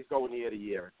 right? He's going year to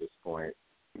year at this point.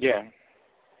 Yeah.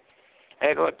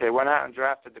 Hey, look, they went out and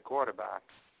drafted the quarterback.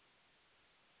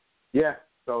 Yeah.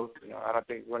 So I don't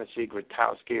think we're going to see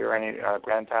Grantowski or any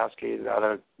Grantowski, the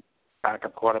other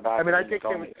backup quarterback. I think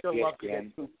they would still love to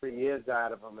get 2-3 years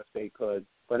out of him if they could,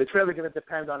 but it's really going to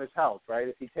depend on his health, right?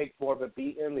 If he takes more of a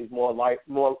beating, he's more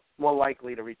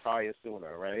likely to retire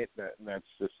sooner, right? That's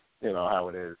just how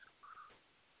it is.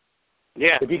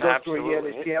 Yeah, if he goes through a year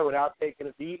this year without taking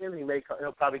a beating,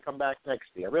 he'll probably come back next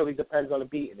year. It really depends on the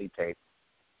beating he takes.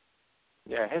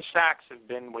 Yeah, his sacks have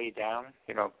been way down,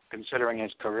 considering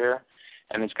his career,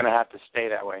 and it's going to have to stay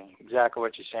that way. Exactly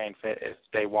what you're saying, if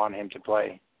they want him to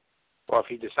play, or if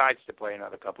he decides to play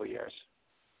another couple of years.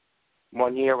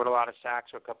 1 year with a lot of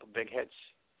sacks or a couple of big hits,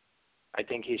 I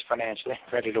think he's financially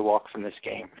ready to walk from this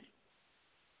game.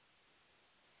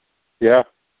 Yeah,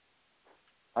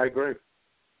 I agree.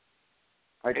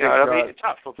 It'll be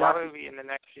tough. He'll probably be in the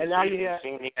next few and now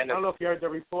seasons. I don't know if you heard the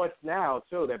reports now,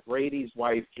 too, that Brady's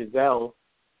wife, Giselle,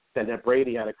 said that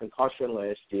Brady had a concussion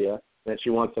last year, that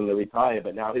she wants him to retire,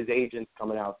 but now his agent's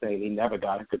coming out saying he never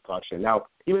got a concussion. Now,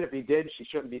 even if he did, she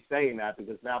shouldn't be saying that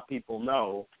because now people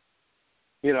know.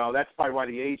 That's probably why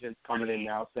the agent's coming in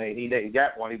now saying he didn't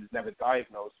get one. He was never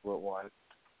diagnosed with one.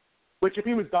 Which, if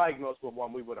he was diagnosed with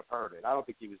one, we would have heard it. I don't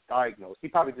think he was diagnosed. He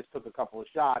probably just took a couple of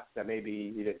shots that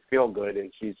maybe he didn't feel good,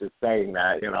 and she's just saying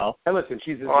that, And listen,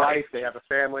 she's his wife. They have a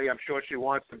family. I'm sure she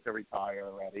wants him to retire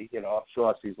already. I'm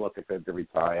sure she's looking for him to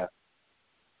retire.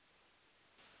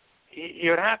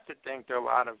 You'd have to think there are a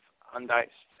lot of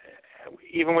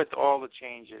even with all the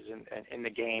changes in the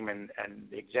game and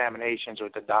the examinations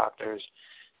with the doctors,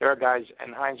 there are guys,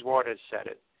 and Heinz Ward has said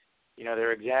it,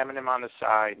 they're examining him on the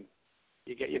side.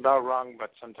 You get your bell rung,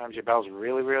 but sometimes your bell's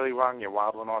really, really rung. You're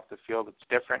wobbling off the field. It's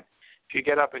different. If you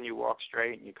get up and you walk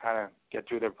straight and you kind of get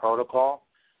through the protocol,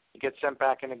 you get sent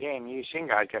back in the game. You've seen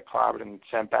guys get clobbered and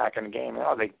sent back in the game.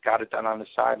 They got it done on the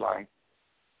sideline.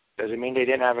 Does it mean they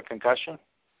didn't have a concussion?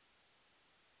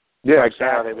 Yeah,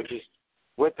 exactly. They were just,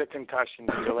 with the concussion,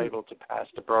 still able to pass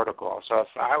the protocol. So if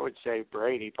I would say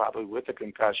Brady, probably with the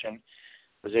concussion,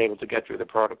 was able to get through the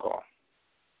protocol.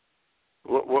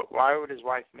 Why would his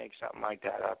wife make something like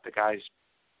that up? The guy's,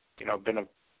 been a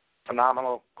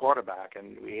phenomenal quarterback,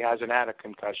 and he hasn't had a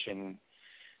concussion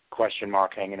question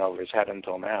mark hanging over his head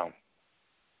until now.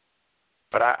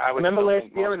 But I would remember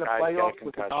last year in the playoffs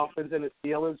with the Dolphins and the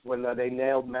Steelers when they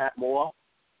nailed Matt Moore.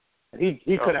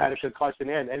 He could have had a concussion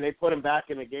and they put him back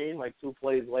in the game like 2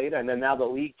 plays later, and then now the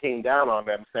league came down on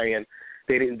them saying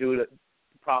they didn't do the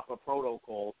proper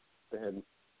protocol to him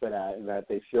for that, and that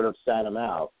they should have sat him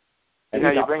out. And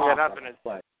you bring that up, and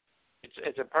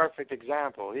it's a perfect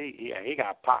example. He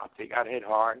got popped. He got hit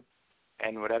hard,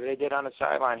 and whatever they did on the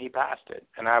sideline, he passed it.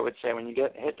 And I would say when you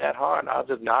get hit that hard, odds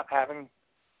of not having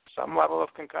some level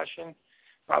of concussion,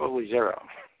 probably 0.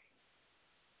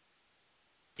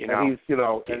 And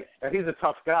he's a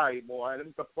tough guy, more. And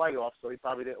it's the playoffs, so he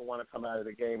probably didn't want to come out of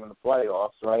the game in the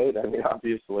playoffs, right?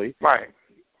 Obviously. Right.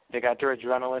 They got their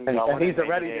adrenaline going. And he's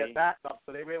already their backup,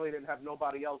 so they really didn't have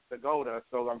nobody else to go to.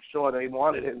 So I'm sure they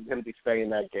wanted him to stay in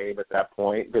that game at that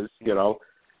point because,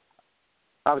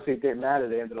 Obviously, it didn't matter.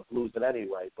 They ended up losing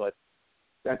anyway. But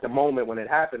at the moment when it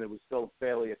happened, it was still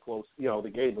fairly a close.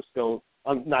 The game was still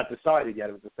not decided yet.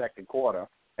 It was the second quarter,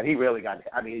 and he really got.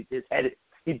 I mean, his head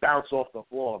he bounced off the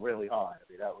floor really hard.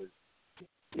 I mean, that was.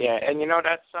 Yeah, and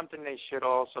that's something they should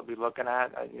also be looking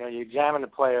at. You examine the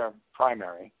player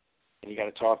primary, and you got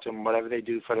to talk to them whatever they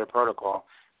do for their protocol.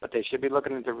 But they should be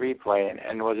looking at the replay.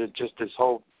 And was it just this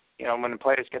whole, when the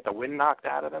players get the wind knocked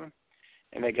out of them,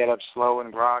 and they get up slow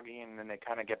and groggy, and then they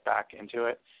kind of get back into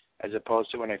it, as opposed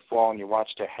to when they fall and you watch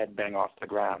their head bang off the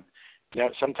ground.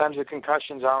 Sometimes the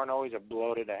concussions aren't always a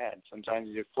blow to the head. Sometimes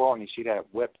you fall and you see that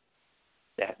whip,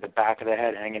 the back of the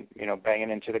head hanging,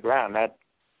 banging into the ground. That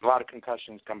a lot of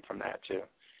concussions come from that too.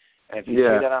 And if you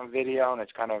see that on video and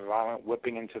it's kind of violent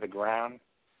whipping into the ground,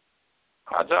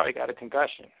 odds are he got a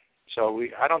concussion. So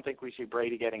I don't think we see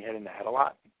Brady getting hit in the head a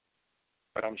lot,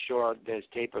 but I'm sure there's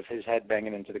tape of his head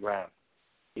banging into the ground.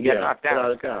 You get knocked down,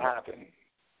 it's going to happen.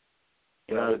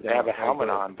 They have a helmet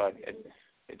on, but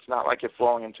it's not like you're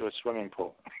falling into a swimming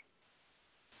pool.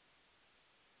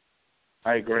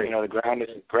 I agree. The ground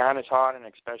is hard, and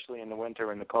especially in the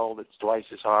winter and the cold, it's twice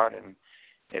as hard. And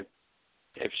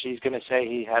if she's going to say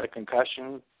he had a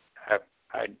concussion,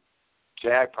 I'd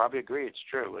say I probably agree. It's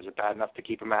true. Was it bad enough to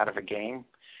keep him out of a game?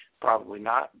 Probably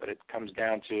not, but it comes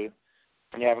down to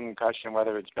when you have a concussion,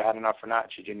 whether it's bad enough or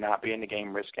not, should you not be in the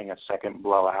game risking a second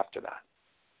blow after that?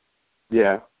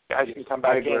 Yeah. Guys can come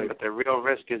back in, but the real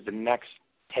risk is the next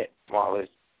hit while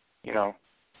it's,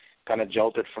 kind of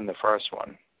jolted from the first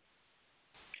one.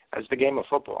 That's the game of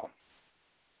football.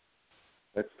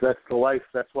 That's the life.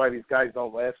 That's why these guys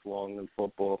don't last long in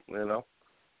football,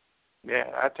 Yeah,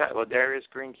 I tell you, Darius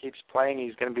Green keeps playing.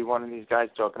 He's going to be one of these guys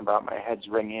talking about my head's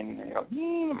ringing,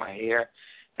 in my ear,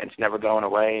 and it's never going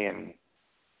away. And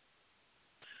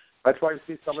that's why you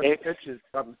see some of these pitches,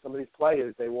 some of these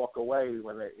players, they walk away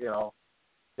when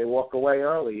they walk away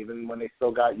early, even when they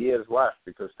still got years left,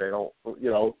 because they don't,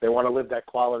 they want to live that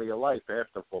quality of life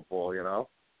after football,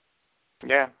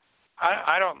 Yeah,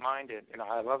 I don't mind it.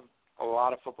 I love a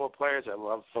lot of football players. I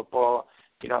love football.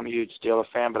 I'm a huge Steelers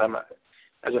fan, but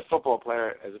as a football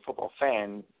player, as a football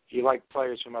fan, you like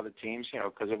players from other teams,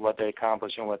 because of what they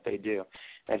accomplish and what they do.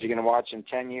 And if you're going to watch in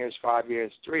 10 years, 5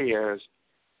 years, 3 years,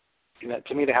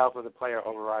 to me, the health of the player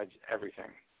overrides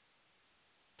everything.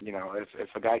 If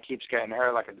a guy keeps getting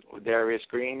hurt, like Darius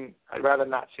Green, I'd rather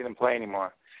not see them play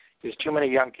anymore. There's too many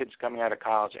young kids coming out of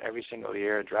college every single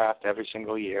year, draft every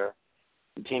single year.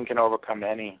 The team can overcome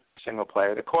any single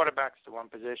player. The quarterback's the one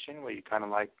position where you kind of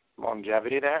like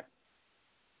longevity there.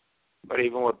 But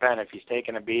even with Ben, if he's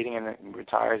taking a beating and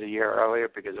retires a year earlier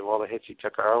because of all the hits he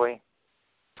took early,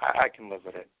 I can live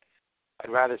with it.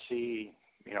 I'd rather see,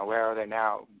 where are they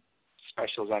now,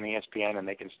 specials on ESPN, and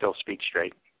they can still speak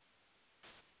straight.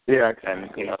 Yeah. And,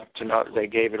 to know that they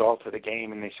gave it all to the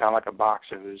game and they sound like a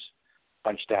boxer who's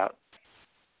punched out.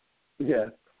 Yeah.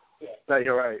 No,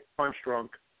 you're right. Armstrong.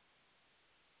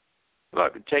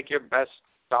 Look, take your best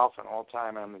Dolphin all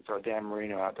time and throw Dan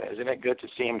Marino out there. Isn't it good to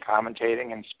see him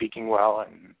commentating and speaking well,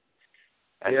 and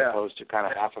as opposed to kind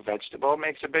of half a vegetable? It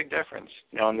makes a big difference.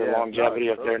 And the longevity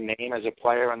of their name as a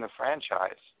player in the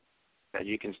franchise, that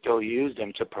you can still use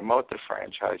them to promote the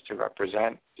franchise, to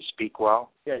represent, to speak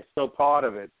well. Yeah, it's still part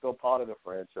of it. Still part of the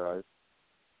franchise.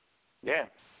 Yeah.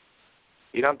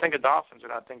 You don't think of Dolphins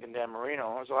without thinking Dan Marino.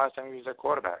 When was the last time he was their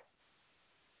quarterback?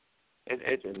 That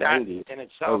in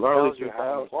itself tells you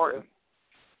how important.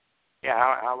 Yeah,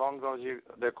 how long ago was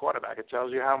their quarterback? It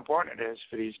tells you how important it is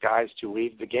for these guys to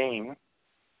leave the game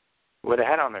with a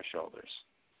head on their shoulders.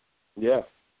 Yeah.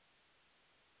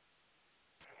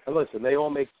 And listen, they all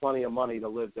make plenty of money to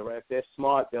live the rest. If they're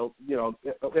smart, they'll,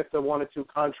 if they're 1 or 2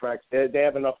 contracts, they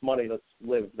have enough money to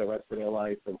live the rest of their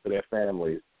life and for their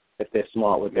families if they're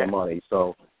smart with their money.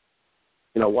 So,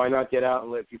 why not get out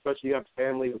and live? Especially you have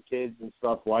family with kids and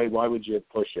stuff. Why would you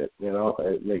push it?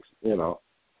 It makes,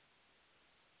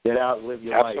 get out and live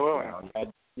your life.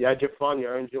 You had your fun. You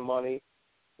earned your money.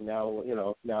 Now,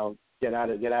 now get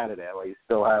out of there where you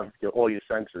still have all your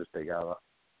senses together.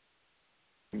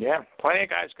 Yeah, plenty of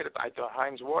guys could have. I thought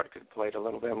Hines Ward could have played a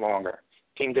little bit longer.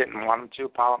 Team didn't want him to.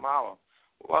 Palomalo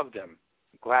loved him.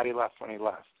 Glad he left when he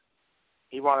left.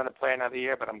 He wanted to play another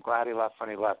year, but I'm glad he left when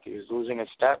he left. He was losing his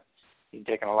step. He'd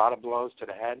taken a lot of blows to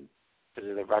the head because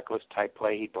of the reckless type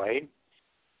play he played.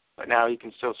 But now he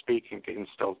can still speak and can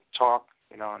still talk,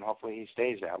 and hopefully he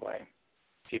stays that way.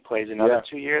 If he plays another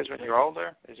 2 years when you're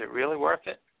older, is it really worth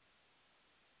it?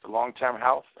 The long-term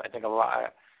health, I think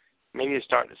maybe you're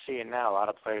starting to see it now. A lot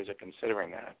of players are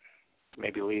considering that,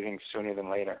 maybe leaving sooner than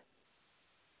later.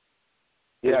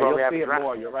 Yeah, you'll see it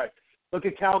more. You're right. Look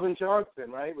at Calvin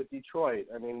Johnson, right, with Detroit.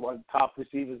 I mean, one of the top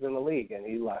receivers in the league, and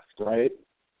he left, right?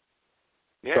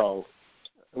 Yeah. So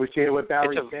we seen it with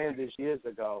Barry Sanders years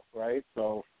ago, right?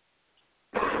 So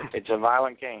it's a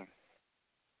violent game.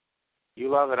 You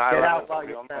love it, I love it.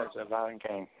 We all know it's a violent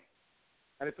game.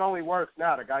 And it's only worse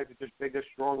now. The guys are just bigger,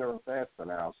 stronger, and faster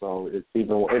now. So it's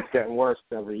getting worse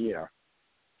every year.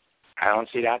 I don't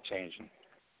see that changing.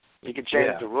 You can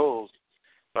change the rules,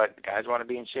 but guys want to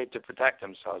be in shape to protect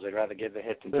themselves. They'd rather give the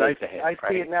hit than take the hit. I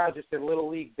see it now just in Little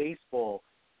League Baseball.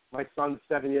 My son's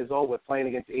 7 years old. We're playing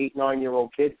against 8,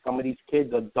 9-year-old kids. Some of these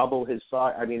kids are double his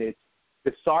size. I mean,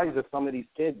 the size of some of these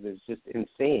kids is just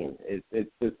insane.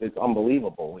 It's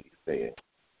unbelievable what you're seeing.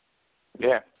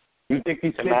 Yeah. You think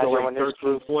these kids are like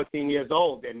 13, 14 years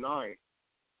old? They're 9.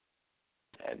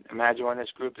 And imagine when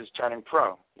this group is turning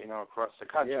pro, across the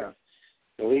country. Yeah.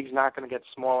 The league's not going to get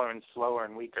smaller and slower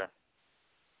and weaker.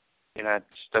 It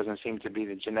just doesn't seem to be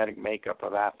the genetic makeup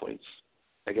of athletes.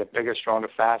 They get bigger, stronger,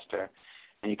 faster,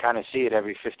 and you kind of see it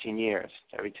every 15 years,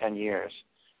 every 10 years.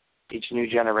 Each new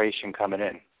generation coming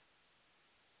in.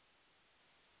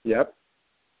 Yep.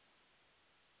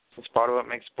 It's part of what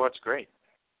makes sports great.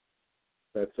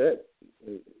 That's it.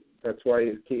 That's why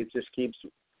it just keeps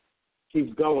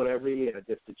going every year,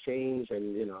 just to change,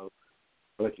 and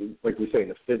like we say,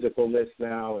 the physicalness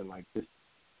now, and like this.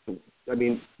 I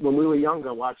mean, when we were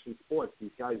younger watching sports,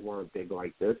 these guys weren't big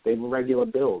like this. They were regular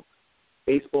builds.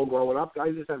 Baseball growing up,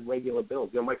 guys just had regular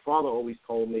builds. My father always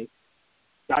told me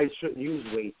guys shouldn't use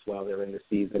weights while they're in the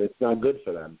season. It's not good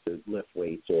for them to lift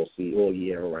weights all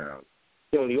year round.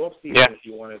 In the off season, if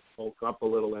you want to bulk up a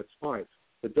little, that's fine.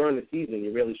 But during the season,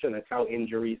 you really shouldn't. That's how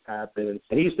injuries happen. And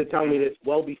he used to tell me this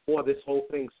well before this whole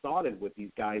thing started with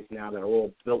these guys now that are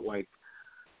all built like,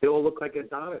 they all look like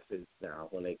Adonises now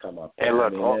when they come up. Hey,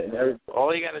 look,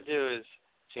 all you got to do is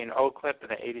see an old clip of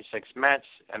the '86 Mets,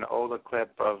 an older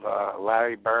clip of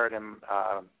Larry Bird and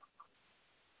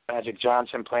Magic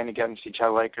Johnson playing against each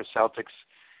other, Lakers, Celtics.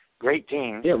 Great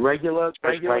teams. Yeah, regular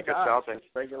Lakers, guys. Celtics.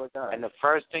 Regular guys. And the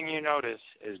first thing you notice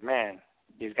is, man,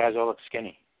 these guys all look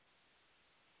skinny.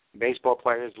 Baseball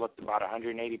players looked about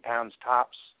 180 pounds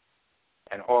tops,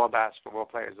 and all basketball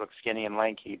players look skinny and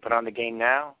lanky. Put on the game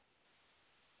now,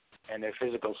 and they're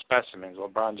physical specimens.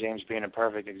 LeBron James being a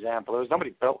perfect example. There was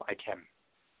nobody built like him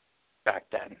back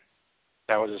then.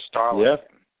 That was a star like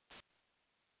him.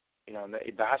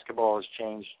 The basketball has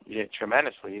changed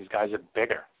tremendously. These guys are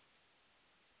bigger.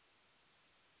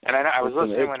 And I was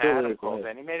listening when Adam called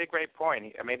in. He made a great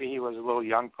point. Maybe he was a little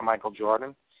young for Michael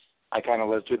Jordan. I kind of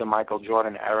lived through the Michael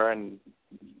Jordan era and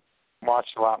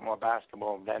watched a lot more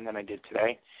basketball then than I did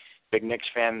today. Big Knicks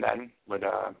fan then with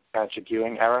Patrick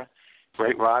Ewing era.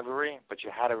 Great rivalry, but you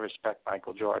had to respect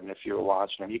Michael Jordan if you were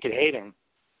watching him. You could hate him,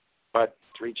 but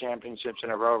 3 championships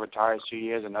in a row, retires 2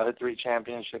 years, another 3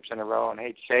 championships in a row. And I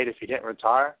hate to say it, if he didn't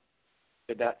retire,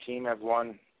 did that team have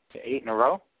won 8 in a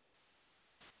row?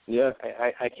 Yeah.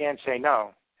 I can't say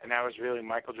no. And that was really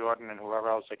Michael Jordan and whoever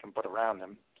else they can put around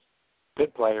him.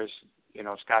 Good players,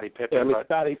 Scottie Pippen. Yeah,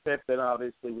 Scottie Pippen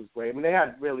obviously was great. I mean, they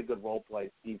had really good role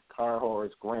players. Steve Kerr,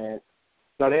 Horace Grant.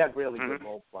 No, they had really good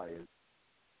role players.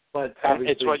 But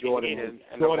obviously it's what Jordan, you needed.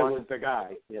 Jordan was the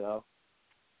guy,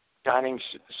 Shining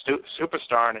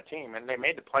superstar on a team. And they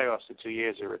made the playoffs the 2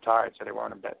 years he retired, so they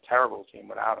weren't a terrible team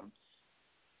without him.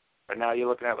 But now you're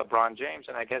looking at LeBron James,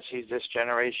 and I guess he's this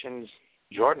generation's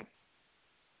Jordan.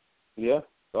 Yeah.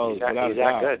 Oh, he's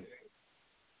that good.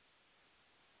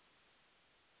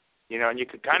 And you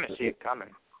could kind of see it coming.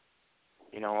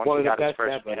 Once he got his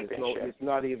first championship. It's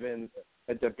not even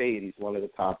a debate. He's one of the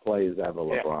top players ever,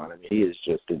 LeBron. I mean, he is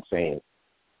just insane.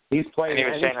 He's playing,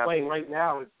 he's playing right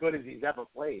now as good as he's ever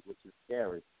played, which is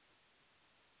scary.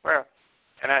 Well,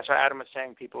 and that's what Adam was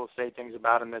saying. People say things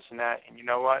about him, this and that. And you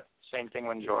know what? Same thing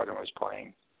when Jordan was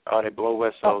playing. Oh, they blow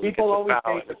whistles. Oh, people always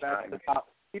hate the top.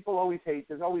 People always hate.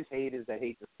 There's always haters that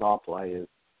hate the star players.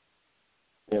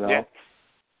 Yeah.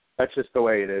 That's just the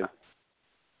way it is.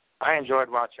 I enjoyed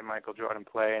watching Michael Jordan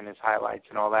play and his highlights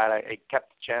and all that. I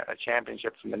kept a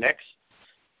championship from the Knicks,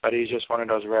 but he's just one of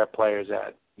those rare players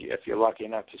that, if you're lucky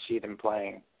enough to see them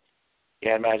playing,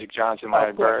 Magic Johnson,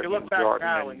 Larry Bird, you look back Jordan.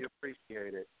 Now and you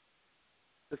appreciate it.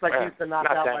 It's like he used to knock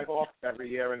out my Hawks every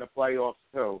year in the playoffs,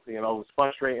 too. It was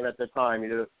frustrating at the time.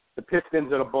 The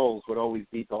Pistons or the Bulls would always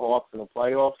beat the Hawks in the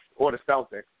playoffs, or the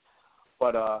Celtics.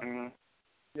 But,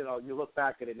 you look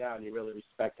back at it now and you really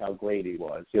respect how great he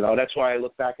was. That's why I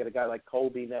look back at a guy like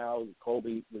Kobe now.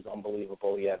 Kobe was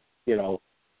unbelievable. He had,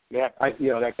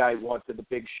 that guy wanted the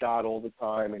big shot all the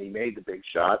time, and he made the big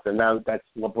shots. And now that's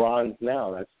LeBron's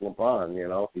now. That's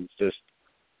LeBron, he's just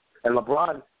 – and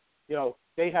LeBron,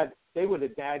 they had they were the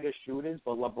dagger shooters,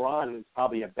 but LeBron is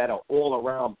probably a better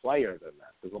all-around player than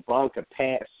that. Because LeBron could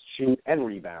pass, shoot, and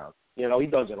rebound. You know, he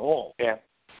does it all. Yeah.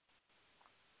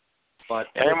 But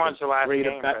everyone's the last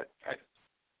game, but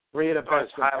three of the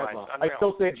best highlights. ever. Unreal. I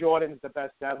still say Jordan's the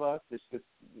best ever. Just the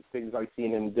things I've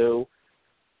seen him do.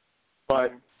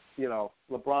 But, you know,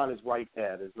 LeBron is right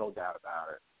there. There's no doubt about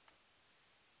it.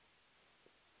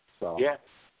 So. Yeah.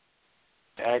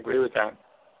 I agree with that.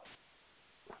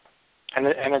 And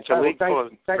it's a league full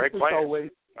of great players. Always.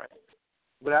 Right.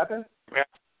 What happened? Yeah.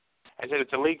 I said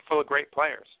it's a league full of great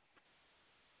players.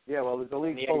 Yeah, well, there's a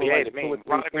league in the full NBA, of to me, a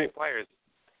lot of great players.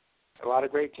 A lot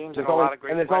of great teams there's and a lot of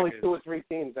great players. And there's only 2 or 3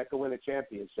 teams that can win a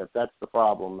championship. That's the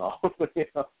problem, though. You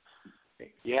know?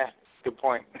 Yeah, good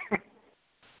point.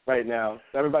 Right now,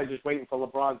 everybody's just waiting for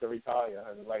LeBron to retire.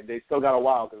 And, like, they still got a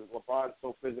while because LeBron's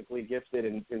so physically gifted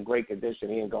and in great condition.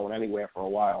 He ain't going anywhere for a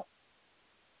while.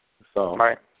 So.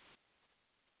 Right.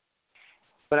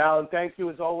 But, Alan, thank you,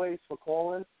 as always, for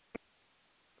calling.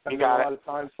 You got a lot of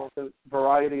time for a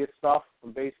variety of stuff,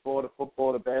 from baseball to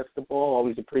football to basketball.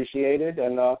 Always appreciated.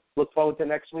 And look forward to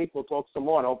next week. We'll talk some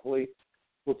more. And hopefully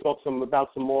we'll talk about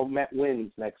some more Met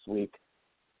wins next week.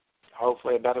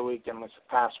 Hopefully a better week than this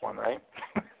past one, right?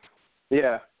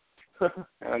 Yeah.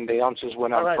 And the Youngsters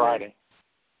win on right, Friday.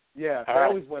 Man. Yeah, All they right.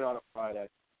 always win on a Friday.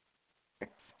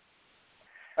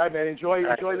 All right, man. Enjoy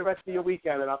the rest of your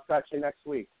weekend, and I'll catch you next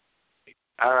week.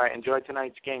 All right. Enjoy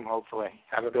tonight's game, hopefully.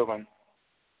 Have a good one.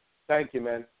 Thank you,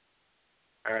 man.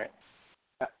 All right.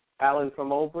 Alan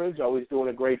from Old Bridge, always doing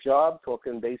a great job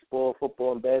talking baseball,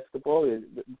 football, and basketball.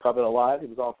 He's covered a lot. He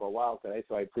was on for a while today,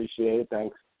 so I appreciate it.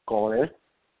 Thanks for calling in.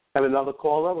 Have another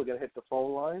caller. We're going to hit the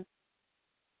phone line.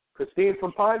 Christine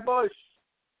from Pine Bush.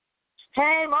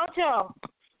 Hey, Mojo.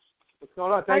 What's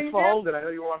going on? Thanks for holding. I know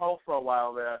you were on hold for a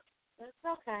while there. It's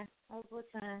okay. I was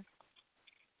listening.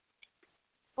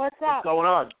 What's up? What's going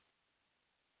on?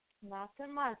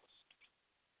 Nothing much.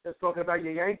 Just talking about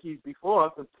your Yankees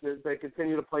before. They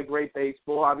continue to play great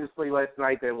baseball. Obviously, last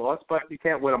night they lost, but you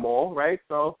can't win them all, right?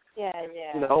 So, yeah.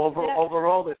 You know,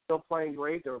 overall, they're still playing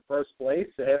great. They're in first place.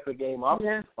 They're half a game up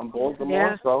on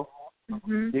Baltimore. So,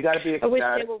 you got to be ecstatic. I wish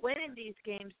they were winning these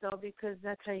games, though, because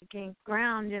that's how you gain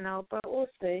ground, you know. But we'll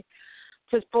see.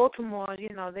 Because Baltimore,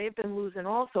 you know, they've been losing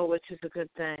also, which is a good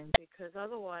thing, because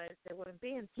otherwise they wouldn't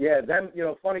be in. Yeah,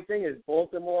 funny thing is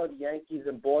Baltimore, the Yankees,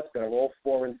 and Boston are all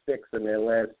 4-6 in their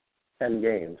last 10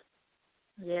 games.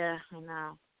 Yeah, I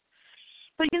know.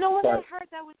 But you know what I heard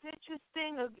that was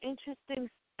interesting? An interesting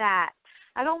stat.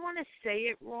 I don't want to say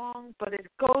it wrong, but it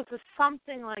goes to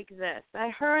something like this. I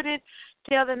heard it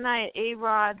the other night.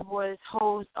 A-Rod was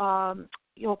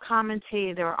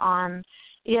commentator on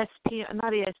ESPN,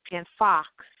 not ESPN, Fox.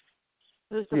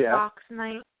 It was the Fox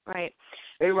night, right?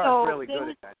 A-Rod's really good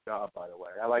at that job, by the way.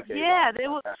 I like A-Rod. Yeah, they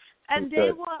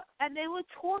were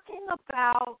talking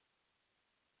about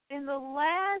in the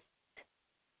last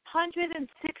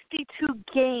 162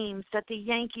 games that the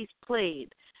Yankees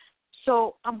played.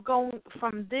 So I'm going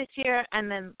from this year and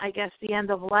then I guess the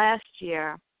end of last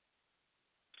year.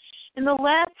 In the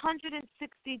last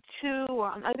 162, or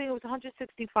I think it was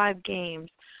 165 games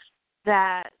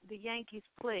that the Yankees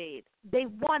played, they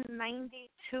won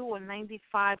 92 or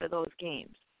 95 of those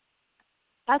games.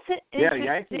 That's an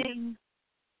interesting.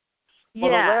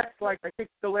 Well, I think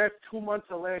the last 2 months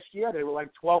of last year, they were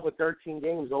like 12 or 13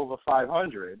 games over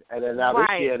 500, and then now this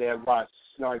year they're about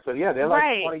 9. So they're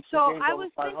like 22 so games I over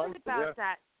 500. was thinking about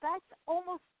that. That's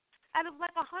almost out of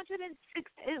like 160.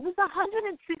 It was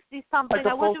 160 something. Like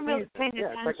I wasn't really season. paying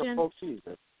attention. It's like a full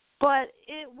season. But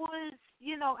it was,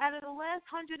 you know, out of the last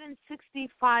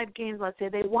 165 games, let's say,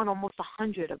 they won almost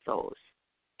 100 of those.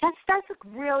 That's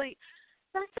really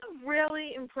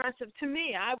impressive to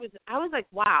me. I was like,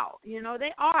 wow, you know,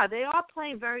 they are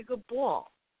playing very good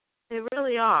ball. They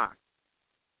really are.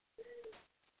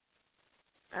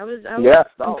 I was impressed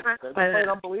they're by playing that.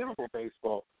 unbelievable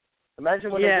baseball.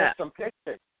 Imagine when they get some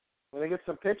pitching. When they get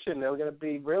some pitching, they're going to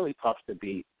be really tough to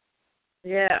beat.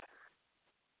 Yeah.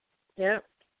 Yep.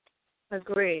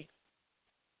 Agree.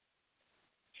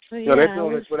 So, they're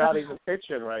doing this without even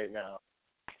pitching right now.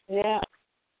 Yeah.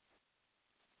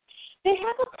 They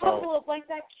have a couple of, like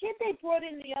that kid they brought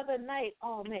in the other night,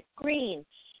 McGreen.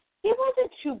 He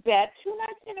wasn't too bad. 2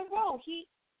 nights in a row. He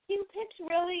pitched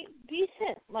really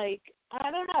decent. Like,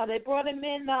 I don't know. They brought him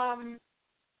in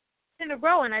a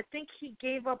row, and I think he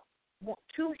gave up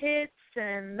 2 hits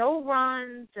and no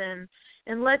runs and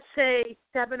let's say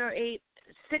 7 or 8,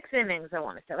 6 innings, I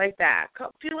want to say, like that.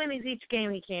 A few innings each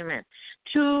game he came in.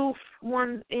 2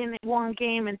 in one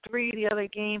game and 3 the other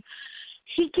game.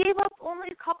 He gave up only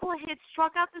a couple of hits,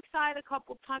 struck out the side a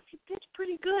couple times. He pitched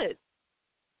pretty good.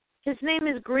 His name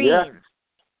is Green. Yeah.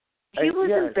 He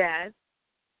wasn't bad.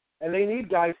 And they need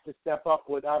guys to step up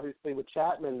with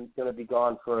Chapman going to be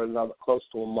gone for another close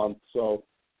to a month. So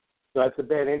that's a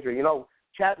bad injury. You know,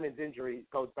 Chapman's injury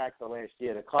goes back to last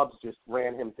year. The Cubs just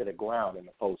ran him to the ground in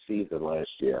the postseason last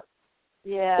year.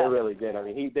 Yeah. They really did. I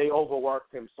mean, they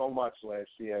overworked him so much last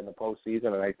year in the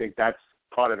postseason, and I think that's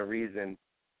part of the reason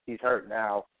he's hurt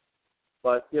now.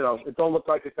 But, you know, it don't look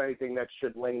like it's anything that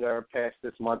should linger past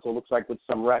this month. So it looks like with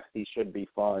some rest, he should be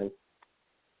fine.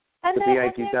 And But the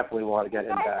Yankees definitely want to get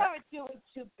him back. back. They aren't doing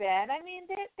too bad. I mean,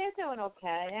 they're doing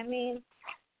okay. I mean,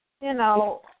 you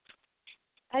know,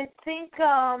 I think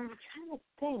I'm trying to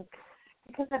think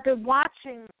because I've been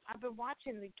watching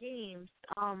the games.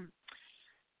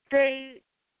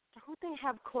 Who they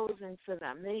have closing for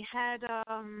them? They had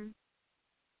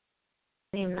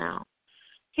name now.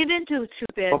 He didn't do too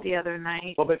bad the other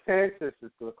night. Well, but Texas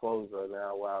is the closer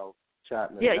now while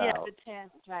Chapman's out. The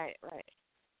Texas, right.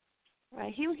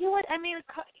 He would. I mean,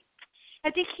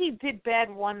 I think he did bad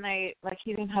one night, like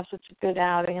he didn't have such a good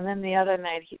outing, and then the other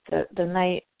night,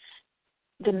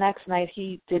 the next night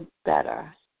he did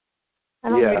better. I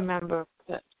don't remember,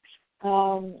 but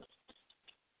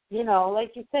you know,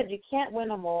 like you said, you can't win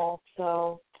them all.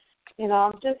 So, you know,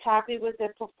 I'm just happy with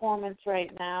their performance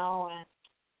right now, and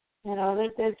you know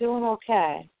they're doing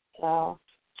okay. So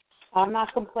I'm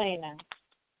not complaining.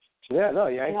 Yeah, no,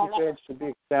 Yankee fans should be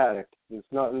ecstatic. There's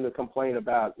nothing to complain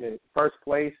about. In first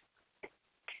place,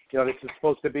 you know, this is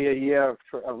supposed to be a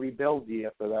rebuild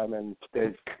year for them, and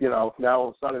you know, now all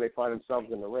of a sudden they find themselves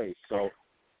in the race. So,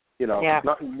 you know,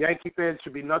 Yankee fans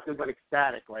should be nothing but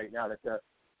ecstatic right now that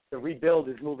the rebuild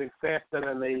is moving faster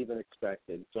than they even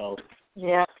expected. So,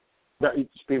 you should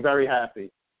be very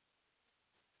happy.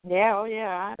 Yeah,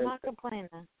 I'm not complaining.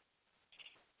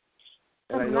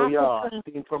 And I know you are,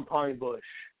 being from Pine Bush.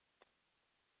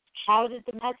 How did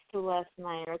the Mets do last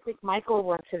night? I think Michael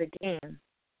went to the game.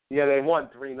 Yeah, they won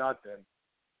 3-0.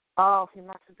 Oh, he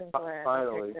must have been glad.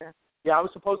 Finally. Yeah, I was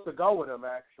supposed to go with him,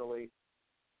 actually.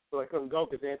 So I couldn't go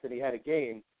because Anthony had a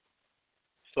game.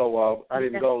 So I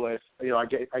didn't go last. You know,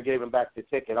 I gave him back the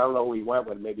ticket. I don't know who he went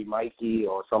with. Maybe Mikey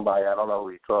or somebody. I don't know who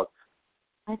he took.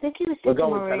 I think he was We're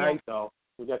going tonight, though.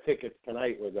 We got tickets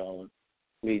tonight. We're going.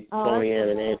 Meet Tony Ann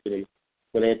and Anthony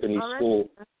with Anthony's school.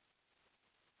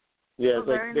 Yeah, it's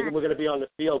like we're going to be on the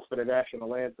field for the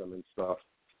national anthem and stuff.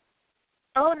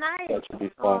 Oh, nice. That should be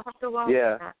fun. I'll have to watch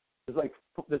that.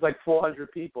 There's like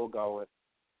 400 people going.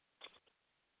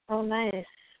 Oh, nice.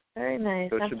 Very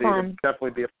nice. So it should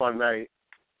definitely be a fun night.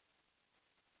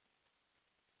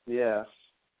 Yeah.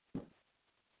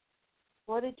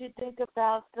 What did you think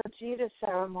about the Jeter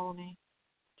ceremony?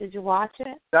 Did you watch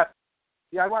it? I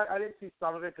didn't see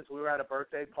some of it because we were at a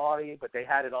birthday party, but they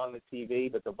had it on the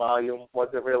TV, but the volume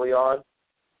wasn't really on.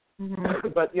 Mm-hmm.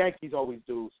 But Yankees always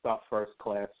do stuff first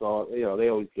class, so you know they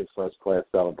always give first class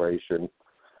celebration.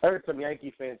 I heard some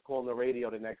Yankee fans calling the radio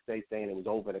the next day saying it was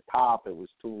over the top, it was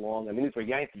too long. I mean, these were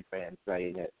Yankee fans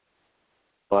saying it.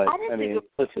 But I didn't think it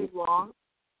was too long.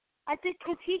 I think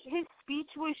because his speech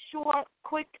was short,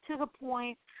 quick, to the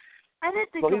point. I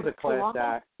didn't think it was too long. He's a class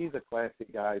act. He's a classy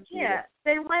guy. Jeter. Yeah,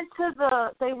 they went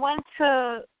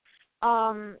to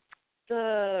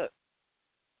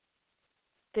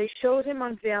they showed him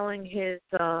unveiling his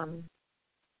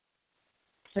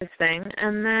thing,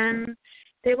 and then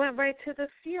they went right to the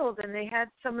field, and they had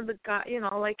some of the guys, you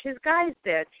know, like his guys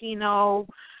there, Tino,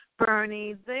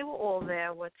 Bernie, they were all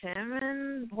there with him,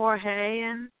 and Jorge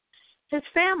and his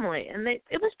family, and it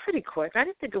was pretty quick. I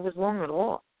didn't think it was long at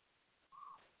all.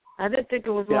 I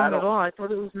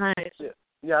thought it was nice.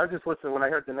 Yeah, I was just listening. When I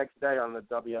heard the next day on the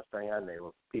WFAN,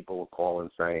 people were calling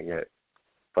saying it.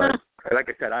 But like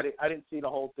I said, I didn't see the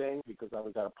whole thing because I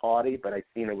was at a party, but I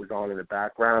seen it was on in the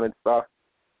background and stuff.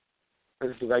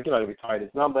 This is like, you know, they retired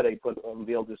his number, they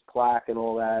unveiled his plaque and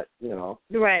all that, you know.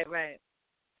 Right.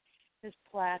 His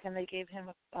plaque, and they gave him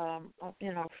frame.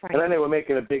 And then they were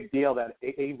making a big deal that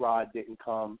A-Rod didn't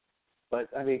come. But,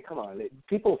 I mean, come on.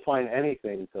 People find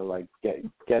anything to, like,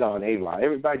 get on A-Rod.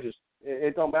 Everybody just,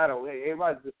 it don't matter.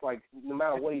 A-Rod's just, like, no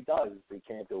matter what he does, he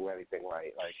can't do anything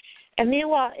right. Like. And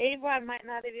meanwhile, A-Rod might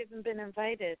not have even been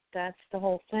invited. That's the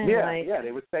whole thing. Yeah,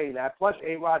 they were saying that. Plus,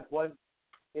 A-Rod was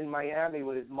in Miami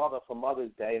with his mother for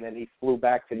Mother's Day, and then he flew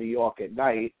back to New York at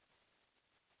night.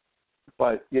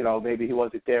 But, you know, maybe he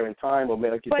wasn't there in time, or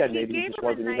like you said, maybe he just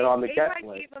wasn't even on the guest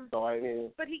list. So, I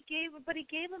mean. But he gave him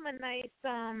a nice,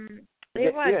 he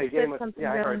gave him something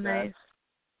I really heard nice.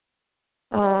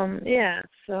 That.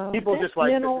 So. People just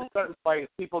like, certain players,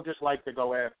 people just like to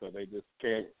go after. They just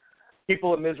can't.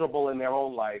 People are miserable in their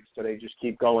own lives, so they just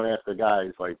keep going after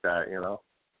guys like that, you know.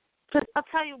 But I'll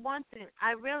tell you one thing.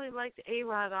 I really liked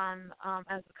A-Rod on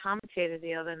as a commentator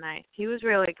the other night. He was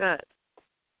really good.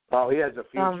 Oh, he has a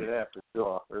future there for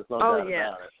sure. There's no doubt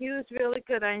about it. He was really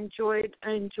good. I enjoyed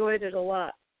it a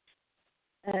lot.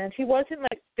 And he wasn't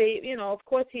like, of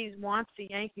course he wants the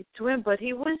Yankees to win, but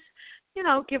he was,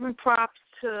 giving props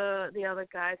to the other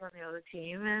guys on the other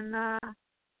team. And,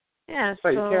 yeah. So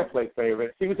you can't play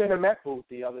favorites. He was in a Met booth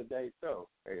the other day, too,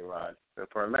 A-Rod,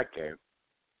 for a Met game.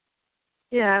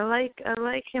 Yeah, I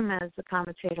like him as a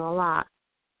commentator a lot.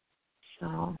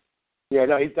 So. Yeah,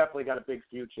 no, he's definitely got a big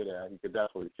future there. You could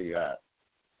definitely see that.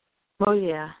 Oh,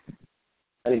 yeah.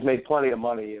 And he's made plenty of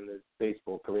money in his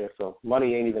baseball career, so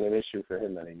money ain't even an issue for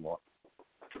him anymore.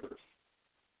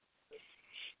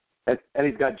 And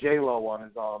he's got J-Lo on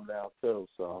his arm now, too,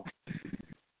 so.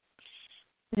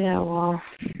 Yeah, well,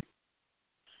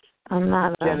 I'm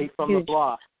not Jenny from the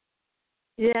block.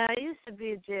 Yeah, I used to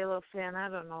be a J-Lo fan. I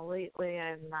don't know. Lately,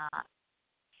 I'm not.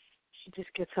 She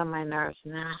just gets on my nerves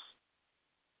now.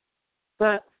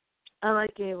 But I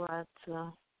like A-Rod,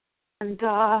 so. And,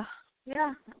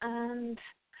 yeah, and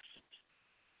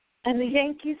the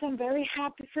Yankees, I'm very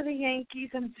happy for the Yankees.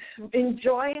 I'm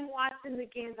enjoying watching the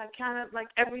games. I kind of,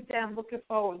 every day I'm looking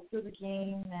forward to the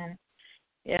game. And,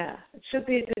 yeah, it should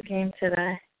be a good game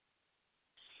today.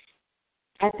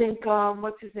 I think,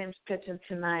 what's his name's pitching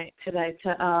today?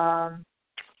 Tanaka.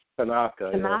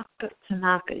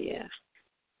 Tanaka, yeah.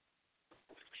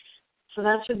 So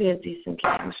that should be a decent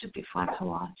game. It should be fun to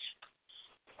watch.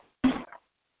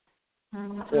 Yeah,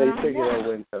 you figure they'll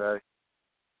win today.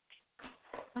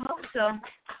 I hope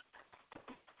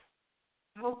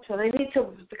so. They need to,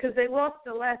 because they lost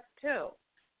the last two.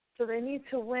 So they need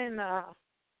to win.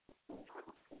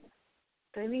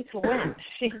 They need to win.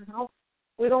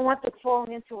 We don't want them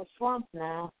falling into a slump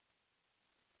now.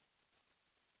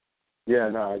 Yeah,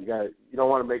 no, you don't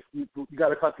want to make you got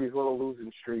to cut these little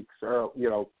losing streaks. Or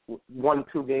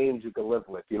 1-2 games you can live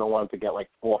with. You don't want them to get 4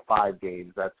 or 5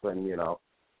 games. That's when Did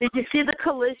you see the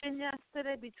collision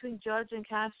yesterday between Judge and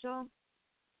Castro?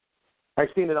 I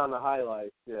seen it on the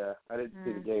highlights. Yeah, I didn't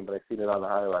see the game, but I seen it on the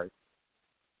highlights.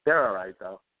 They're all right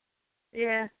though.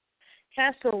 Yeah,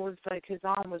 Castro was his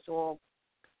arm was all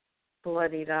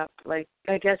bloodied up, I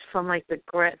guess from the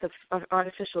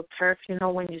artificial turf.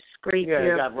 When you scrape. Yeah,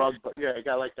 it got rug. Yeah, it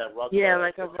got that rug. Yeah,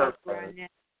 like a rug burn. Yeah.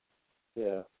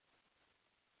 Yeah.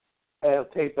 He'll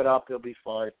tape it up. He'll be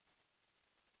fine.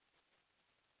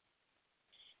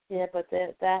 Yeah, but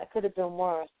that could have been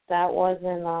worse. That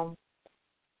wasn't.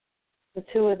 The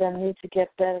two of them need to get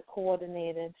better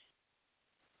coordinated.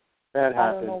 That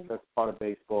happens. That's part of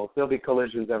baseball. There'll be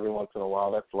collisions every once in a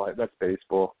while. That's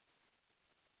baseball.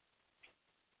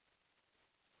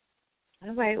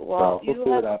 All right. Well, so,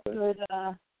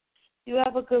 you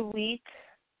have a good week.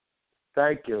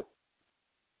 Thank you.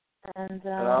 And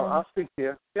I'll speak to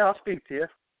you. Yeah, I'll speak to you.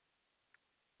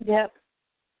 Yep.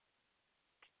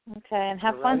 Okay, and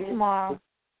have fun tomorrow.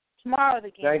 Tomorrow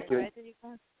the game. Thank you. Right?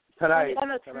 Tonight. Oh,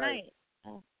 no, tonight.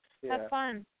 Oh, yeah. Have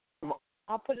fun.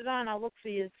 I'll put it on. I'll look for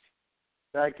you.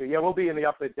 Thank you. Yeah, we'll be in the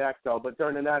upper deck, though, but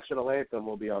during the national anthem,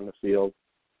 we'll be on the field.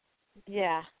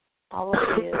 Yeah, I'll look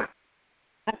for you.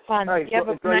 Have fun. All right,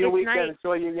 enjoy your weekend. Night.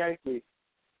 Enjoy your Yankees.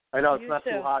 I know it's not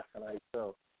too hot tonight,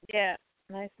 so. Yeah,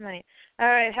 nice night. All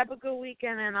right, have a good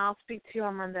weekend, and I'll speak to you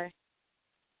on Monday.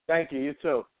 Thank you. You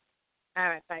too. All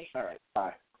right, bye. All right,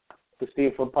 bye.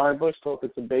 Christine from Pine Bush, talking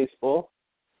some baseball.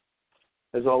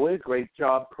 As always, great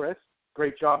job, Chris.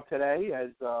 Great job today.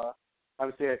 As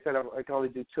obviously I said, I can only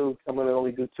do 2. I'm going to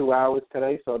only do 2 hours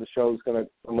today, so I'm going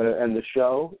to end the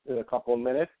show in a couple of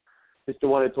minutes. Just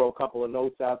wanted to throw a couple of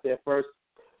notes out there. First,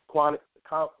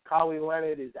 Kawhi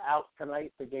Leonard is out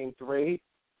tonight for Game 3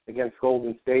 against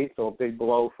Golden State, so a big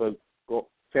blow for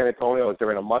San Antonio as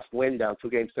they're in a must-win, down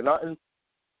 2-0.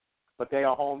 But they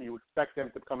are home. You expect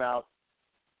them to come out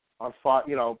on fire,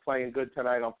 playing good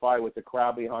tonight on fire with the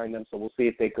crowd behind them. So we'll see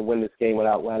if they can win this game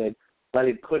without Leonard.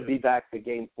 Leonard could be back for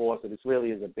Game 4, so this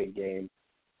really is a big game.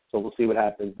 So we'll see what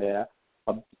happens there.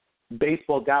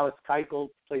 Baseball, Dallas Keuchel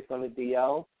placed on the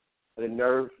DL with a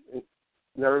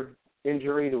nerve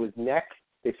injury to his neck.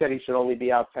 They said he should only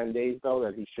be out 10 days, though,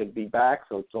 that he should be back,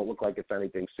 so it don't look like it's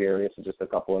anything serious. Just a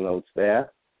couple of notes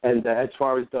there. And as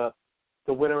far as the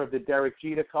winner of the Derek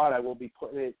Jeter card, I will be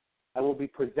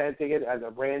presenting it as a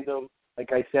random,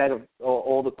 like I said, of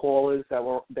all the callers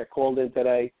that called in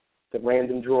today. It's a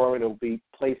random drawing. It will be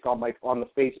placed on the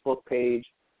Facebook page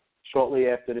shortly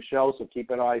after the show, so keep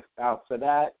an eye out for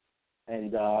that.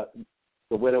 And the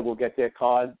winner will get their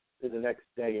card in the next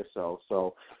day or so.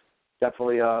 So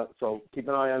definitely, so keep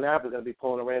an eye on that. We're going to be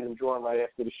pulling a random drawing right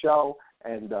after the show,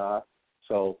 and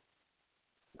so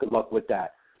good luck with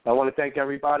that. I want to thank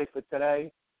everybody for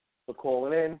today, for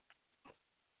calling in,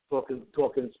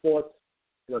 talking sports.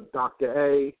 You know, Dr.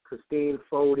 A, Christine,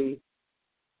 Fody,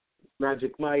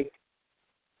 Magic Mike,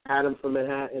 Adam from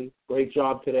Manhattan. Great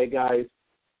job today, guys.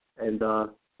 And,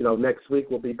 you know, next week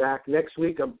we'll be back. Next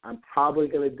week I'm probably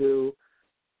going to do,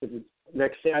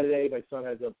 next Saturday my son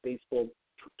has a baseball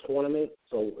tournament,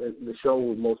 so the show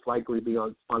will most likely be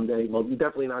on Sunday. Well,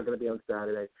 definitely not going to be on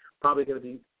Saturday. Probably going to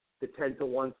be the 10 to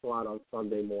 1 slot on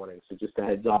Sunday morning, so just a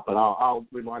heads up. But I'll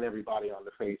remind everybody on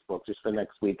the Facebook just for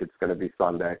next week. It's going to be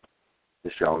Sunday,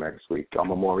 the show next week on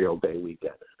Memorial Day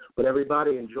weekend. But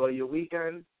everybody, enjoy your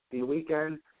weekend. You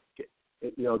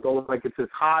know, don't look like it's as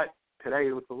hot. Today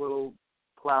it was a little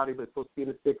cloudy, but it's supposed to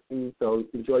be in the 60s. So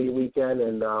enjoy your weekend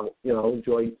and, you know,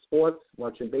 enjoy sports,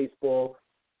 watching baseball.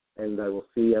 And I will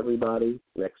see everybody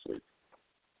next week.